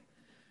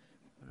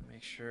 I'm gonna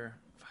make sure.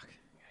 Fuck,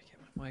 I gotta get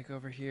my mic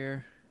over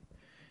here.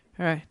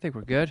 All right, I think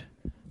we're good.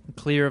 I'm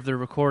clear of the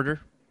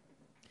recorder.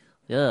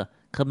 Yeah,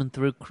 coming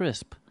through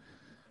crisp.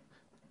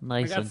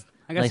 Nice I got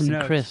nice some and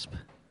notes. crisp.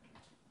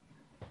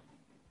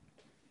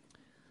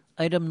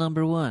 Item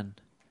number 1.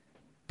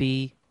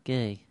 Be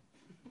gay.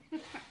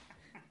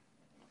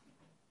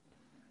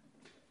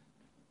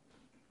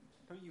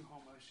 Don't you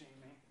homo shame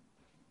me.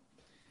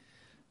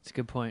 It's a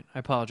good point. I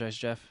apologize,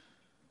 Jeff.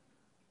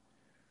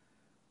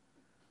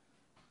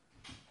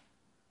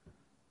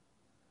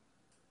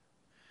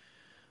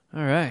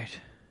 All right.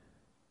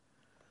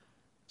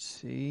 Let's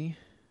see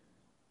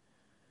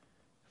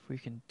if we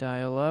can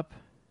dial up.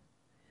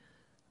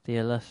 The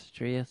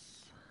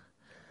illustrious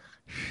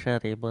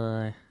Shuddy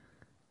Boy.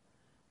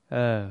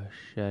 Oh,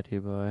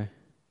 Shuddy Boy.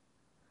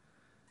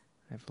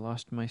 I've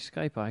lost my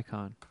Skype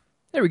icon.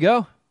 There we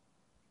go.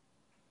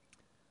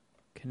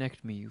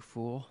 Connect me, you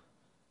fool.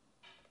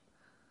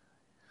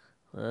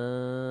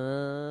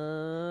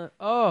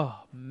 Oh,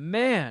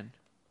 man.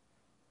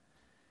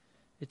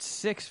 It's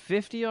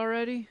 6:50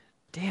 already?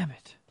 Damn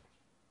it.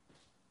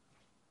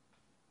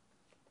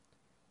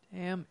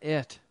 Damn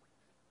it.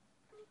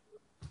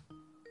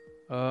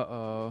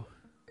 Uh-oh.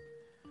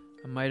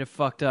 I might have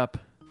fucked up.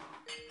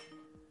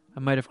 I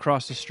might have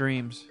crossed the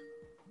streams.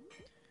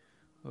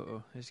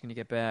 Uh-oh, this is going to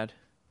get bad.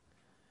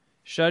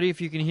 Shuddy,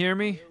 if you can hear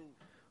me,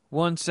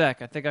 1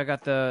 sec. I think I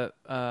got the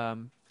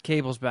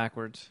cables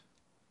backwards.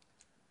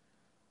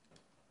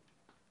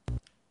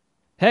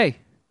 Hey.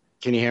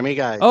 Can you hear me,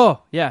 guys?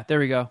 Oh, yeah, there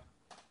we go.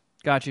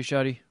 Got you,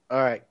 Shuddy.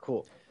 All right,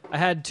 cool. I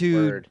had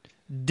to Word.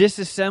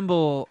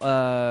 disassemble,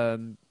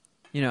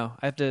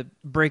 I have to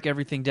break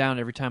everything down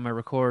every time I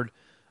record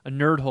a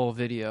Nerd Hole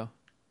video.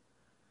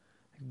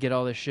 Get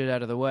all this shit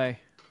out of the way.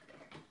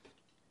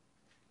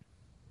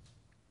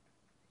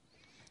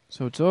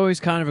 So it's always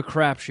kind of a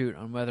crapshoot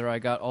on whether I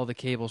got all the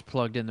cables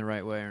plugged in the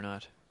right way or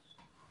not.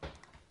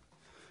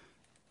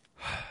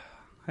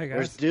 Hey, guys.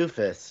 Where's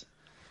Doofus?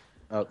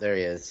 Oh, there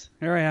he is.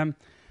 Here I am.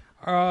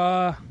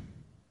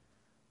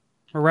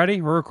 We're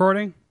ready? We're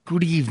recording?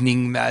 Good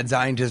evening, mad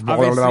scientist.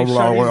 Obviously, Shuddy's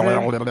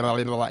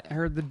I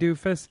heard the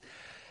doofus.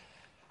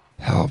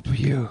 Help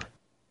you.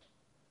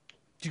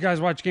 Did you guys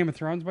watch Game of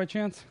Thrones by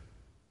chance?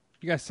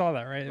 You guys saw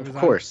that, right? It Of was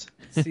course.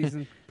 on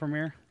season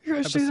premiere. You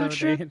guys see that Episode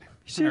shit? 8.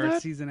 You see or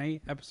that? Season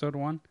 8, Episode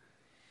 1.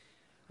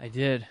 I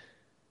did.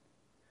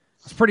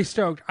 I was pretty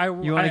stoked.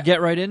 You want to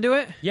get right into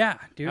it? Yeah,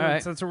 dude. All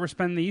right. That's what we're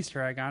spending the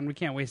Easter egg on. We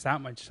can't waste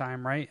that much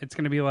time, right? It's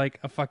going to be like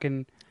a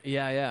fucking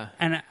Yeah.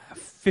 and a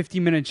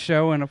 50-minute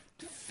show and a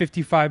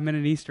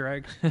 55-minute Easter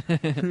egg.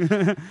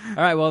 All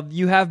right, well,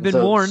 you have been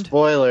So, warned.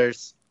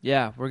 Spoilers.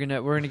 Yeah, we're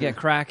gonna get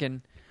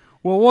cracking.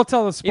 Well, we'll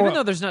tell the spoil. Even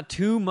though there's not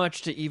too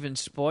much to even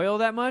spoil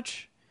that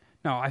much.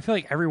 No, I feel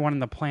like everyone on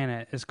the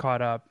planet is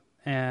caught up.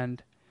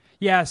 And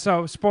yeah,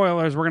 so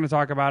spoilers, we're going to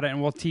talk about it,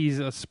 and we'll tease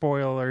a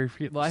spoiler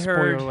Well, I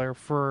heard-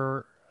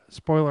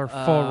 spoiler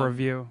full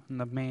review in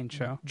the main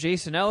show.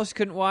 Jason Ellis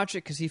couldn't watch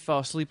it because he fell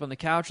asleep on the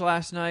couch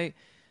last night.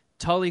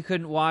 Tully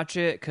couldn't watch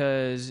it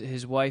because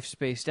his wife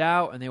spaced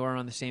out and they weren't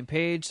on the same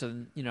page. So,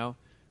 when you're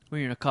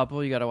in a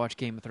couple, you got to watch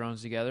Game of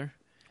Thrones together.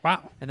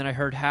 Wow. And then I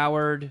heard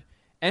Howard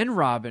and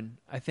Robin,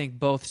 I think,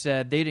 both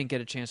said they didn't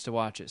get a chance to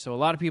watch it. So a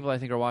lot of people, I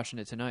think, are watching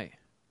it tonight.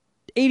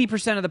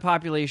 80% of the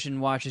population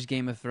watches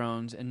Game of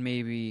Thrones, and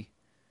maybe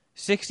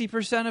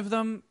 60% of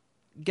them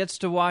gets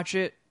to watch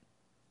it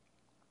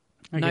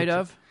night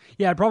of.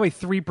 Yeah, probably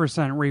 3%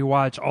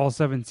 rewatch all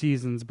 7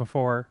 seasons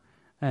before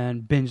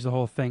and binge the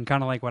whole thing,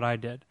 kind of like what I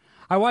did.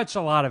 I watched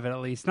a lot of it, at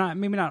least.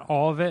 Maybe not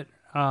all of it,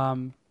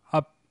 up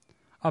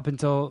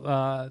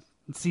until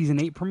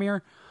season 8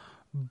 premiere.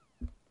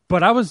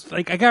 But I was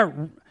like, I got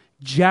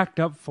jacked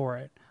up for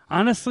it.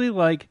 Honestly,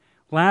 like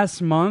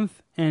last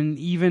month and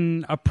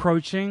even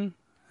approaching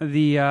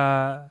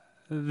the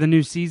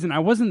new season, I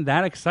wasn't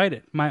that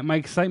excited. My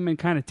excitement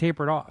kind of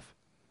tapered off.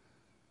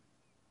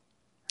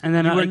 And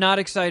then you were not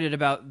excited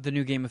about the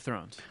new Game of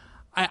Thrones.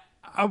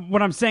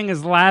 What I'm saying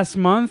is last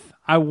month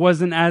I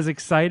wasn't as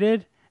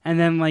excited, and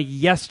then like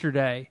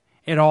yesterday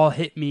it all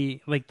hit me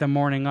like the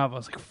morning of. I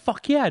was like,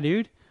 fuck yeah,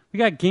 dude. We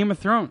got Game of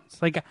Thrones.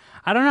 Like,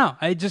 I don't know.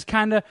 I just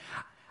kind of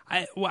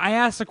I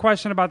asked a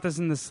question about this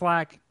in the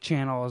Slack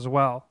channel as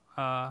well.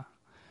 Were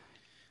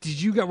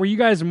you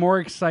guys more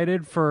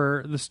excited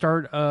for the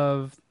start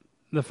of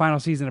the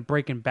final season of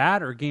Breaking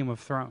Bad or Game of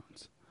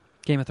Thrones?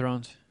 Game of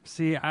Thrones.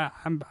 See,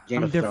 I'm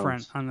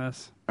different on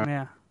this.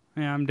 Yeah,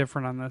 I'm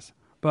different on this.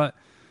 But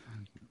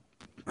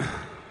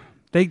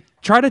they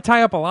try to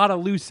tie up a lot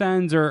of loose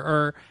ends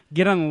or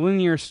get on the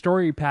linear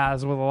story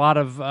paths with a lot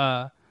of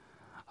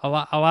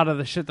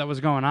the shit that was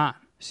going on.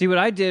 See, what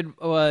I did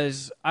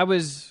was I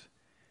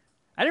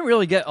didn't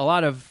really get a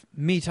lot of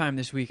me time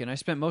this weekend. I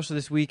spent most of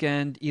this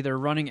weekend either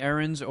running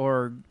errands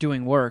or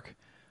doing work.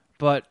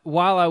 But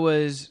while I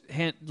was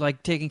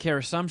taking care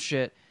of some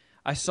shit,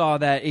 I saw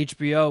that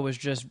HBO was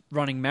just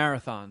running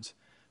marathons.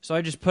 So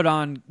I just put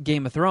on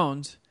Game of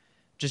Thrones,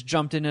 just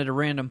jumped in at a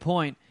random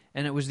point,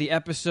 and it was the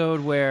episode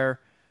where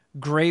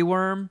Grey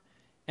Worm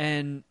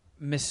and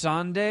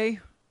Missandei,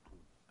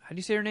 how do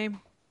you say her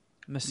name?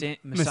 Missandei?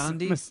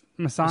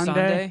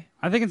 Missandei?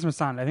 I think it's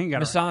Missandei. I think you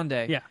got it Missandei.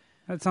 right. Yeah,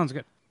 that sounds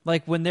good.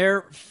 Like when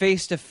they're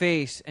face to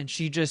face and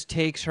she just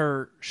takes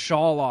her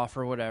shawl off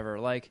or whatever.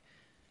 Like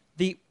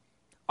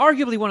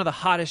arguably one of the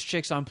hottest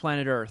chicks on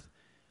planet Earth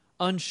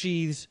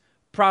unsheathes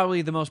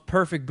probably the most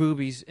perfect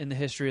boobies in the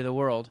history of the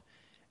world.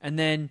 And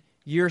then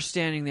you're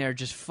standing there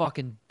just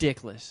fucking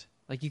dickless.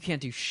 Like you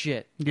can't do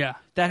shit. Yeah.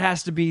 That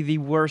has to be the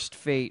worst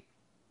fate.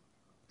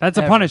 That's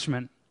ever. A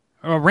punishment.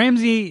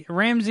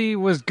 Ramsey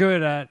was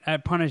good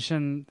at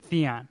punishing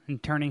Theon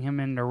and turning him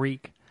into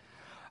Reek.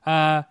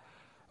 Some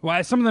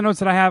of the notes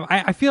that I have,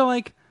 I feel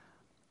like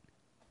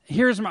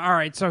here's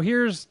a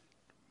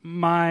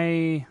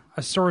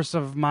source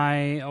of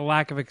my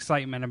lack of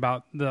excitement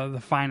about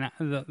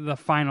the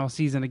final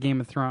season of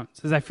Game of Thrones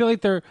is I feel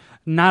like there's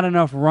not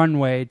enough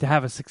runway to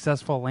have a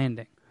successful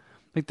landing.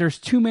 Like there's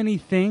too many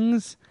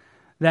things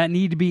that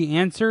need to be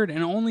answered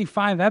and only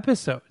 5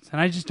 episodes,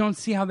 and I just don't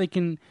see how they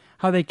can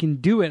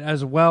do it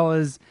as well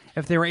as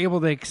if they were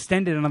able to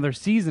extend it another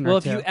season. Well, or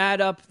if two. you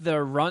add up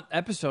the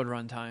episode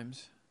run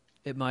times,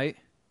 it might.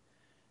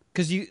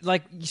 Because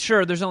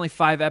sure, there's only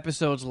 5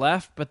 episodes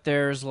left, but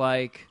there's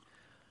like,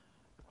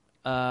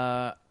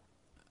 I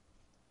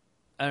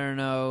don't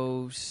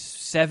know,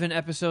 7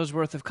 episodes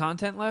worth of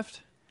content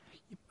left.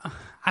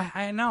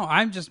 I know.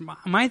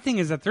 My thing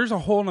is that there's a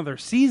whole nother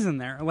season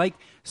there. Like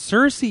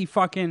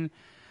Cersei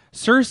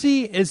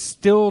is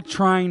still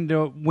trying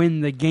to win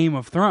the Game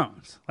of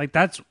Thrones. Like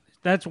that's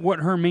what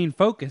her main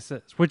focus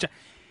is. Which,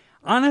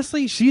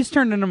 honestly, she's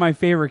turned into my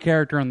favorite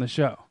character on the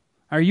show.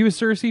 Are you a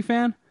Cersei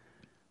fan?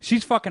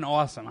 She's fucking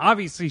awesome.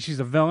 Obviously, she's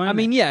a villain. I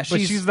mean, yeah,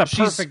 she's the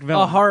perfect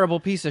villain. A horrible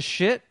piece of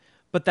shit,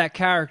 but that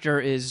character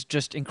is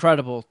just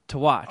incredible to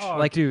watch. Oh,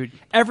 like, dude,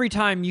 every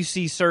time you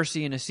see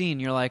Cersei in a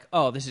scene, you're like,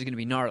 "Oh, this is going to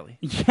be gnarly."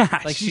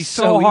 Yeah, like she's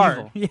so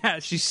hard. evil. Yeah,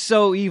 she's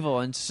so evil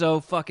and so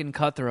fucking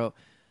cutthroat.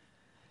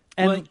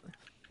 And like,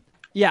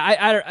 yeah,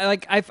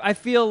 I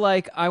feel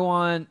like I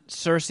want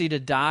Cersei to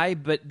die,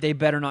 but they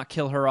better not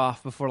kill her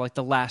off before like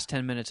the last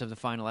 10 minutes of the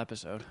final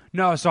episode.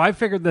 No, so I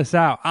figured this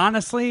out.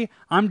 Honestly,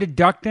 I'm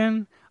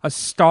deducting a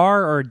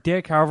star or a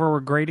dick, however we're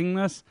grading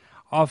this,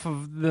 off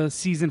of the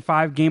season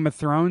 5 Game of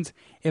Thrones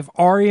if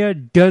Arya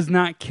does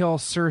not kill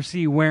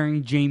Cersei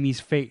wearing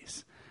Jaime's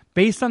face.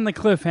 Based on the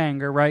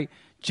cliffhanger, right?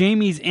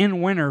 Jaime's in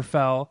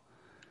Winterfell.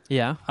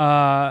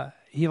 Yeah.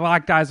 He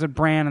locked eyes with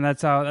Bran, and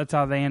that's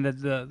how they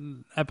ended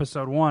the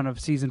episode 1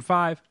 of season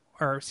 5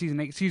 or season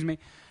 8, excuse me.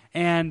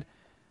 And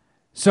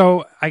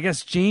so I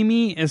guess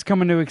Jaime is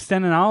coming to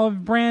extend an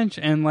olive branch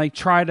and like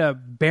try to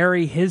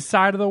bury his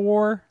side of the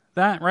war.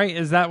 That right?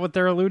 Is that what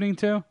they're alluding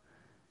to?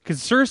 Because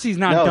Cersei's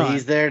not done. No,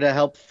 he's there to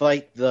help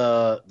fight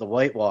the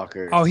White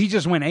Walkers. Oh, he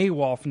just went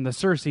AWOL from the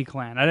Cersei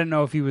clan. I didn't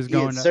know if he was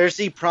going to...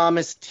 Cersei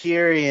promised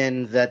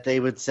Tyrion that they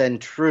would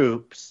send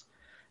troops,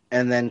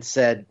 and then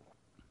said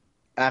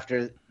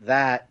after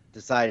that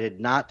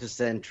decided not to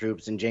send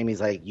troops, and Jaime's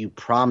like, you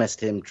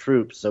promised him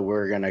troops, so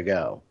we're going to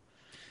go.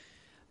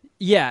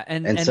 Yeah,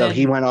 and so then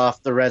he went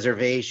off the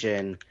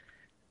reservation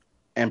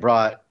and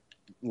brought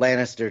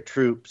Lannister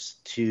troops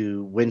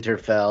to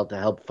Winterfell to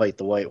help fight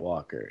the White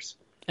Walkers.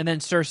 And then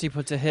Cersei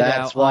puts a hit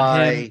That's out on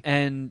him why,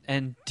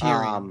 and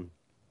Tyrion.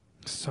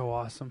 So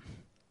awesome.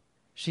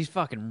 She's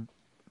fucking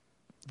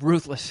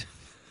ruthless.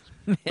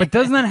 But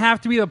doesn't that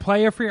have to be the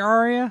player for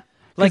Arya?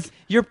 Like,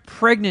 you're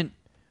pregnant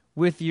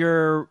with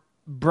your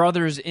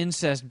brother's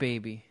incest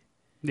baby,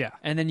 Yeah.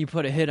 and then you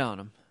put a hit on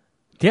him.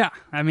 Yeah.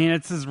 I mean,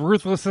 it's as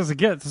ruthless as it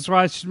gets. That's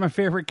why she's my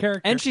favorite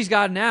character. And she's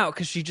gotten out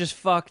because she just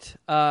fucked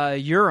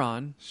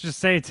Euron. Just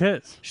say it's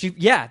his.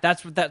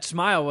 That's what that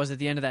smile was at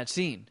the end of that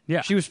scene.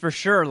 Yeah. She was for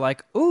sure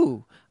like,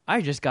 ooh,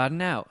 I just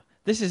gotten out.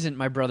 This isn't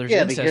my brother's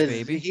yeah, incest because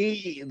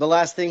baby. the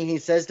last thing he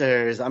says to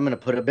her is, "I'm going to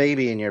put a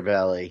baby in your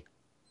belly,"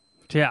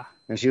 Yeah.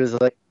 and she was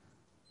like,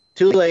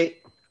 "Too late."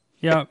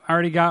 Yeah, I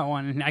already got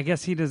one. And I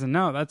guess he doesn't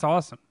know. That's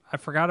awesome. I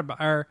forgot about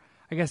or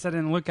I guess I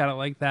didn't look at it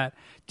like that.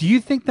 Do you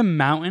think the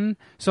mountain...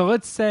 So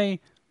let's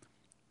say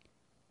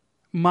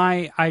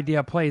my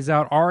idea plays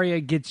out. Arya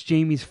gets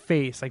Jaime's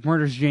face, like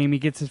murders Jaime,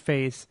 gets his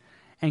face,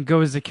 and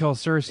goes to kill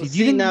Cersei. Well, Do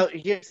you think... now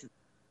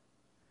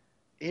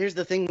here's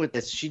the thing with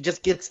this. She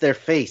just gets their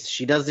face.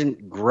 She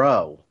doesn't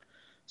grow.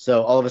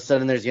 So all of a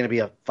sudden there's going to be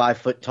a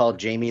 5-foot tall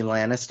Jaime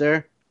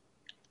Lannister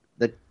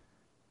that's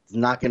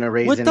not going to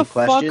raise What any the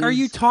questions. fuck are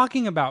you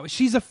talking about?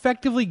 She's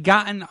effectively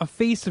gotten a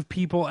face of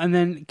people and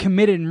then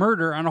committed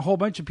murder on a whole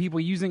bunch of people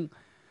using...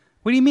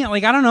 What do you mean?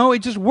 Like, I don't know.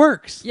 It just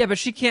works. Yeah, but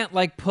she can't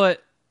like put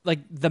like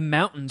the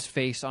mountain's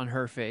face on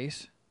her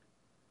face.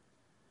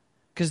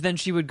 Because then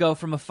she would go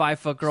from a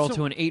 5-foot girl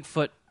to an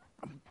 8-foot.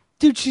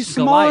 Dude, she's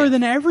smaller Goliath.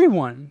 than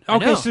everyone. I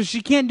Okay, know. so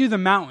she can't do the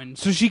mountain.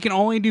 So she can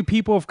only do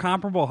people of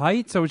comparable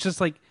height. So it's just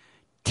like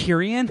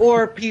Tyrion.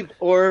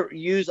 or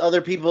use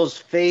other people's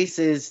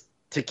faces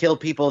to kill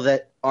people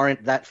that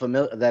aren't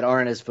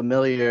as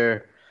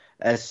familiar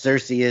as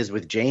Cersei is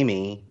with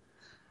Jaime.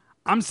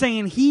 I'm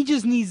saying he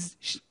just needs...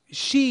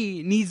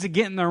 She needs to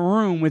get in the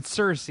room with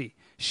Cersei.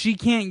 She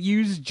can't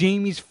use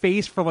Jaime's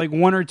face for like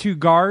 1 or 2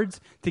 guards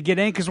to get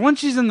in. Because once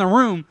she's in the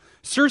room,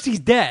 Cersei's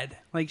dead.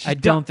 Like she's I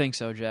don't think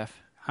so, Jeff.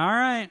 All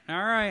right.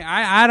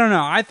 I don't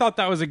know. I thought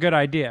that was a good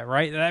idea,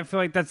 right? I feel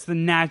like that's the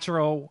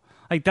natural,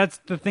 like that's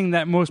the thing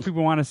that most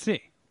people want to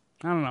see.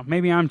 I don't know.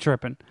 Maybe I'm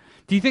tripping.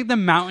 Do you think the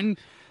mountain?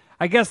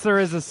 I guess there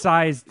is a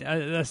size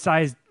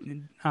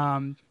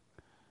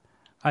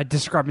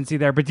discrepancy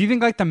there, but do you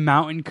think like the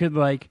mountain could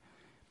like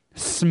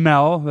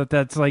smell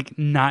that's like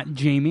not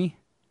Jaime?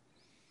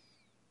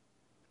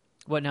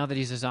 What, now that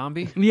he's a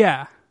zombie?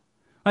 Yeah.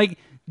 Like,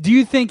 do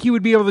you think he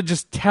would be able to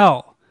just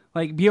tell?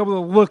 Like, be able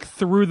to look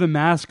through the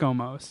mask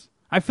almost?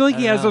 I feel like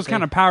he has those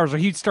kind of powers.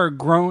 Like, he'd start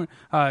groaning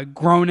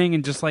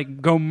and just,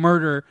 like, go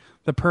murder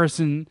the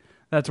person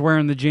that's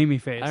wearing the Jaime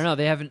face. I don't know.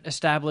 They haven't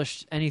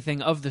established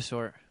anything of the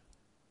sort.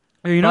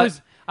 You know,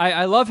 But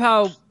I love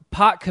how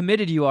pot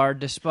committed you are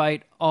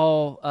despite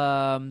all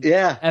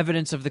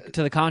evidence to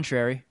the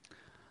contrary.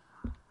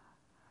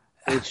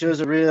 It shows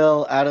a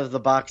real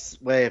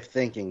out-of-the-box way of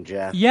thinking,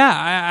 Jeff.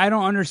 yeah, I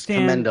don't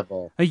understand.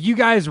 Commendable. Like, you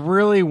guys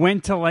really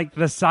went to, like,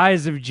 the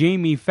size of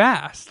Jaime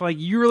fast. Like,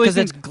 you really Because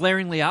think... it's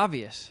glaringly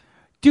obvious.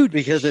 Dude,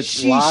 Because it's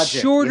she's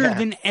logic, shorter yeah.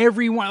 than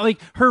everyone.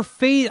 Like, her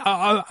face,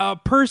 a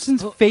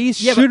person's face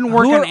shouldn't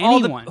work on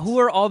anyone. Who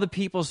are all the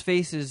people's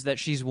faces that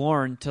she's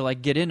worn to,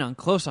 like, get in on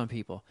close on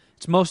people?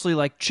 It's mostly,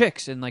 like,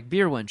 chicks and, like,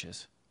 beer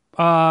wenches.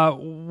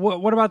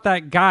 What about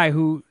that guy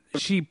who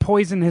she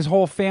poisoned his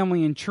whole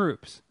family and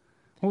troops?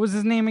 What was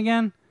his name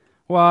again?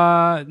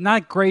 Well,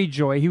 not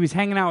Greyjoy. He was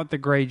hanging out with the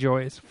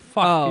Greyjoys.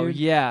 Fuck, dude.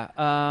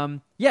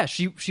 Yeah.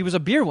 She was a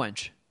beer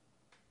wench.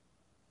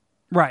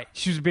 Right.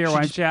 She was a beer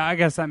wench. Yeah, I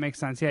guess that makes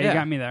sense. Yeah, you Yeah.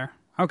 got me there.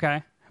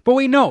 Okay. But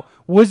wait, no.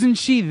 Wasn't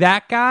she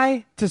that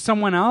guy to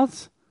someone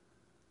else?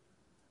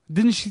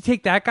 Didn't she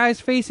take that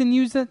guy's face and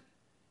use it?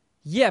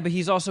 Yeah, but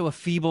he's also a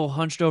feeble,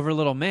 hunched-over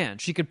little man.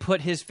 She could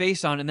put his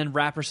face on and then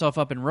wrap herself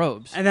up in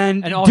robes. And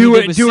then all he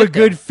did was do a sit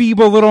there. good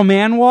feeble little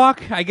man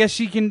walk. I guess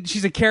she can.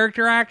 She's a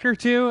character actor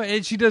too,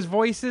 and she does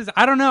voices.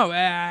 I don't know.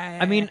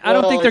 I mean, I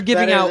don't think they're it's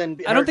giving better out. than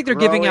I don't think they're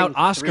giving out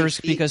growing 3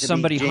 Oscars feet because to be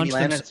somebody Jaime hunched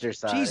Lannister themselves.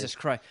 size. Jesus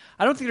Christ!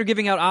 I don't think they're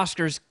giving out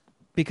Oscars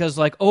because,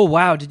 like, oh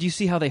wow, did you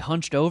see how they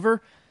hunched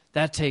over?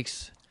 That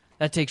takes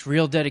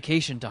real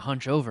dedication to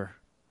hunch over.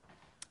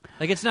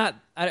 Like, it's not.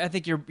 I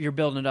think you're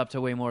building it up to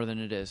way more than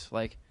it is.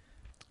 Like,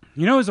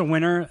 You know who's a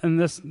winner in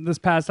this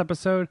past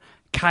episode?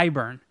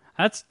 Qyburn.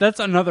 That's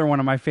another one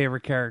of my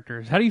favorite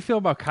characters. How do you feel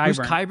about Qyburn? who's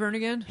Qyburn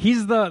again?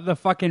 He's the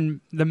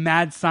fucking the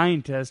mad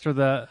scientist or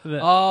the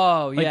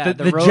Oh like yeah,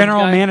 the rogue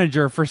general guy?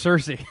 manager for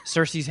Cersei.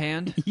 Cersei's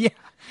hand.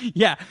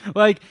 Yeah.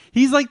 Like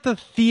he's like the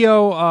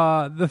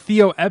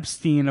Theo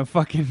Epstein of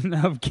fucking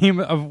of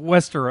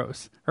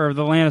Westeros or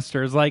the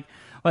Lannisters. Like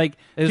It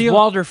was Theo-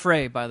 Walder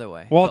Frey, by the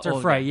way. Walter the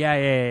old Frey. guy.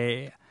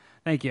 Yeah.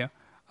 Thank you.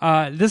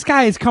 This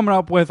guy is coming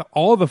up with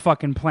all the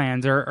fucking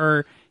plans,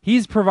 or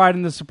he's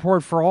providing the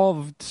support for all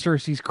of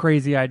Cersei's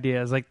crazy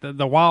ideas. Like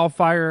the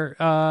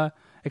wildfire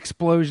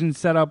explosion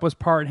setup was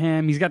part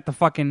him. He's got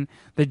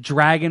the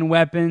dragon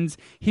weapons.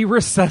 He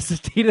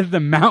resuscitated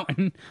the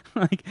mountain.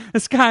 Like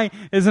this guy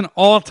is an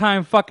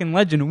all-time fucking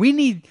legend. We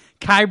need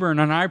Qyburn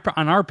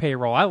on our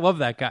payroll. I love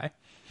that guy.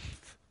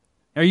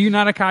 Are you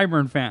not a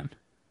Qyburn fan?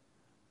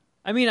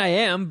 I mean, I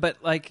am, but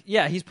like,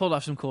 yeah, he's pulled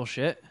off some cool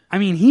shit. I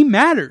mean, he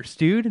matters,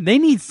 dude. They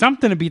need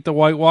something to beat the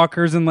White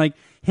Walkers, and like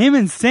him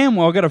and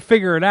Samwell got to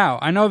figure it out.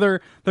 I know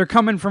they're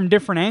coming from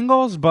different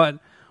angles, but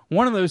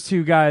one of those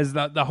two guys,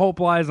 the hope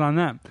lies on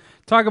them.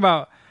 Talk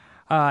about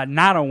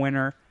not a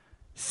winner,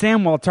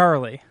 Samwell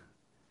Tarly.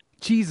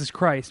 Jesus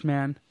Christ,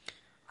 man.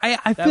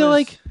 I feel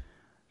like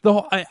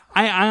I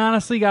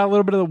honestly got a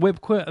little bit of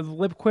the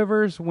lip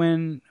quivers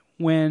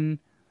when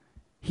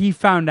he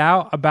found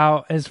out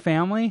about his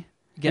family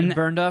Getting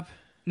burned up.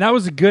 That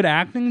was a good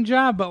acting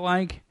job, but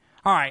like,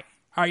 all right,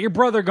 your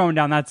brother going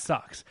down, that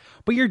sucks.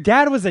 But your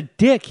dad was a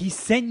dick. He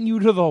sent you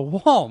to the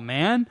wall,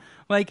 man.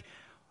 Like,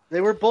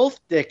 they were both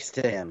dicks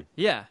to him.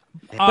 Yeah,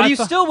 but he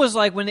still was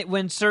like when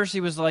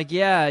Cersei was like,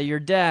 "Yeah, your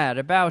dad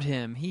about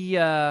him." He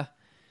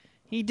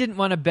didn't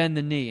want to bend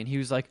the knee, and he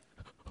was like,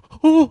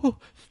 "Oh,"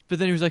 but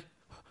then he was like,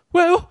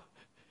 "Well,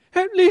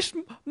 at least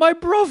my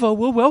brother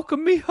will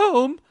welcome me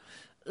home."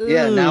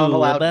 Yeah, now I'm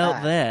allowed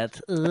about back.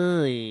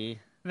 that.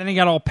 Then he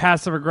got all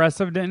passive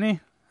aggressive, didn't he?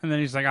 And then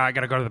he's like, I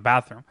got to go to the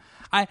bathroom.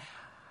 I'm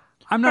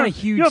not a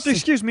huge... You have to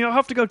excuse me. I'll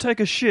have to go take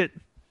a shit.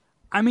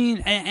 I mean,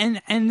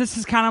 and this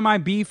is kind of my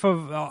beef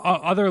of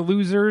other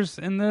losers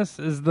in this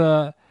is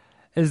the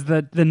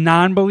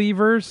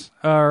non-believers,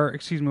 or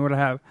excuse me, what I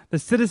have. The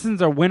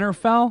citizens of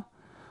Winterfell.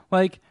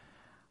 Like,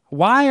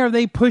 why are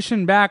they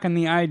pushing back on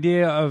the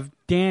idea of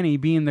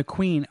Dany being the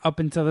queen up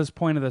until this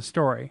point of the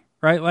story?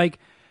 Right? Like,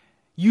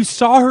 you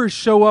saw her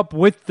show up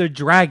with the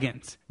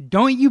dragons.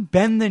 Don't you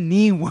bend the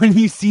knee when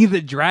you see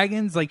the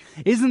dragons? Like,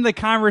 isn't the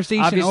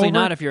conversation Obviously over?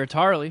 not if you're a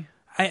Tarly.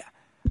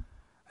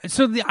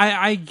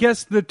 I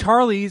guess the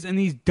Tarleys and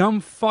these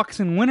dumb fucks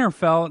in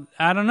Winterfell,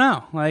 I don't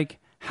know. Like,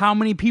 how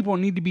many people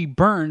need to be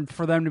burned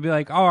for them to be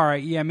like, oh, all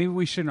right, yeah, maybe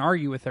we shouldn't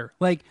argue with her.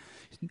 Like,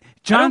 I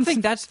don't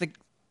think that's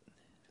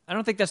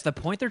the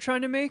point they're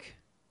trying to make.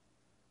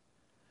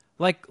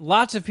 Like,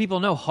 lots of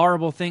people know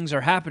horrible things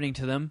are happening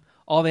to them.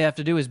 All they have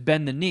to do is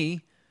bend the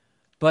knee.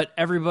 But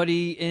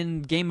everybody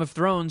in Game of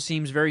Thrones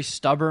seems very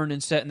stubborn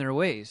and set in their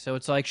ways. So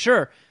it's like,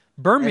 sure,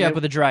 burn me up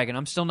with a dragon.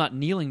 I'm still not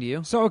kneeling to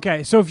you. So,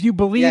 okay, so if you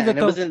believe that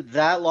it wasn't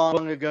that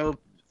long ago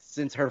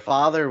since her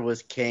father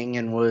was king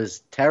and was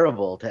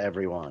terrible to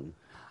everyone.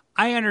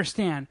 I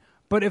understand.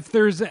 But if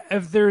there's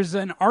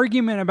an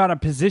argument about a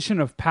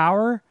position of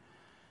power,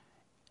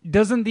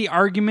 doesn't the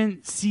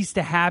argument cease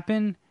to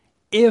happen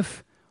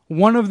if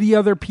one of the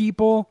other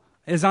people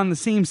is on the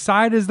same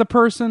side as the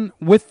person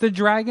with the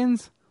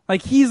dragons?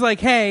 Like, he's like,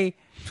 hey,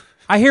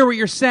 I hear what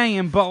you're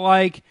saying, but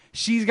like,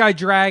 she's got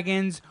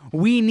dragons.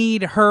 We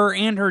need her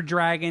and her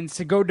dragons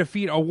to go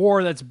defeat a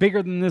war that's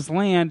bigger than this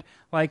land.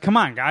 Like, come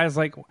on, guys.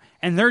 Like,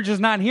 and they're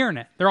just not hearing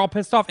it. They're all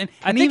pissed off. And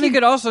I think you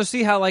could also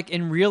see how, like,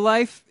 in real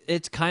life,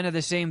 it's kind of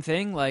the same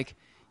thing. Like,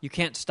 you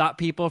can't stop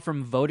people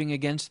from voting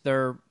against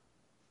their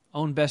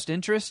own best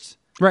interests.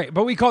 Right,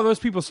 but we call those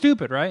people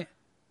stupid, right?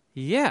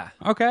 Yeah.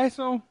 Okay,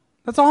 so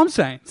that's all I'm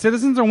saying.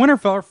 Citizens of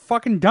Winterfell are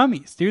fucking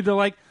dummies, dude. They're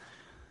like,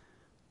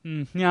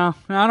 yeah,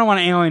 I don't want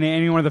to alienate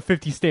any one of the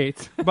 50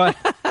 states, but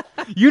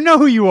you know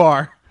who you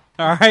are,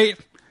 all right?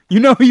 You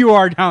know who you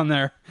are down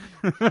there.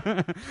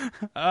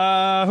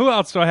 Who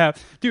else do I have?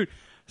 Dude,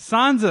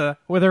 Sansa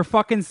with her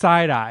fucking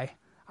side eye.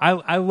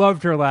 I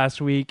loved her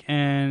last week,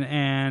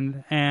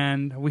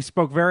 and we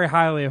spoke very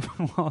highly of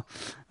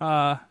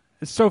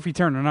Sophie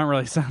Turner, not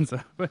really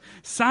Sansa, but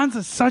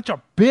Sansa's such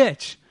a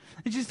bitch.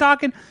 And she's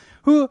talking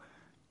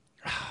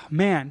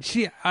man,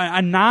 she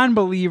a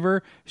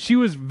non-believer. She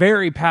was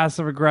very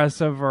passive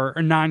aggressive or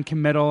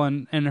non-committal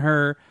in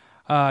her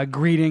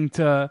greeting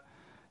to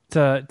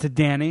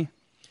Dany.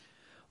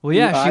 Well,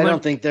 yeah, I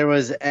don't think there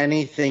was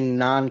anything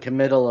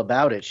non-committal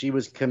about it. She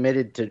was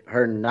committed to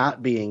her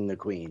not being the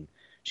queen.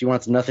 She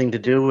wants nothing to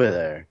do with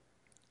her.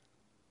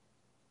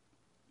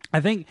 I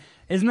think,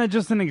 isn't that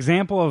just an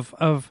example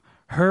of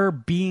her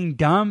being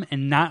dumb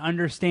and not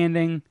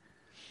understanding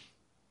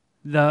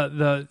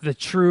the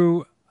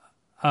true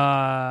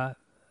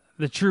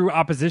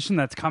opposition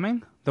that's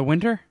coming, the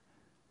winter?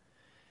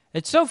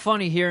 It's so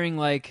funny hearing,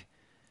 like,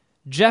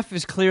 Jeff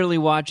is clearly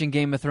watching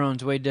Game of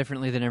Thrones way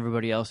differently than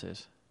everybody else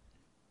is.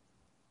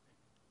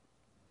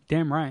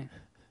 Damn right.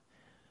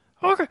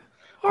 Okay.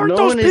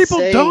 No one is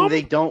saying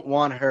they don't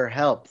want her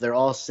help. They're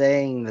all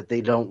saying that they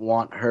don't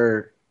want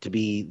her to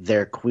be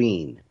their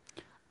queen.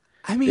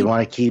 I mean, they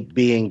want to keep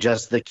being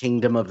just the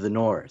kingdom of the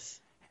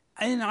north.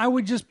 And I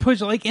would just push,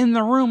 like, in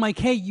the room, like,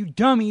 hey, you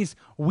dummies,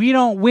 we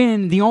don't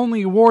win the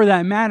only war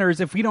that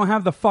matters if we don't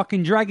have the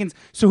fucking dragons.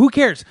 So who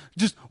cares?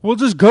 We'll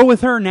just go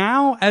with her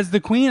now as the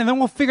queen, and then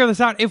we'll figure this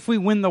out if we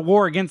win the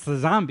war against the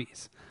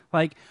zombies.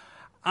 Like,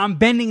 I'm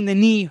bending the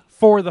knee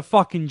for the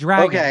fucking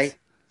dragons. Okay,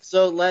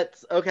 so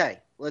let's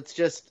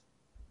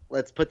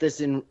put this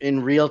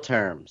in real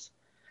terms.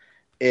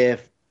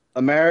 If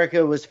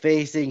America was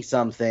facing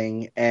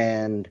something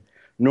and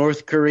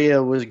North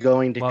Korea was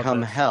going to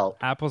come help.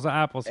 Apples to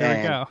apples. Here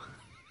we go.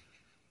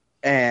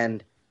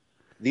 And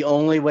the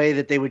only way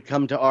that they would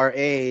come to our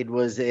aid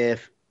was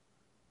if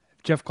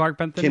Jeff Clark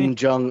bent the Kim knee?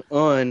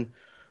 Jong-un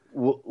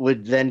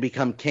would then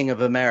become king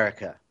of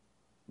America.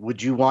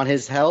 Would you want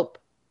his help?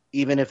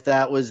 even if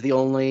that was the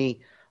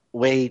only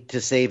way to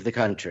save the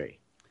country.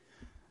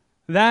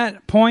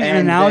 That point and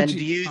And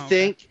analogy.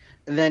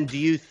 then do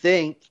you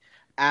think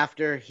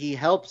after he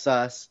helps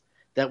us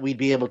that we'd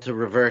be able to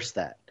reverse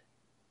that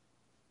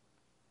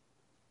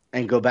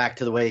and go back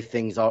to the way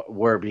things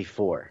were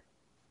before?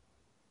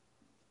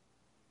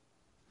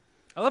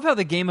 I love how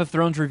the Game of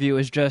Thrones review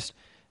is just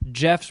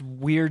Jeff's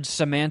weird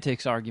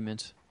semantics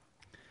arguments.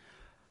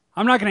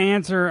 I'm not going to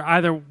answer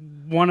either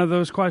one of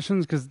those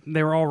questions because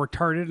they were all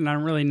retarded, and I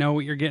don't really know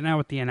what you're getting at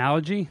with the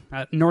analogy.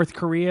 North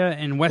Korea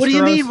and Westeros. What do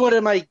you mean? What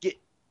am I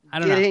I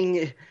don't know.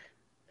 getting?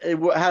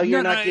 How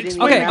you're not getting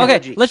the Okay,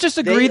 analogy? let's just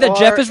agree They that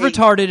Jeff are is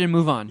retarded and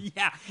move on.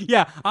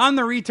 Yeah, I'm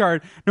the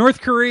retard.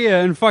 North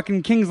Korea and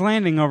fucking King's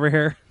Landing over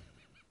here.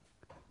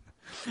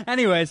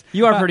 Anyways.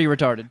 You are pretty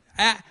retarded.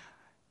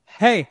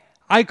 Hey,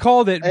 I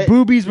called it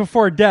boobies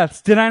before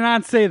deaths. Did I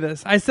not say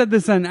this? I said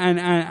this on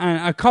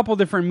a couple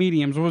different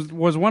mediums.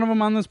 Was one of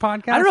them on this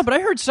podcast? I don't know, but I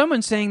heard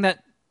someone saying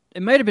that,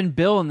 it might have been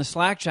Bill in the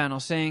Slack channel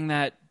saying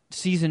that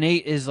season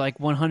 8 is like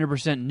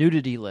 100%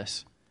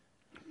 nudity-less.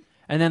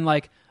 And then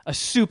like a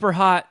super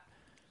hot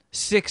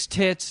 6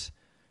 tits.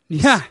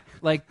 Yeah.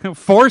 Like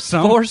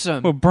foursome.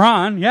 Foursome. With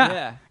Braun,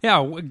 yeah.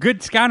 Yeah. Yeah,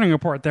 good scouting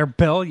report there,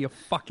 Bill, you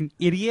fucking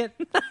idiot.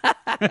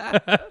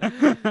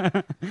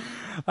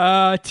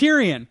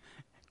 Tyrion.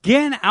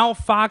 Getting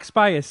outfoxed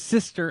by his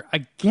sister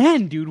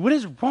again, dude. What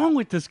is wrong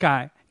with this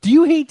guy? Do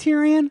you hate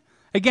Tyrion?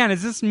 Again,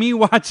 is this me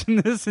watching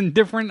this in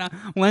different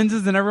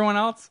lenses than everyone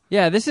else?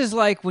 Yeah, this is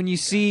like when you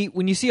see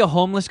a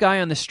homeless guy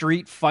on the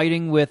street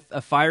fighting with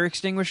a fire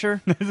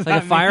extinguisher, like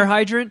a fire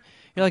hydrant.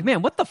 You're like,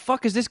 man, what the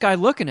fuck is this guy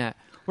looking at?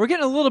 We're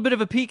getting a little bit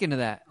of a peek into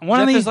that.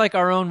 Jeff is like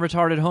our own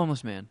retarded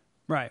homeless man.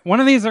 Right. One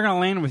of these are going to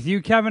land with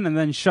you, Kevin, and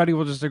then Shuddy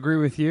will just agree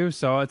with you.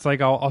 So it's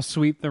like I'll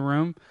sweep the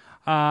room.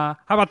 How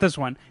about this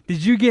one?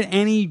 Did you get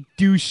any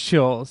douche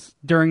chills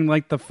during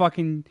like the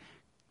fucking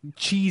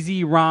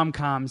cheesy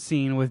rom-com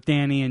scene with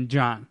Danny and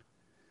John?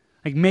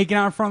 Like making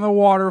out in front of the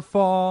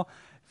waterfall,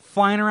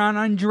 flying around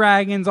on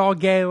dragons, all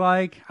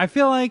gay-like. I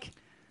feel like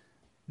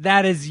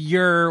that is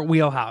your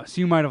wheelhouse.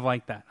 You might have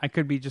liked that. I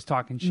could be just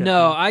talking shit.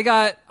 No, I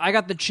got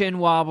the chin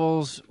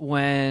wobbles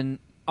when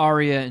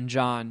Arya and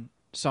John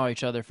saw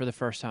each other for the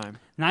first time.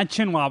 Not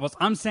chin wobbles.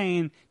 I'm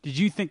saying, did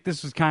you think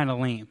this was kind of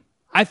lame?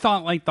 I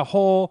thought like the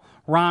whole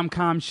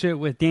rom-com shit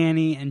with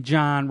Danny and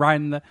John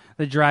riding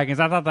the dragons,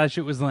 I thought that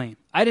shit was lame.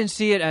 I didn't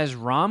see it as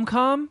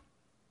rom-com.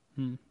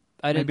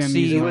 I didn't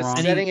see He was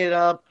setting it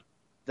up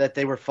that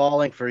they were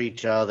falling for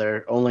each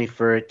other, only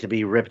for it to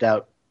be ripped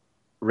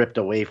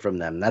away from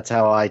them. That's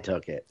how I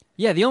took it.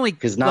 Yeah,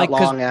 because not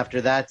long after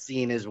that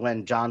scene is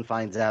when John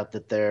finds out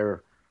that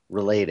they're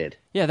related.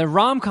 Yeah, the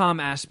rom-com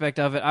aspect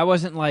of it, I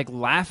wasn't like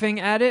laughing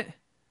at it.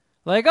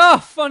 Like, oh,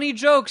 funny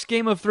jokes,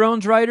 Game of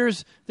Thrones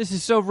writers. This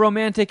is so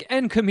romantic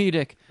and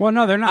comedic. Well,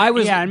 no, they're not.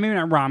 Maybe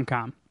not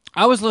rom-com.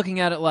 I was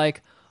looking at it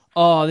like,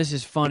 oh, this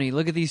is funny.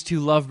 Look at these two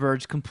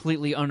lovebirds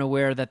completely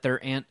unaware that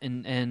they're aunt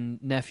and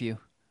nephew.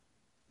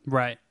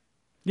 Right.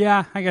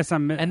 Yeah, I guess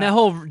I'm... And that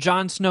whole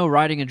Jon Snow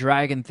riding a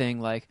dragon thing,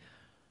 like,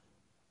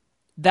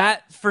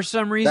 that for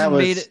some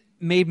reason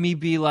made me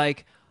be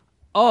like,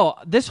 oh,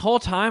 this whole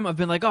time I've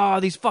been like,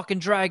 oh, these fucking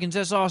dragons,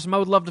 that's awesome. I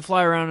would love to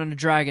fly around on a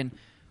dragon.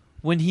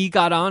 When he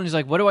got on, he's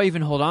like, what do I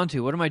even hold on to?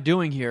 What am I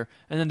doing here?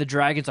 And then the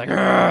dragon's like,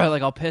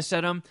 I'll piss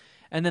at him.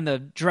 And then the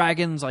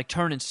dragon's like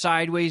turning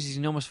sideways.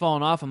 He's almost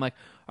falling off. I'm like,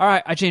 all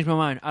right, I changed my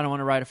mind. I don't want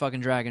to ride a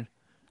fucking dragon.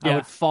 Yeah. I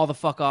would fall the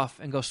fuck off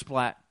and go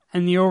splat.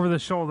 And the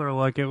over-the-shoulder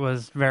look, it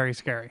was very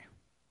scary.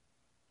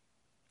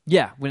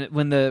 Yeah,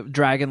 when the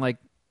dragon like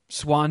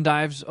swan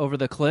dives over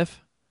the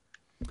cliff.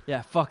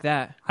 Yeah, fuck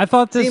that. I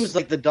thought this... Seems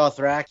like the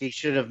Dothraki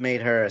should have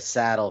made her a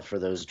saddle for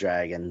those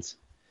dragons.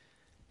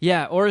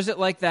 Yeah, or is it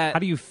like that? How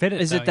do you fit it?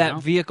 Is it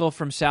that vehicle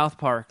from South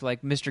Park,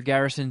 like Mr.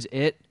 Garrison's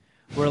It,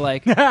 where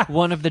like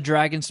one of the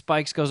dragon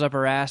spikes goes up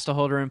her ass to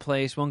hold her in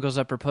place, one goes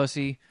up her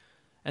pussy,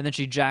 and then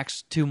she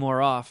jacks 2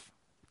 more off,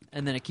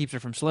 and then it keeps her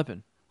from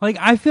slipping. Like,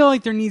 I feel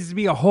like there needs to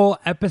be a whole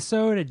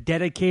episode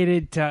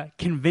dedicated to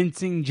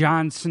convincing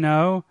Jon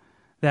Snow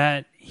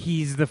that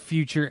he's the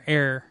future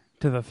heir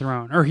to the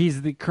throne, or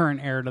he's the current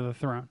heir to the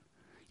throne.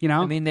 You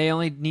know? I mean, they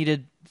only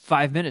needed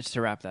 5 minutes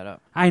to wrap that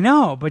up. I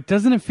know, but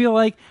doesn't it feel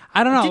like...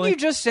 I don't know. Didn't you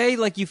just say,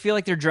 like, you feel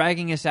like they're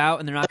dragging us out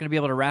and they're not going to be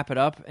able to wrap it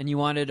up, and you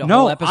wanted a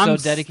whole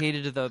episode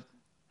dedicated to the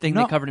thing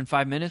they covered in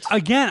 5 minutes?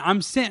 Again,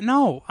 I'm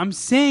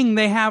saying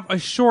they have a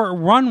short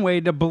runway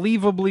to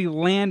believably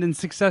land and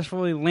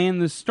successfully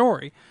land this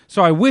story.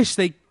 So I wish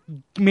they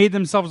made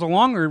themselves a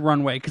longer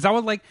runway, because I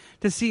would like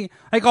to see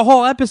like a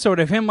whole episode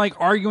of him like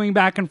arguing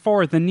back and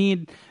forth and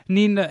they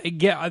need to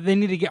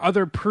get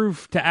other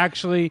proof to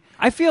actually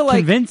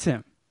convince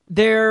him.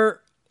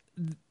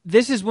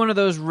 This is one of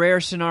those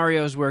rare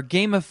scenarios where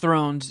Game of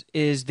Thrones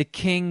is the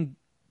king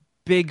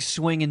big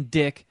swinging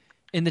dick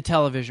in the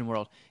television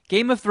world.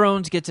 Game of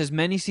Thrones gets as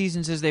many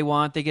seasons as they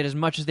want. They get as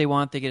much as they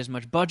want. They get as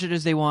much budget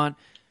as they want.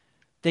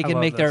 They can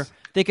make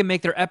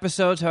their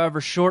episodes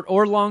however short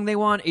or long they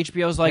want.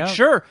 HBO's like,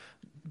 sure,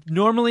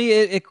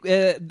 Normally,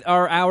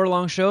 our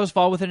hour-long shows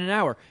fall within an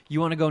hour. You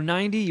want to go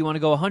 90, you want to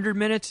go 100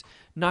 minutes,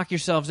 knock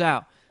yourselves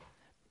out.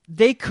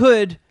 They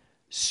could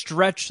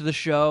stretch the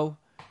show,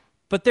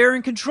 but they're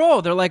in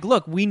control. They're like,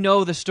 look, we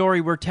know the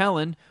story we're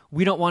telling.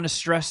 We don't want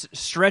to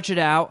stretch it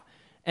out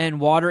and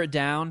water it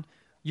down.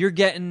 You're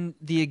getting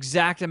the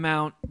exact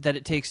amount that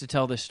it takes to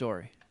tell this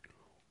story.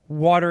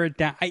 Water it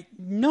down.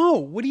 No,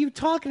 what are you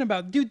talking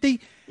about, dude?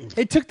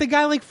 It took the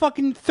guy like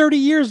fucking 30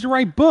 years to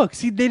write books.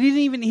 He didn't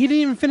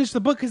even finish the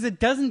book because it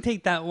doesn't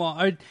take that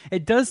long. Or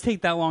it does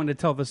take that long to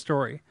tell the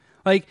story.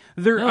 Like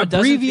they're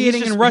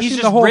abbreviating and rushing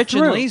the whole rich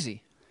through. and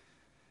lazy.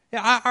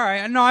 Yeah, all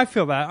right. No, I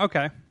feel that.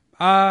 Okay.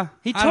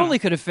 He totally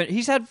could have finished.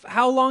 He's had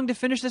how long to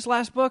finish this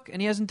last book,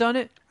 and he hasn't done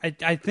it?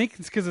 I think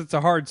it's because it's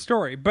a hard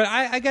story. But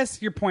I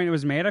guess your point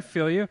was made. I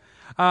feel you.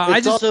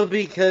 It's also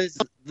because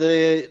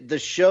the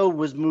show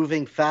was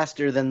moving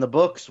faster than the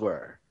books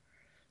were,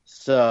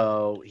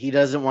 so he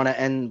doesn't want to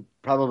end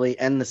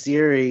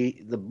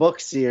the book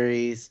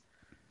series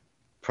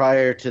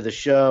prior to the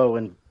show,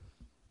 and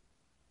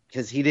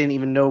because he didn't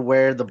even know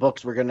where the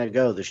books were going to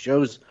go. The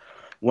shows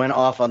went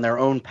off on their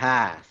own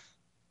path,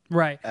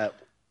 right? At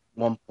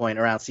one point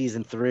around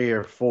season 3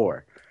 or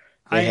 4,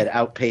 they had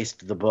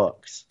outpaced the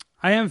books.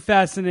 I am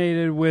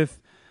fascinated with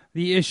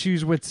the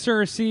issues with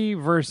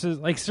Cersei versus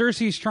like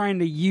Cersei's trying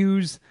to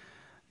use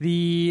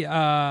the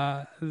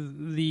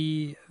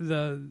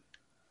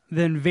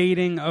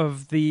invading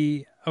of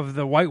the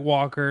White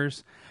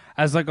Walkers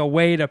as like a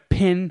way to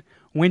pin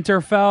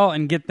Winterfell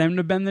and get them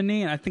to bend the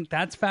knee, and I think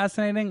that's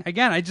fascinating.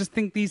 Again, I just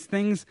think these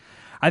things.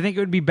 I think it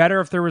would be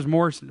better if there was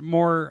more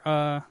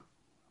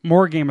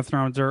Game of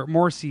Thrones or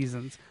more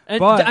seasons.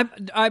 But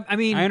I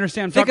mean, I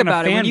understand. Think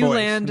about it. When you fanboys,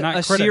 land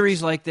a critics.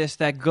 series like this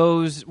that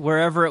goes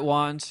wherever it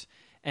wants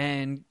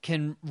and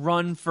can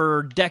run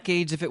for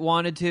decades if it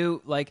wanted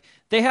to, like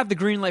they have the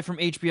green light from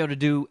HBO to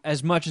do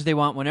as much as they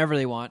want whenever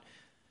they want.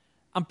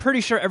 I'm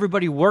pretty sure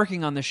everybody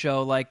working on the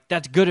show, like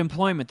that's good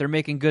employment. They're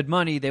making good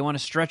money. They want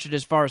to stretch it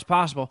as far as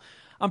possible.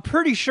 I'm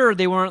pretty sure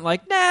they weren't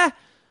like, nah.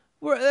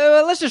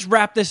 Let's just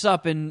wrap this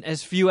up in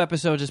as few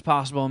episodes as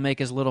possible and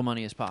make as little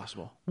money as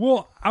possible.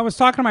 Well, I was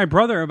talking to my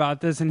brother about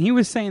this, and he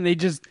was saying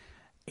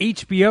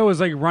HBO is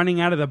like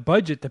running out of the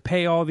budget to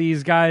pay all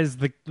these guys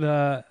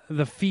the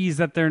fees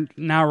that they're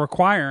now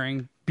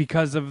requiring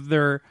because of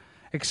their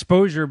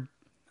exposure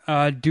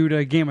due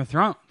to Game of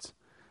Thrones.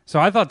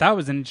 So I thought that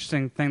was an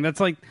interesting thing. That's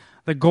like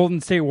the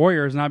Golden State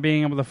Warriors not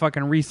being able to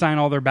fucking re-sign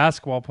all their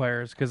basketball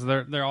players because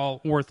they're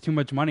all worth too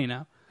much money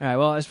now. All right.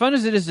 Well, as fun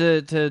as it is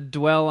to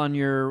dwell on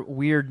your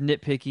weird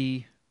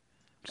nitpicky,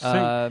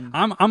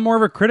 I'm more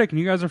of a critic, and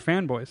you guys are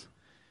fanboys.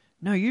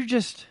 No, you're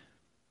just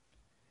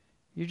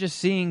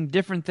seeing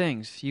different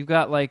things. You've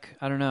got like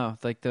I don't know,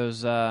 like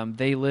those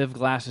They Live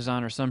glasses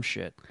on or some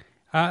shit.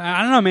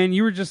 I don't know, man.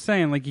 You were just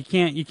saying like you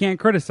can't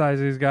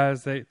criticize these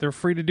guys. They're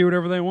free to do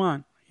whatever they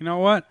want. You know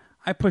what?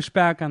 I push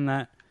back on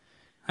that.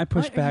 That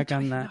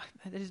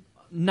is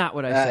not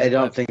what I said. I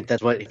don't think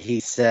that's what he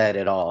said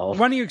at all.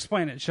 Why don't you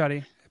explain it,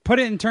 Shuddy? Put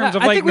it in terms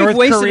of I like think North we've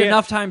wasted Korea.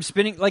 enough time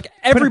spinning. Like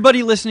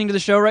everybody listening to the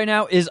show right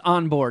now is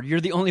on board.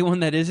 You're the only one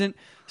that isn't.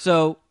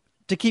 So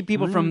to keep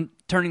people from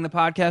turning the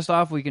podcast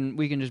off, we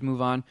can just move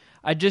on.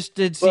 I just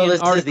did see an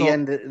article. Is the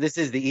end. This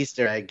is the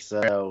Easter egg.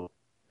 So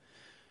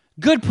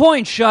good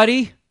point,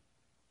 Shuddy.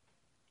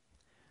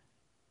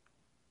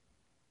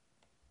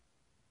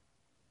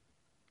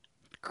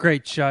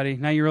 Great, Shuddy.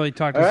 Now you really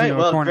talked us all right. into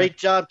a Well, corner. great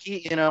job,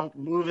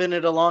 moving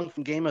it along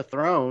from Game of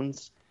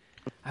Thrones.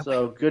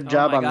 So good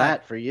job on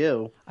that for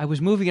you. I was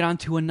moving it on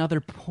to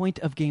another point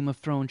of Game of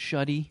Thrones,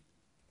 Shuddy.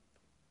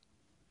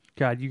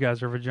 God, you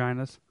guys are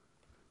vaginas.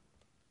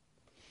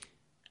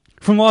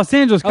 From Los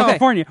Angeles,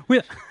 California.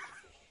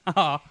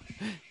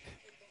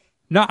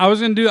 No, I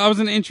was gonna do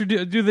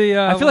the.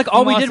 I feel like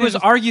all we did was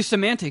argue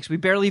semantics. We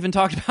barely even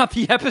talked about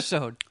the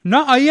episode.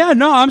 No,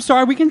 I'm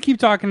sorry. We can keep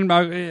talking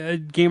about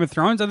Game of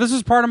Thrones. This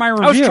is part of my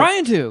review. I was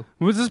trying to.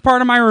 This is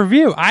part of my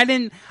review.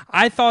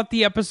 I thought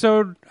the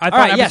episode. All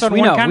right, yes,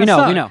 we know. We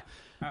know.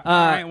 All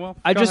right, well,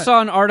 I just saw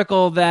an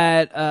article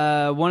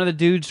that one of the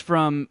dudes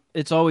from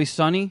It's Always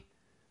Sunny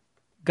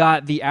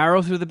got the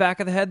arrow through the back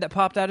of the head that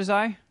popped out his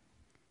eye.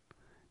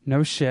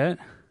 No shit.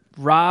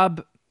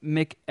 Rob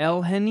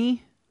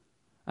McElhenney.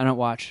 I don't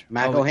watch.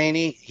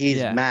 McElhaney, he's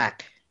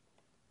Mac.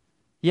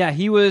 Yeah,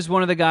 he was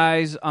one of the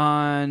guys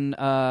on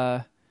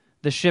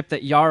the ship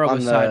that Yara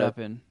was tied up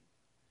in.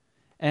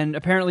 And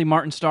apparently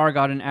Martin Starr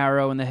got an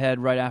arrow in the head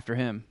right after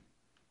him.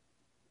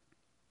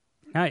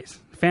 Nice.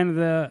 Fan of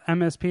the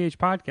MSPH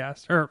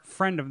podcast, or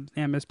friend of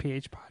the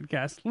MSPH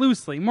podcast.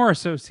 Loosely. More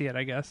associate,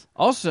 I guess.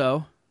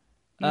 Also,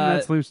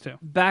 that's loose too.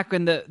 Back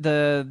in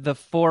the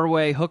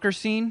four-way hooker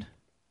scene.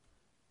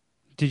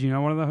 Did you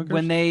know one of the hookers?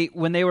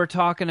 When they were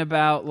talking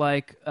about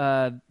like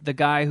the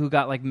guy who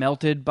got like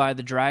melted by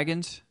the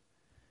dragons,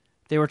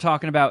 they were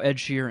talking about Ed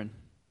Sheeran.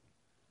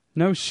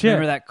 No shit.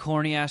 Remember that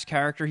corny ass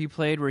character he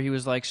played where he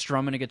was like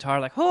strumming a guitar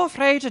like "Oh,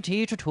 afraid to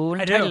teach a tool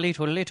and tiddly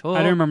twiddly tool."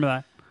 I do remember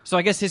that. So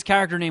I guess his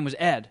character name was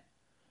Ed.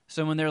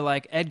 So when they're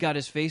like Ed got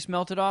his face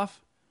melted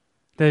off,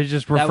 They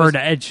just refer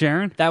to Ed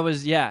Sheeran? That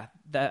was,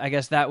 I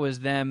guess that was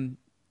them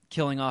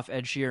killing off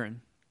Ed Sheeran.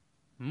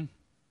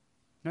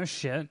 No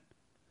shit.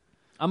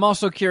 I'm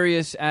also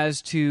curious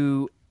as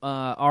to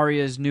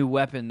Arya's new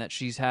weapon that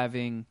she's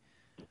having.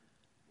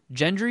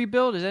 Gendry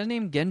build? Is that his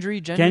name?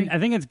 Gendry? I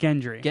think it's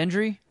Gendry.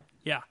 Gendry?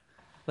 Yeah.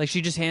 Like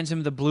she just hands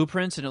him the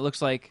blueprints and it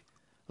looks like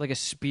a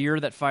spear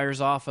that fires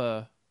off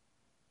a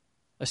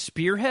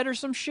spearhead or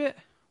some shit.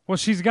 Well,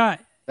 she's got...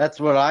 That's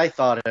what I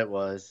thought it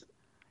was.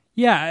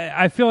 Yeah,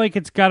 I feel like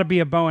it's got to be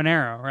a bow and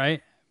arrow,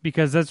 right?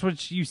 Because that's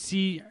what you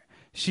see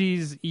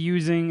she's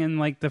using in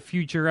like the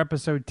future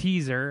episode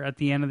teaser at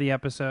the end of the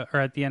episode, or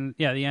at the end,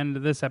 the end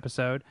of this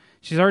episode.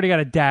 She's already got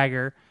a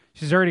dagger.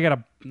 She's already got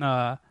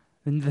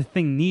the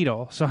thing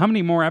needle. So how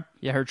many more?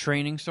 Her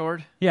training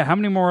sword. Yeah, how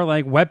many more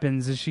like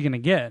weapons is she gonna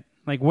get?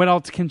 Like, what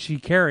else can she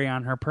carry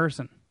on her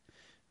person?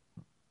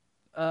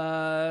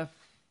 I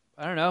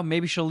don't know.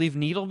 Maybe she'll leave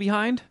needle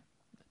behind.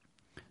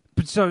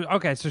 But so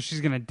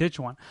she's gonna ditch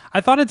one. I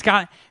thought it's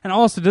got, and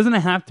also doesn't it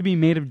have to be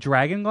made of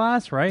dragon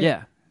glass, right?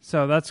 Yeah.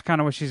 So that's kind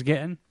of what she's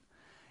getting.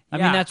 I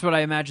mean, that's what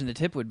I imagine the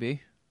tip would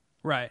be.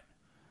 Right.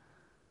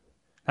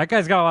 That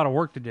guy's got a lot of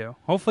work to do.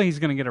 Hopefully, he's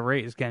gonna get a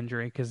raise,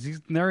 Gendry, because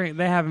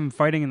they have him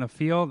fighting in the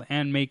field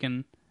and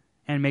making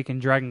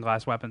dragon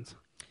glass weapons.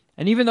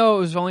 And even though it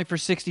was only for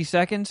 60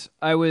 seconds,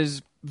 I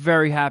was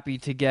very happy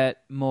to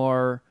get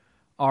more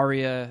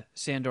Arya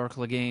Sandor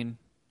Clegane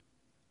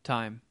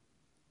time.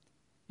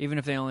 Even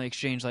if they only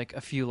exchange like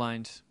a few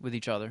lines with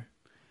each other.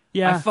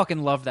 Yeah. I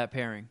fucking love that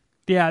pairing.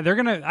 Yeah,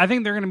 I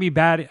think they're gonna be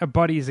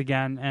buddies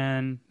again,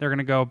 and they're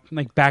gonna go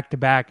like back to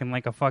back in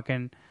like a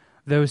fucking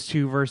those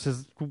two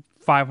versus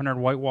 500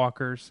 White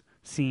Walkers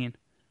scene.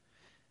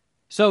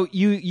 So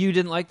you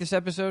didn't like this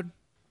episode?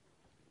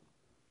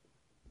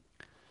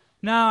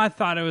 No, I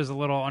thought it was a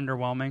little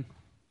underwhelming.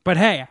 But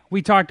hey,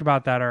 we talked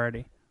about that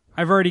already.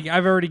 I've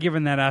already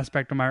given that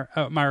aspect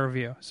of my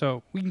review,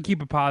 so we can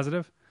keep it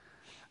positive.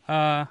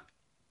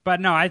 But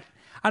no, I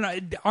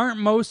don't. Aren't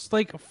most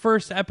like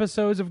first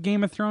episodes of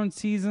Game of Thrones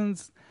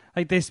seasons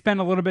like they spend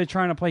a little bit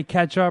trying to play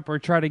catch up or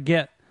try to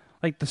get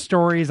like the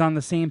stories on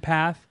the same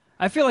path?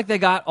 I feel like they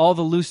got all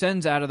the loose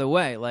ends out of the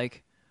way.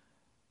 Like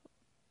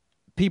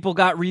people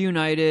got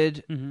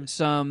reunited,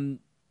 some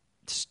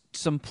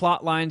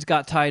plot lines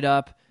got tied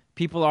up.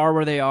 People are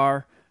where they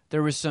are.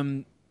 There was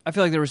some. I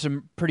feel like there were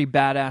some pretty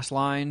badass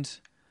lines.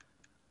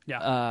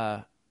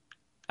 Yeah.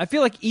 I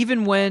feel like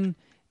even when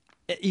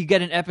you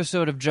get an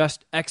episode of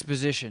just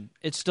exposition,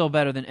 it's still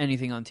better than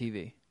anything on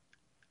TV.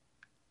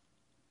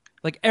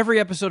 Like every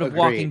episode of Agreed.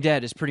 Walking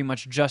Dead is pretty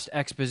much just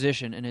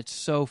exposition, and it's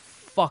so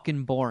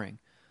fucking boring.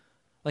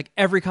 Like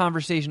every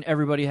conversation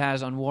everybody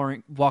has on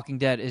Walking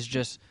Dead is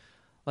just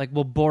like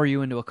will bore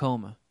you into a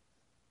coma.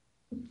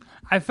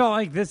 I felt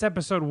like this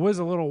episode was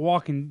a little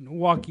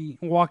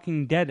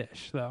Walking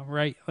Dead-ish, though,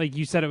 right? Like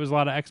you said, it was a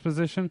lot of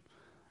exposition.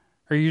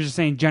 Or you're just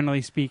saying,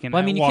 generally speaking?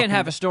 Well, I mean, you can't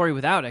have a story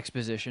without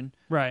exposition,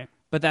 right?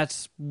 But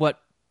that's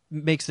what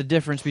makes the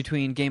difference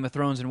between Game of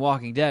Thrones and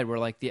Walking Dead, where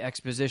like the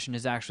exposition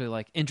is actually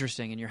like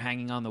interesting, and you're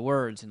hanging on the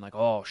words, and like,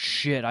 oh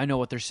shit, I know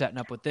what they're setting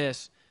up with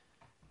this,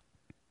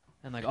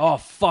 and like, oh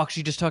fuck,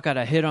 she just took out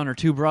a hit on her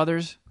two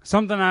brothers.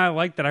 Something I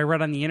like that I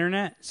read on the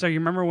internet. So you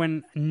remember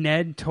when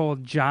Ned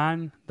told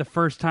Jon, the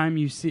first time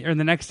you see, or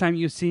the next time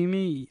you see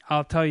me,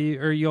 I'll tell you,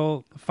 or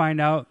you'll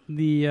find out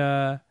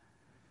the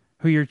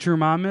who your true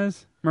mom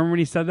is. Remember when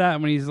he said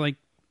that? When he's like,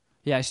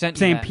 yeah, I sent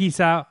saying you that. peace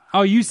out.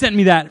 Oh, you sent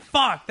me that.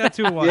 Fuck, that's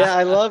who it was. Yeah,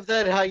 I love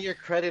that how you're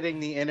crediting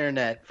the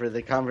internet for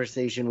the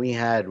conversation we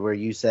had where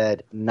you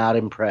said not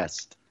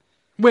impressed.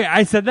 Wait,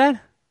 I said that?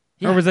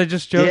 Yeah. Or was I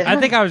just joking? Yeah. I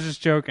think I was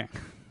just joking.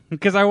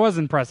 Because I was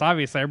impressed,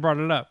 obviously. I brought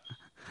it up.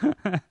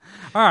 All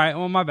right,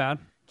 well, my bad.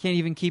 Can't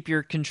even keep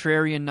your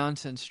contrarian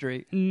nonsense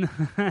straight. No,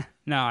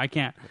 I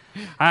can't.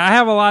 I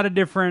have a lot of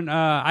different...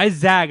 I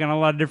zag on a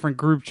lot of different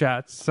group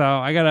chats, so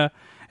I gotta...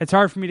 It's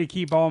hard for me to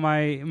keep all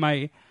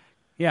my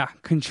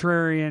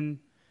contrarian...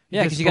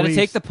 Yeah, because you got to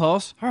take the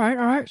pulse. All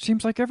right.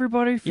 Seems like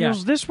everybody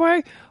feels this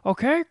way.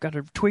 Okay, got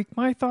to tweak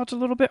my thoughts a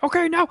little bit.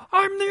 Okay, now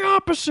I'm the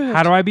opposite.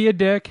 How do I be a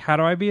dick?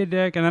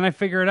 And then I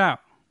figure it out.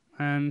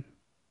 And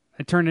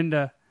I turn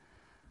into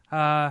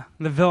the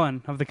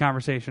villain of the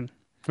conversation,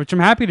 which I'm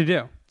happy to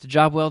do. It's a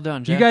job well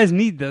done, Jeff. You guys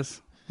need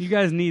this.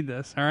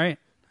 All right?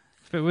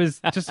 If it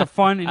was just a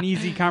fun and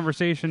easy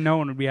conversation, no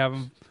one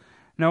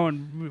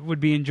would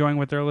be enjoying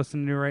what they're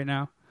listening to right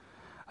now.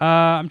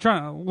 I'm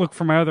trying to look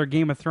for my other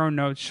Game of Thrones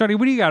notes. Shuddy,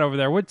 what do you got over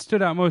there? What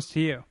stood out most to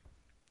you?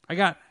 I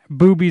got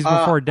boobies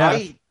before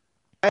death.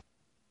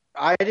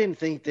 I didn't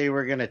think they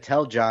were going to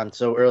tell Jon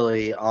so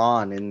early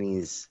on in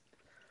these.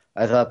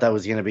 I thought that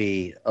was going to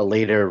be a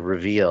later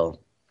reveal.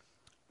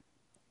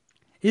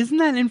 Isn't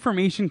that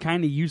information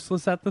kind of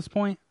useless at this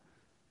point?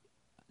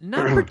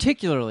 Not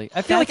particularly.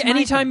 I feel That's like my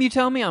anytime thing. you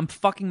tell me I'm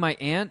fucking my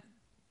aunt,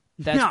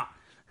 that's No.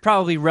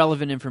 probably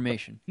relevant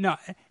information. No,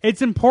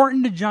 it's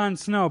important to Jon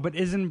Snow, but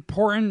is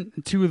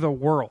important to the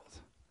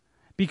world.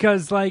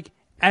 Because, like,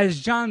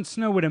 as Jon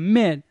Snow would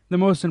admit, the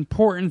most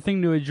important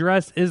thing to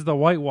address is the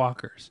White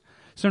Walkers.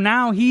 So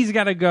now he's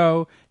got to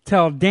go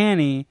tell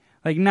Dany,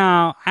 like,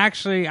 no,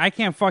 actually, I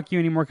can't fuck you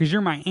anymore because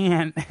you're my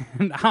aunt,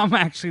 and I'm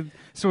actually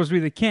supposed to be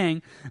the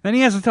king. Then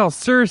he has to tell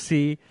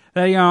Cersei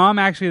that, I'm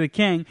actually the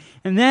king,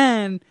 and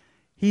then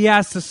he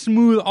has to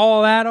smooth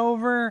all that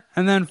over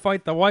and then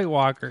fight the White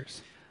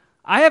Walkers.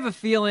 I have a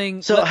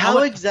feeling. So how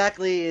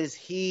exactly is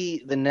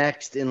he the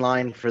next in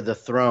line for the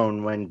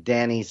throne when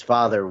Dany's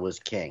father was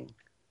king?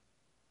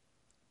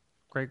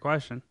 Great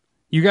question.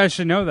 You guys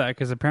should know that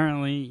because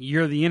apparently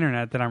you're the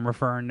internet that I'm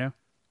referring to.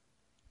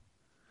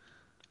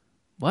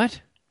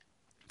 What?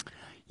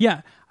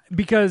 Yeah,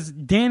 because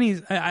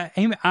Dany's.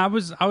 I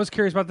was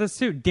curious about this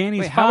too.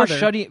 Dany's father.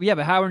 But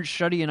how are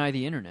Shuddy and I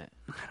the internet?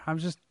 I'm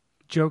just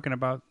joking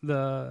about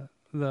the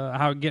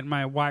how getting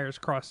my wires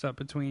crossed up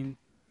between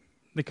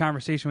the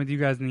conversation with you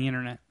guys and the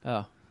internet.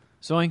 Oh,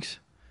 zoinks.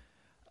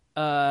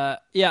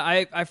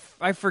 Yeah,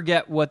 I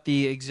forget what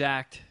the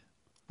exact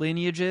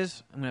lineage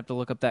is. I'm gonna have to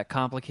look up that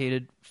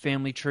complicated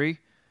family tree.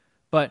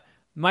 But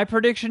my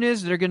prediction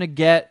is they're gonna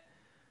get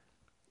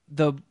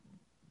the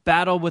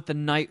battle with the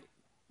Night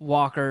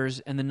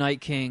Walkers and the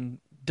Night King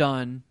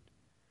done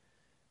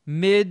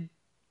mid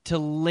to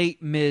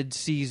late mid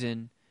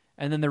season,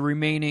 and then the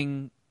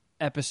remaining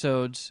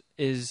episodes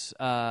is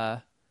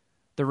the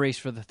race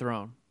for the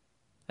throne.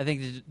 I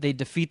think they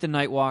defeat the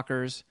Night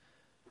Walkers,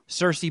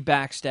 Cersei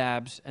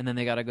backstabs, and then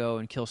they got to go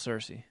and kill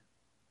Cersei.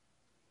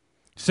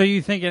 So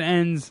you think it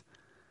ends?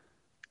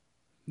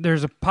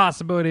 There's a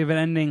possibility of it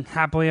ending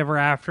happily ever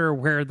after,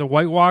 where the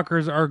White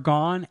Walkers are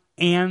gone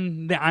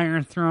and the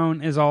Iron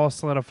Throne is all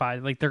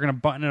solidified. Like they're going to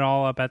button it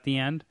all up at the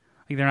end.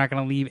 Like they're not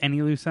going to leave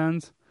any loose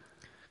ends.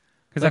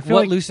 Because Like, I feel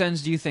what like loose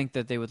ends do you think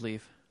that they would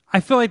leave? I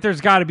feel like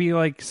there's got to be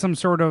like some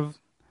sort of.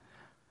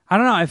 I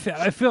don't know.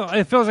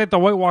 It feels like the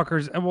White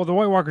Walkers. Well, the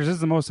White Walkers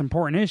is the most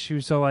important issue.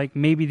 So like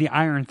maybe the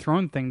Iron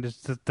Throne thing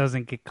just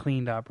doesn't get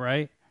cleaned up,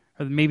 right?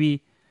 Or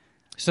maybe.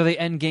 So they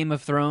end Game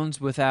of Thrones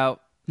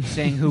without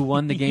saying who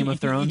won the Game of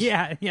Thrones?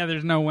 Yeah.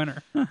 There's no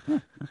winner. All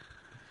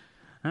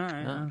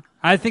right.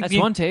 I think that's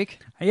one take.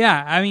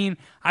 Yeah, I mean,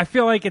 I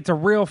feel like it's a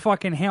real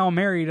fucking Hail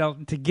Mary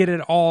to get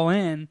it all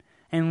in,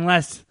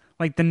 unless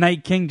like the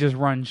Night King just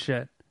runs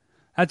shit.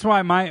 That's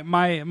why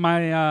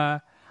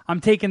my I'm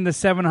taking the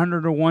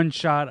 700 to 1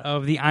 shot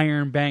of the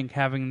Iron Bank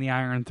having the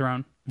Iron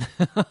Throne.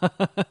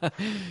 I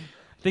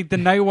think the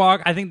Night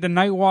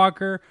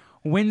Walker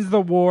wins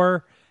the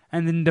war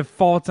and then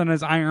defaults on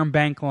his Iron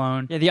Bank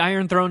loan. Yeah, the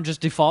Iron Throne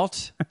just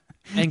defaults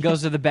and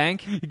goes to the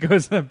bank. He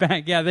goes to the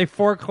bank. Yeah, they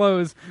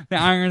foreclose the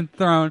Iron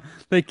Throne.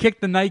 They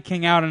kick the Night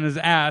King out on his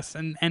ass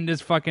and end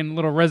his fucking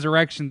little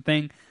resurrection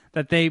thing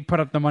that they put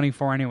up the money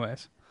for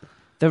anyways.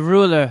 The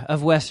ruler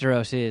of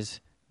Westeros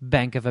is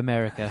Bank of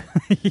America.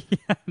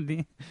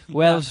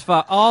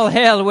 All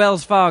hail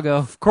Wells Fargo.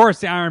 Of course,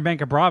 the Iron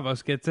Bank of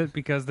Bravos gets it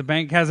because the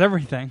bank has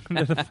everything.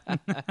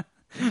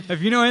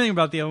 If you know anything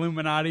about the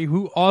Illuminati,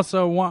 who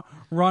also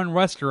run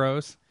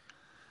Westeros.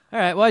 All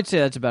right, well, I'd say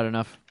that's about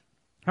enough.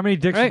 How many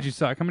dicks would you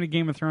suck? How many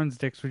Game of Thrones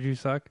dicks would you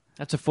suck?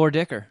 That's a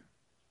 4-dicker.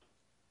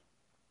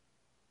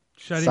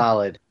 Shuddy?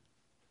 Solid.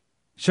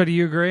 Shuddy,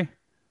 you agree?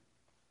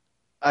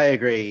 I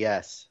agree,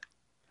 yes.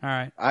 All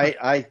right.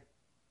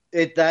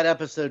 That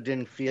episode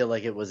didn't feel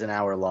like it was an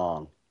hour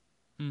long.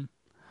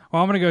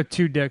 Well, I'm going to go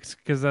 2 dicks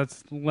because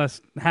that's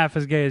half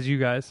as gay as you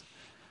guys.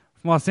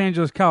 From Los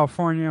Angeles,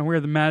 California,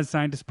 we're the Mad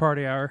Scientist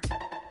Party Hour.